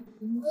有一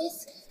瓶威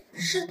士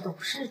忌，是董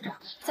事长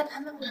在拍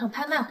卖会上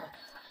拍卖回来的，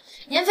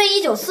年份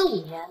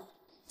1945年，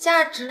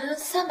价值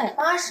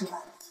380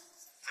万。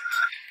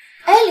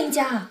哎，林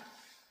佳，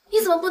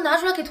你怎么不拿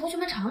出来给同学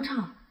们尝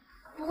尝？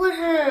不会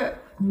是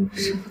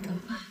舍不得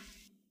吧？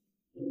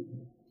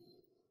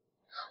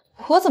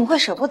我怎么会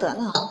舍不得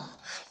呢？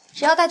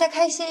只要大家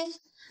开心，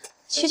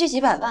区区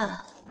几百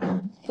万，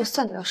又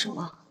算得了什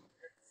么？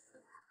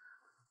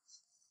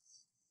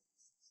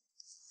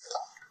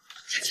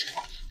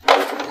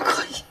不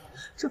可以，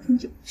这瓶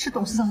酒是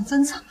董事长的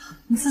珍藏，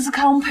你试试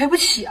看，我们赔不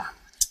起啊！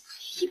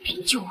一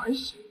瓶酒而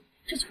已，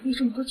这酒里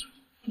这么多酒，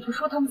你不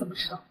说他们怎么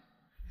知道？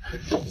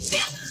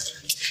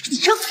你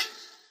扔！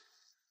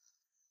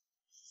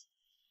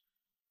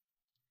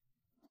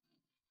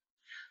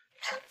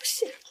不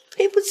行，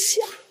赔不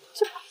起啊！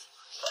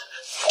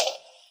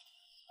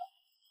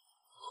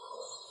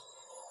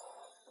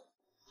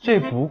这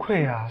不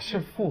愧啊是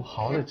富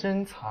豪的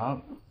珍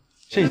藏，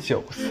这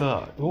酒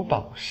色如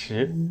宝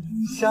石，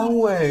香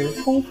味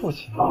丰富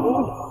且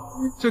优雅，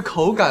这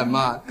口感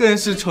嘛更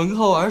是醇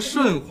厚而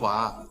顺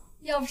滑。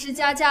要不是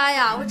佳佳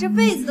呀，我这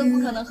辈子都不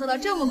可能喝到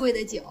这么贵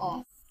的酒。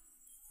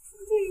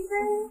这一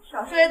杯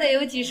少说也得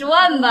有几十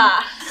万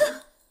吧。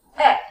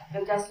哎，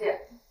刘佳熙，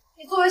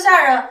你作为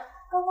下人，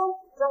刚刚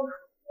比较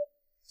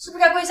是不是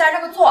该跪下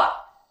认个错？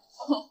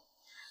哼，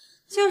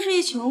就是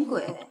一穷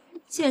鬼，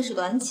见识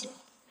短浅，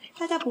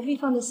大家不必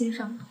放在心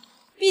上。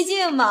毕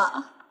竟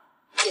嘛，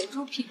野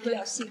猪比不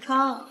了细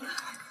糠。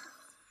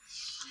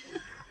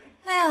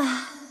哎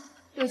呀，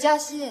刘佳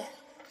熙，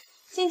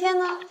今天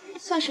呢，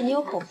算是你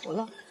有口福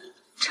了，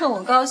趁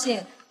我高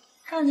兴，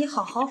让你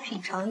好好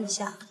品尝一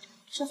下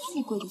这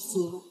富贵的滋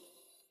味。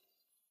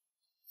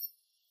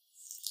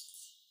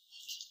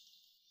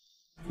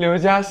刘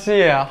佳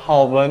熙，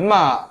好闻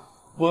嘛？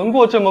闻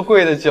过这么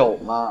贵的酒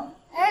吗？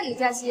哎，刘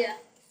佳熙，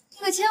你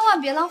可千万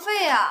别浪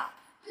费啊！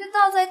这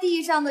倒在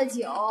地上的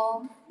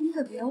酒，你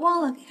可别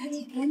忘了给它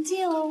舔干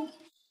净哦。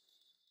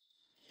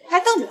还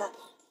瞪着干嘛？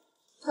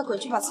快滚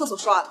去把厕所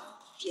刷了，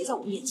别在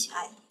我面前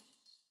碍眼。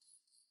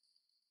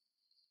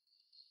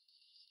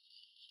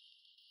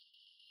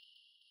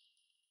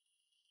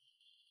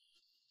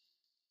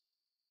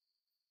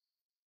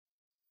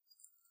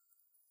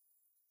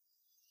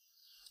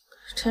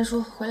陈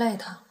叔，回来一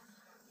趟，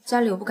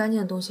家里有不干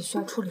净的东西需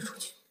要处理出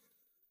去。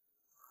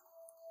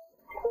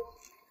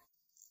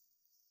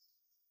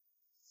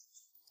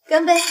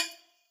干杯！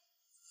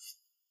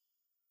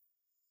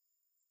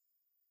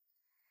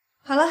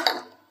好了，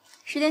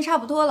时间差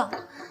不多了，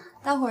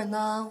待会儿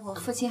呢，我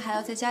父亲还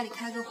要在家里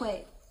开个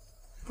会，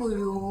不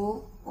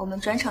如我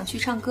们转场去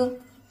唱歌。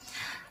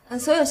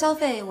所有消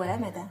费我来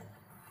买单。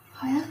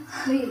好呀，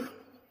可以。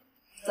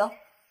走。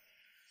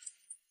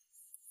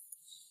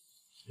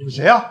你们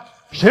谁呀？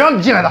谁让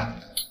你进来的？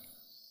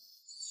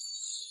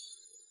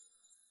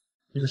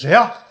你们谁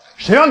呀？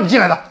谁让你进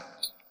来的？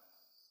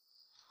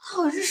他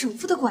好像是首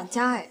富的管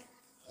家哎。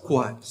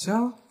管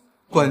家？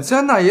管家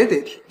那也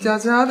得听佳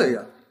佳的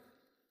呀。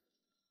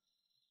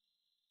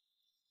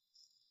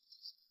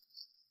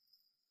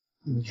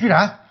你居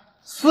然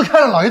撕开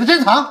了老爷的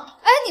珍藏！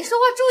哎，你说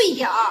话注意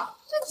点儿，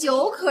这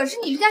酒可是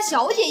你们家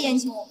小姐宴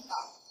请我们的。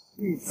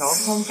一条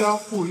康家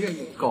护院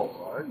的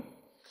狗而已，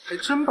还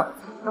真把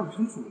自己当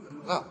成主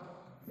人了。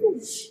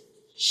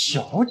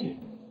小姐，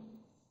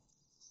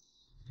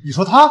你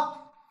说她？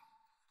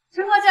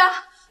陈管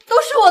家，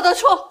都是我的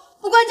错，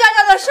不关佳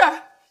佳的事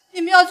儿。你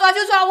们要抓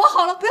就抓我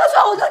好了，不要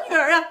抓我的女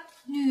儿啊！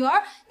女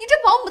儿？你这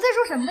保姆在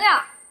说什么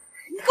呀？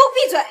你给我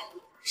闭嘴！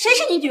谁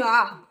是你女儿？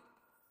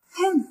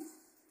还有你，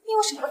你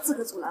有什么资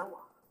格阻拦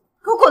我？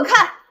给我滚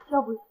开！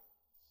要不然，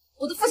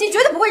我的父亲绝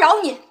对不会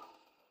饶你。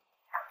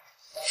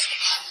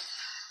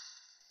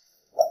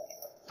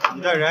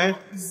你带人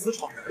私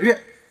闯宅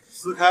院，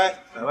撕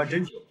开100万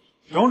真酒，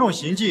种种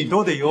行径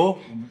都得由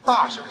我们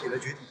大小姐来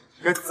决定，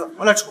该怎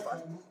么来处罚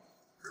你。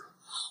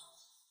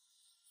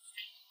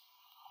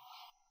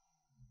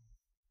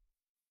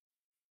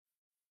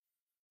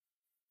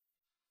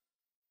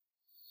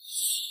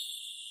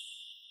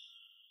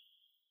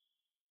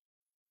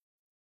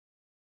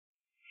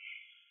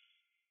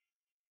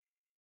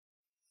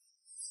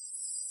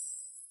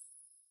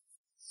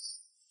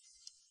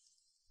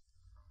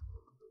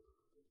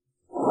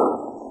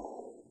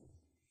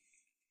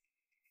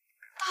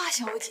大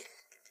小姐，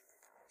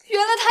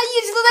原来她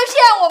一直都在骗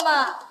我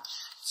们。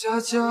佳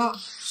佳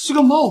是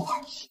个冒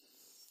牌。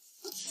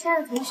亲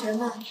爱的同学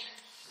们，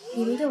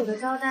你们对我的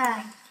招待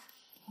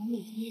很满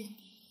意。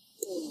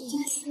佳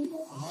琪，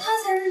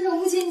她才是首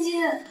富千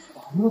金。完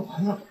了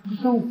完了，不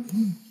像我们，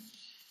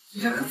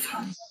你家可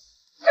惨。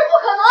这不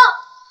可能！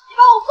你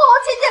把我父王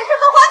亲姐身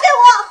份还给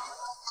我！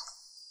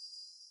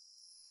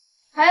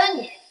还有你，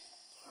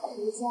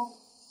回家。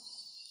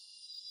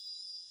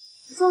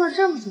我做了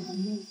这么久的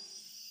梦。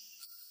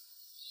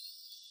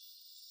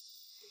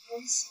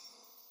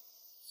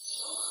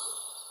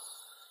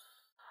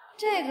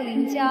这个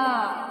林家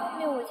啊，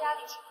没有我家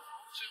里亲。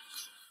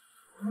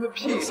那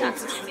屁下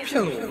次骗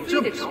了我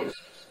这么多。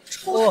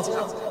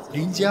哦，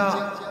林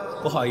家，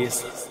不好意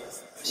思，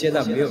现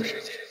在没有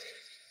时间。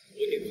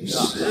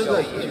10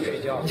个亿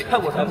睡觉，你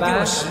看我的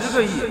班10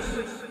个亿。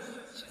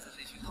现在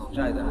这群讨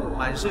债的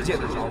满世界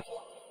的找我，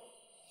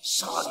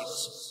杀你的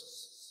事。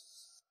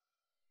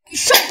你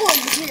胜过了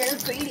你这人的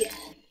嘴脸。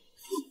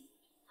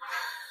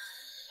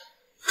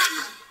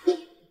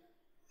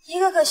一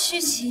个个虚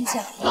情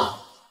假意，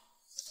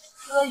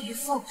阿谀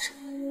奉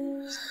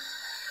承。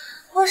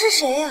我是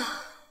谁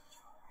呀？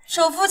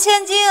首富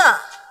千金啊！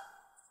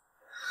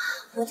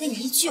我的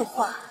一句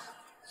话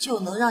就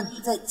能让你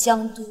在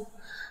江都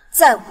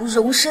再无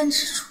容身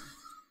之处。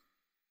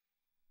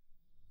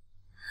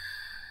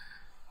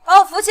把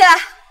我扶起来！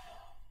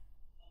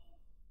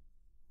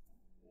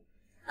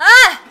哎，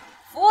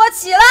扶我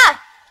起来！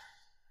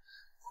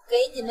我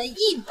给你们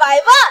100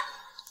万！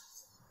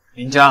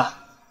林家。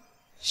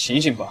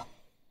醒醒吧，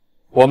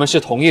我们是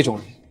同一种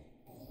人。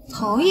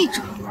同一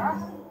种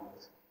人？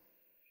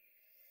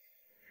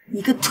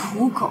你个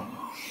土狗！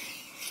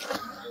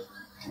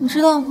你知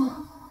道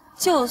吗？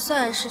就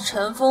算是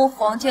陈峰、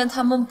黄天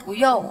他们不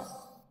要我，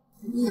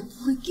你也不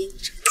会给你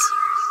这个机会。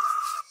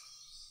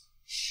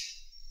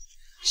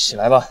起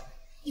来吧。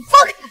你放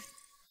开！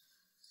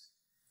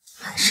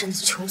满身的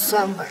穷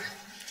酸味，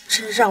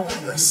真让我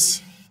恶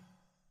心。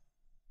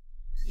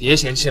别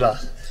嫌弃了，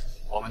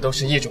我们都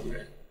是一种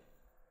人。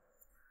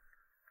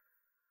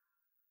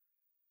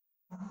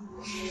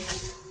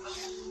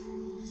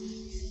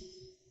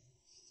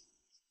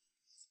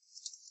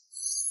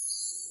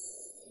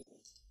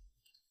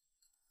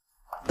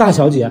大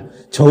小姐，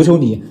求求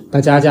你把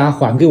佳佳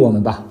还给我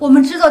们吧。我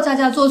们知道佳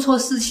佳做错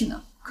事情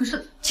了，可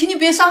是请你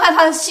别伤害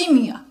她的性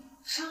命啊！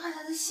伤害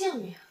她的性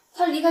命？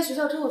她离开学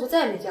校之后就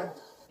再也没见过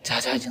她。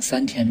佳佳已经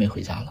3天没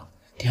回家了，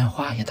电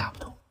话也打不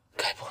通，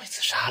该不会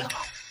自杀了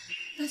吧？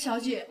大小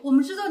姐，我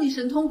们知道你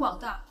神通广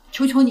大，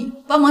求求你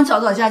帮忙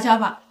找找佳佳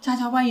吧。佳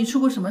佳万一出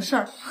过什么事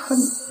儿，和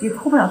你也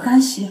脱不了干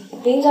系啊。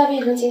林家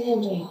变成今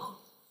天这样，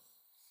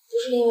不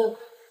是因为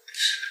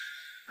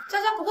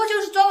佳佳不过就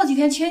是装了几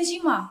天千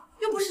金嘛。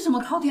又不是什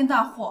么滔天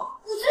大祸，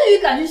你至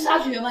于敢去杀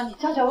绝吗？你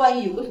佳佳万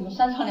一有个什么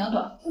3长2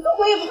短，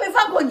我也不会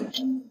放过你。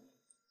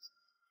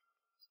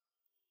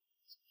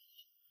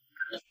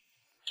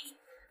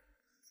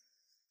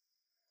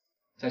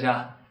佳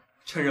佳，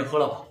趁热喝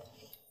了吧。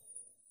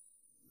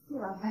这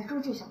碗白粥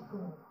就想跟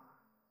我玩，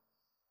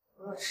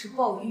我要吃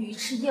鲍鱼，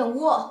吃燕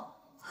窝，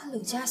他柳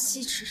佳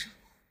熙吃什么，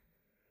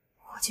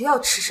我就要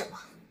吃什么。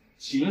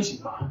醒醒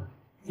吧！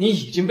你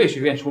已经被学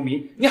院除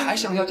名，你还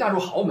想要嫁入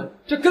豪门，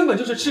这根本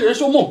就是痴人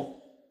说梦。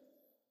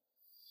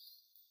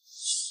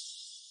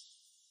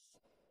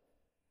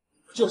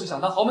就是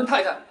想当豪门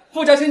太太，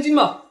富家千金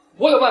嘛。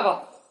我有办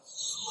法。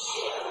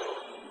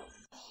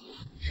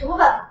什么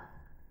办法？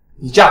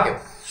你嫁给我，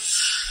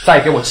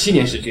再给我7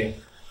年时间，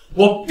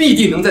我必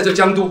定能在这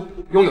江都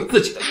拥有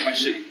自己的一番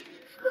事业。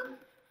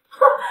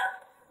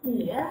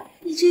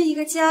你这一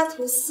个家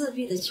徒四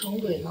壁的穷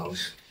鬼老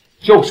鼠！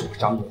就是我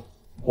张岩，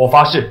我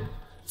发誓，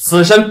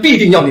此生必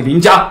定要你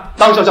林家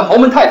当上这豪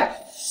门太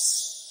太。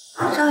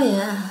张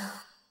岩，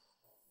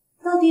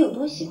到底有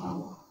多喜欢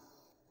我？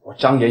我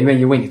张岩愿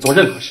意为你做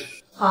任何事，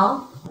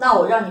好，那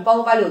我让你帮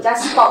我把柳佳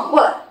琪绑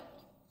过来。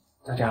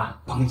佳佳，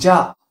绑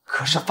架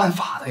可是犯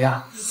法的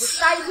呀！你不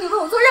是答应可以为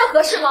我做任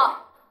何事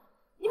吗？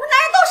你们男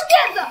人都是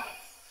骗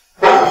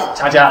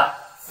子！佳佳，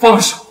放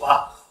手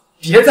吧，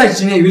别再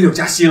执念于柳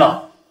佳熙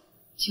了。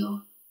酒，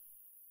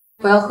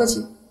我要喝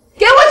酒，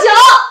给我酒！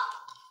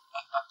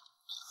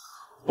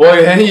我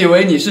原以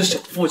为你是首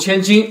富千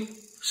金，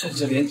甚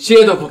至连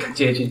接都不敢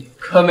接近，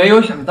可没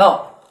有想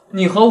到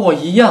你和我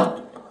一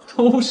样，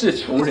都是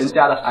穷人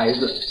家的孩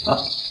子啊！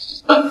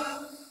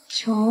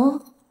穷？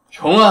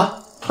穷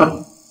啊！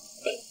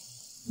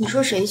你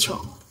说谁穷？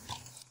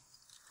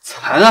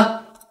惨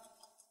啊！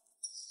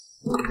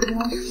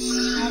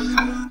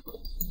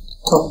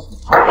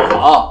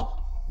好，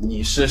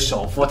你是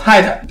首富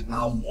太太，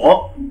那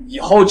我以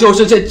后就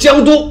是这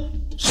江都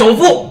首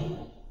富，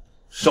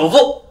首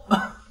富，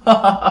哈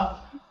哈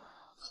哈！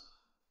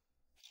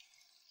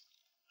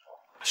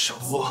首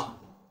富，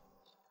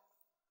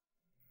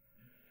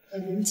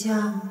人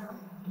家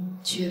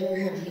绝不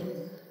认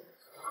命。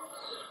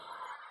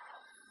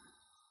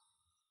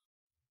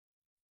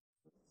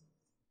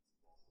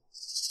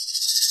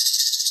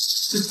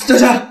佳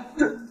佳，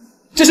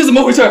这是怎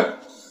么回事？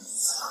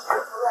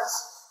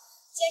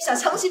竟然想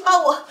强行把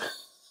我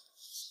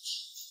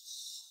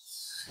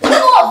跟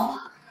我，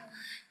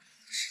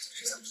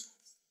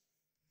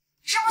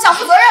是不想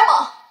负责任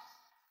吗？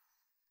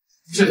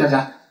不是佳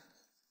佳，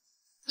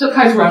这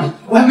太突然了，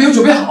我还没有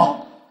准备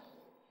好。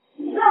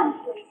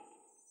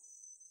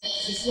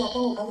只需要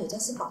帮我把柳佳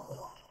熙绑回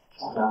来。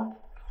佳佳，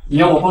你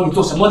要我帮你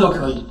做什么都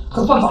可以，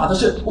可犯法的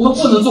事我们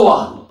不能做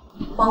啊。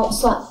帮我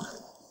算了。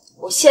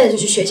我现在就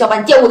去学校把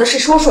你玷污的事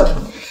说说他，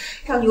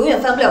让你永远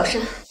翻不了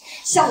身，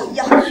像我一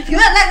样永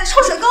远赖在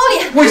臭水沟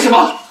里。为什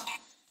么？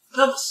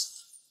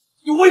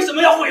你为什么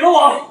要毁了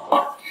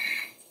我？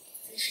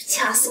真是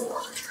掐死我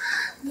了！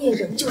你也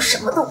仍旧什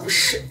么都不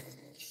是。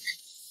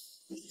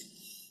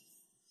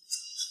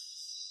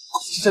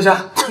佳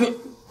佳，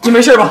你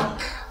没事吧？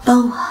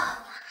帮我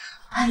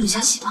把柳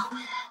佳熙绑回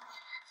来，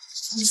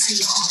从此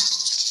以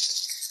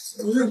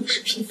后，无论你是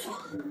贫富，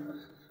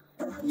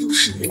都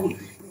是你的女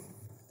人。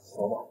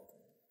好吧。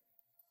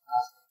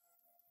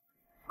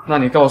那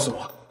你告诉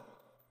我，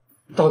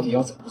到底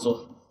要怎么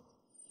做？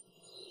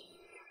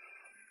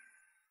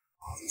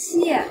佳熙，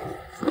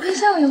你看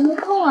下午有没有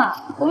空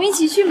啊？我们一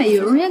起去美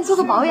容院做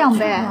个保养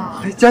呗。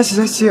哎，佳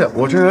琪，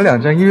我这有2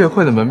张音乐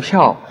会的门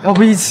票，要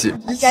不一起？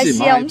佳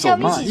熙，我们下午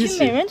一起去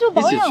美容院做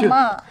保养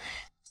嘛。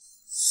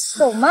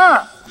走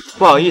嘛。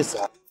不好意思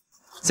啊，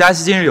佳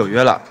琪今日有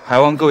约了，还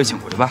望各位请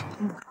回吧。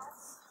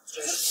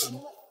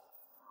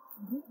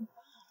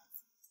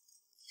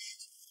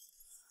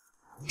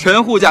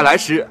臣护驾来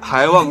迟，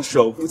还望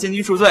首富千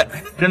金恕罪。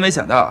真没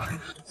想到，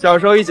小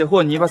时候一起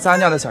和泥巴撒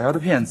尿的小妖的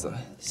骗子，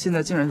现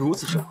在竟然如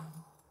此受。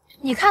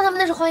你看他们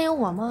那是欢迎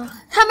我吗？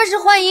他们是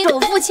欢迎首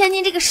富千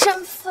金这个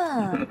身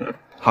份。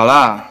好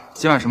啦，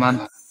今晚什么安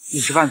排？一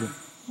起吃饭去。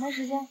没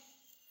时间。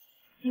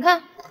你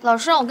看，老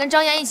师让我跟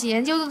张岩一起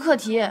研究个课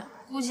题，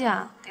估计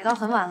啊得到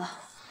很晚了。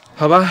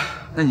好吧，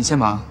那你先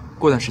忙，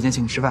过段时间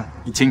请你吃饭，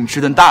请你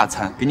吃顿大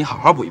餐，给你好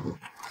好补一补。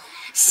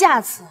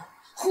下次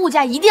护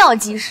驾一定要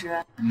及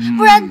时，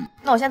不然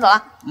那我先走了。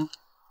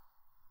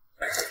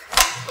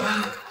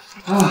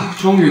啊，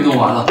终于弄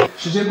完了，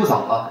时间不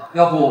早了，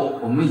要不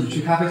我们一起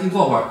去咖啡厅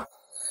坐会儿？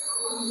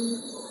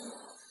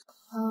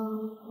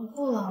我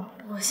不了，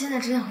我现在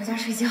只想回家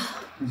睡觉。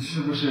你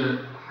是不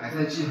是还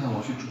在记恨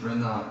我去主任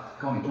那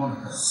告你状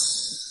的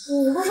事？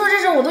我不说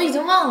这事我都已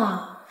经忘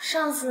了。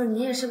上次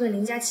你也是被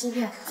林家欺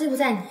骗，罪不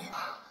在你。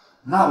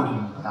那为什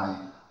么你不答应？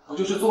不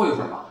就是坐一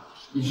会儿吗？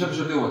你是不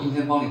是对我今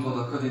天帮你做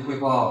的课题汇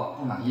报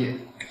不满意？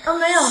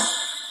没有，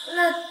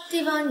那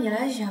地方你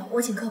来选，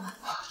我请客吧。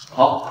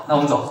好，那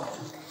我们走。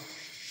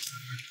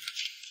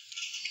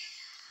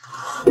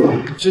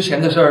之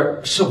前的事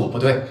儿是我不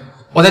对，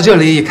我在这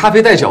里以咖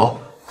啡代酒，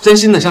真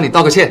心的向你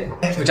道个歉。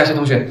有嘉诚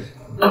同学，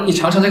你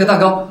尝尝这个蛋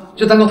糕，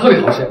这蛋糕特别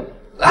好吃。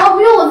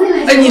不用，我自己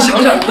来吃。你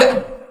尝尝。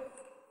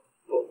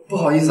不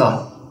好意思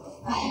啊。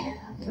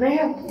没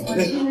事，我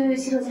去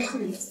洗手间处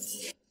理。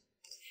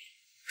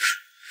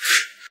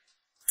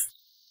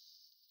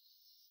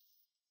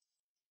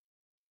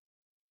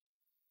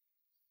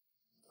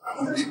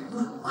做什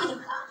么？快点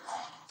吧！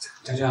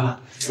佳佳，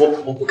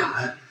我不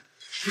敢，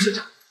不是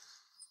这。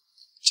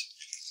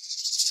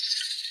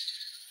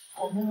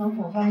我们能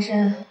否翻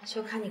身，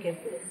就看你给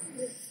不给面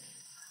子，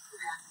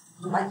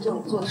不然我把你对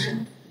我做的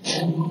事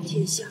昭告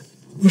天下。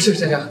不是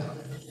佳佳。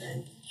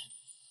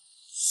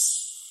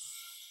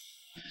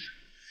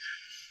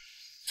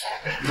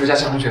刘嘉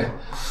诚同学，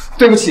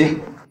对不起。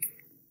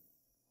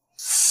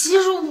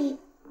其实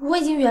我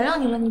已经原谅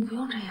你了，你不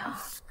用这样。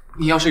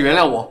你要是原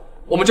谅我，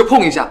我们就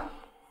碰一下，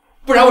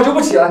不然我就不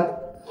起来。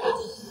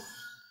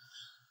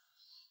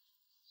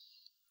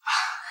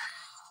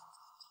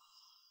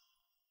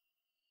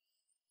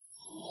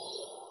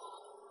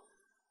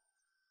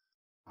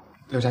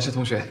刘嘉诚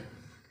同学，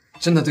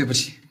真的对不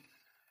起。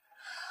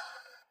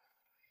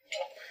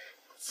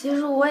其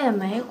实我也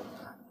没。刘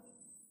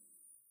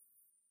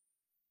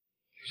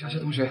嘉诚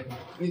同学，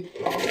你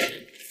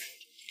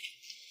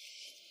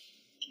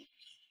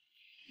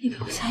你给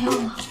我下药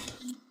吗？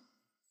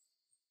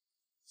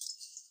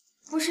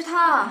不是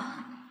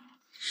他，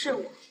是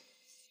我。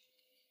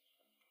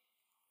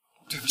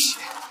对不起。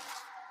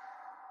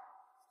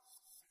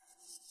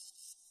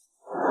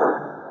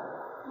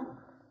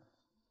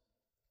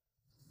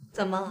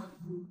怎么了？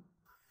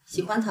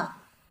喜欢他？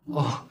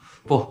哦，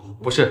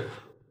不是，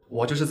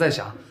我就是在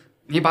想，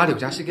你把柳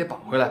佳熙给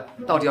绑回来，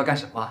到底要干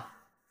什么？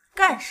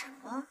干什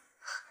么？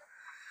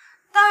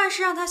当然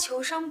是让他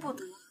求生不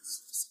得，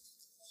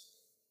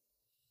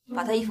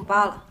把他衣服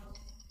扒了。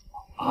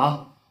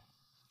啊？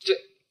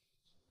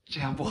这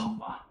样不好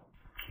吧？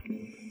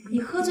你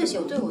喝醉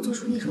酒对我做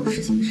出那种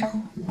事情时，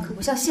可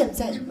不像现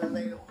在这么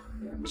温柔。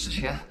之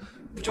前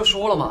不就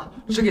说了吗？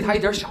只给他一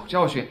点小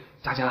教训。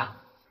佳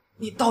佳，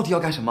你到底要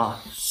干什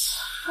么？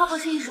他不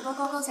是一直都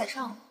高高在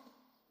上吗？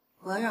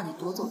我要让你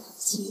夺走他的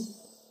心，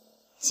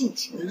尽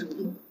情的蹂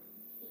躏，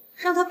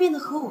让他变得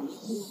和我们一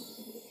样，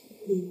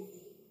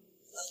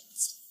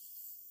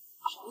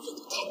永远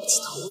都抬不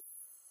起头。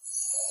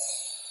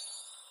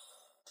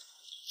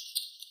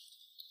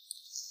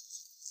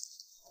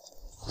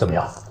怎么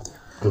样？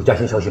有加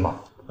薪消息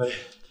吗？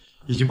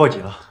已经报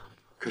警了，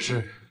可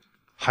是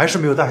还是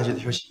没有大小姐的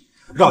消息。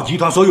让集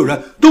团所有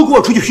人都给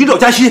我出去寻找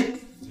加薪。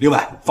另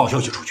外，放消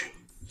息出去，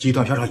集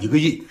团票上1个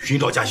亿寻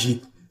找加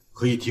薪，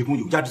可以提供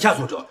有价值线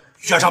索者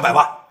悬赏100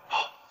万。好，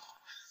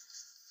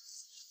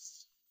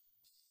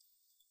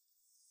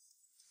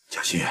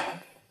加薪，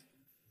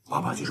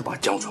爸爸就是把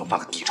江村放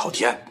个底朝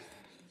天，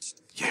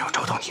也要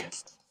找到你。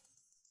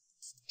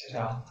佳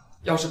佳，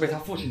要是被他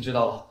父亲知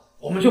道了，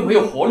我们就没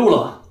有活路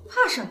了。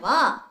怕什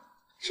么？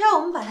只要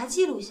我们把它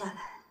记录下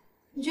来，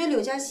你觉得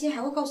柳佳熙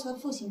还会告诉他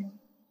父亲吗？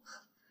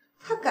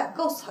他敢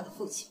告诉他的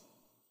父亲？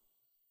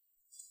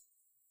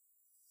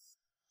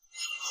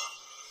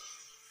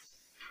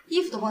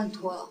衣服都帮你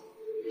脱了，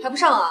还不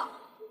上啊？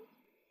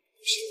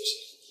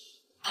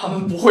他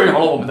们不会饶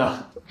了我们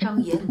的。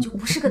张岩，你就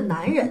不是个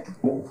男人，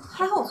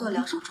还好我做了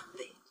2手准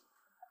备。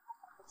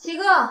齐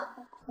哥，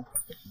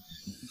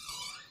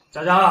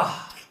佳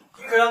佳，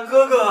你可让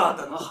哥哥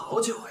等了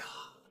好久呀。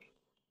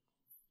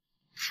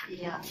哎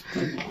呀，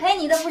陪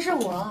你的不是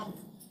我，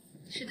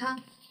是他。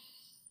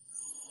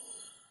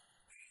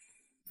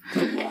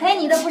陪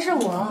你的不是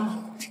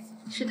我，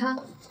是他。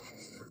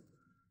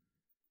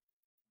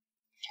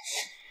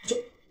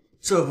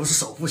这不是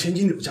首富千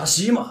金柳佳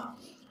熙吗？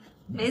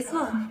没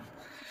错，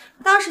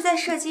当时在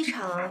射击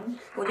场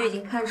我就已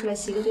经看出来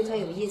齐哥对他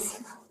有意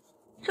思了，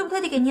这不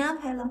特地给您安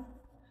排了。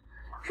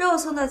肉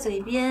送到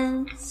嘴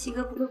边，齐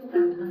哥不会不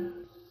敢吗？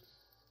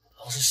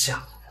老是想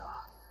呀，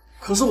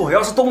可是我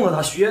要是动了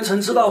他，徐元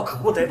成知道可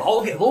不得把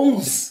我给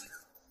弄死。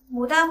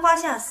牡丹花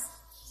下死，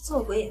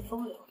做鬼也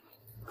风流。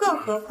更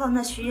何况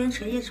那徐元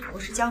成也只不过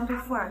是江都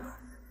富二代，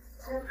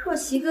若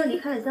齐哥离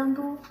开了江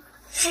都，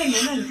他也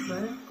没让你回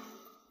来。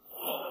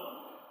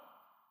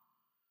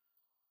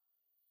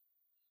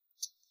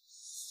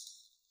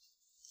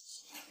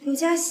柳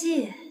佳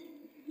熙，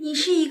你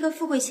是一个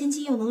富贵千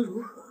金又能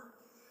如何？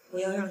我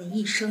要让你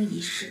一生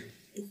一世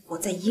都活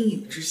在阴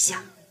影之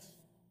下。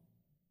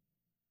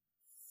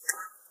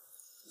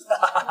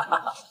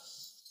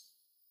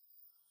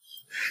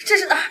这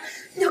是哪儿？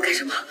你要干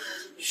什么？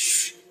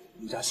嘘，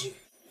柳佳熙，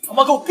他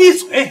妈给我闭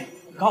嘴！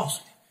我告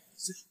诉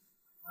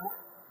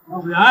你，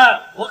要不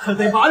然我可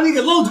得把你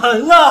给弄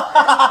疼了。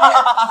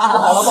不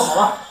好了，不好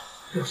了！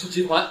柳氏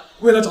集团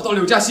为了找到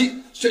柳佳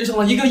熙，悬赏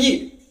了1个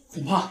亿，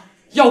恐怕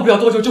要不了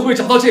多久就会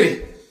找到这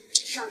里。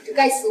上你这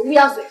该死的乌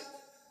鸦嘴！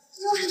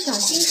要是想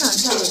欣赏一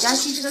下柳佳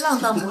熙这个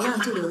浪荡模样，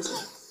就留下；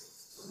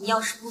你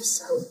要是不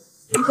想，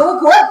你给我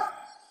滚！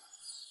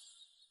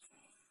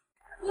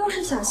要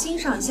是想欣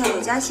赏一下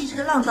柳佳熙这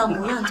个浪荡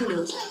模样，就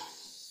留下；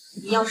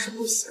你要是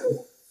不想，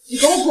你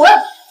给我滚！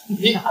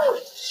你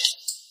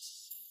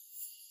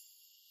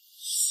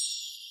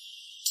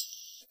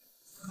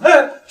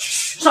哎，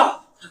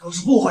上，这都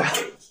是误会。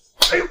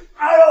哎呦，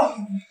哎呦！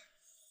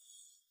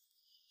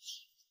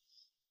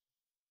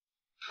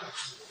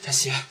佳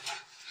熙，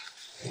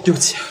对不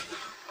起，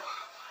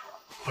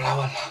我来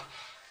晚了。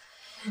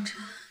元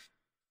辰，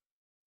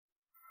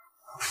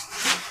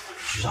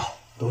局长，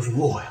都是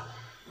误会啊，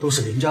都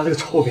是林家这个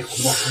臭婊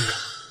子冒充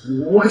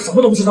的，我可什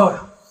么都不知道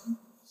呀。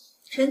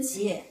陈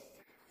吉，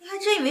你还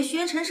真以为徐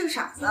元辰是个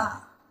傻子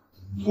啊？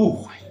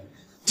误会？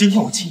今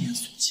天我亲眼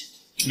所见，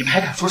你们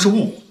还敢说是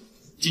误会？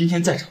今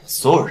天在场的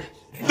所有人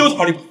都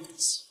逃离不了关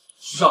系。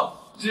局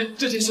长，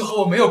这件事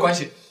和我没有关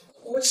系，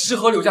我只是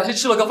和柳佳熙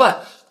吃了个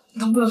饭，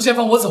能不能先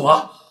放我走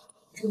啊？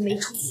这个没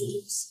出息的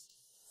东西，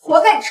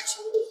活该你吃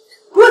穷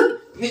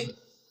滚！你，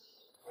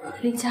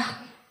林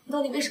佳，你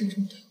到底为什么这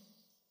么对我？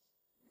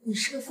你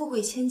是个富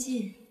贵千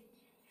金，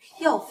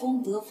要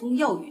风得风，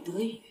要雨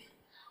得雨，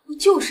我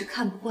就是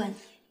看不惯你，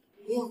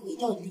我要毁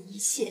掉你的一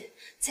切，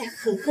再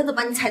狠狠地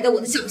把你踩在我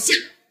的脚下。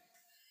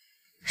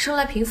生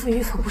来贫富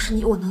与否不是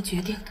你我能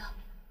决定的，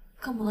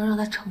更不能让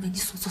它成为你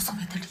所作所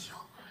为的理由。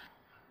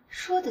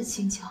说的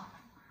轻巧，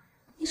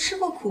你吃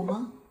过苦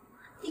吗？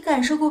你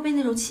感受过被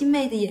那种亲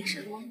妹的眼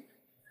神吗？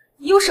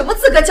你有什么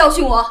资格教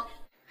训我？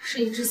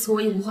事已至此，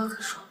我已无话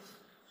可说。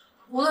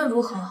无论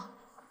如何，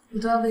你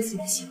都要为自己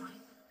的行为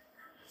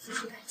付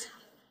出代价。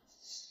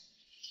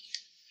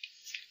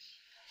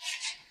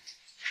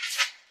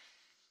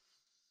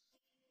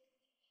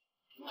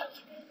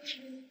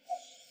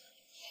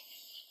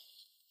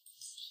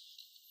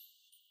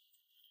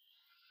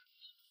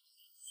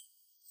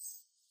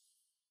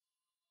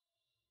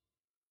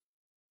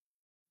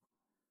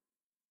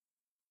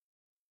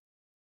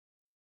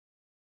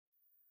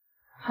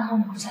还好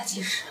你不在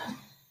及时，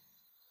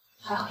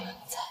还好有你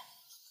在。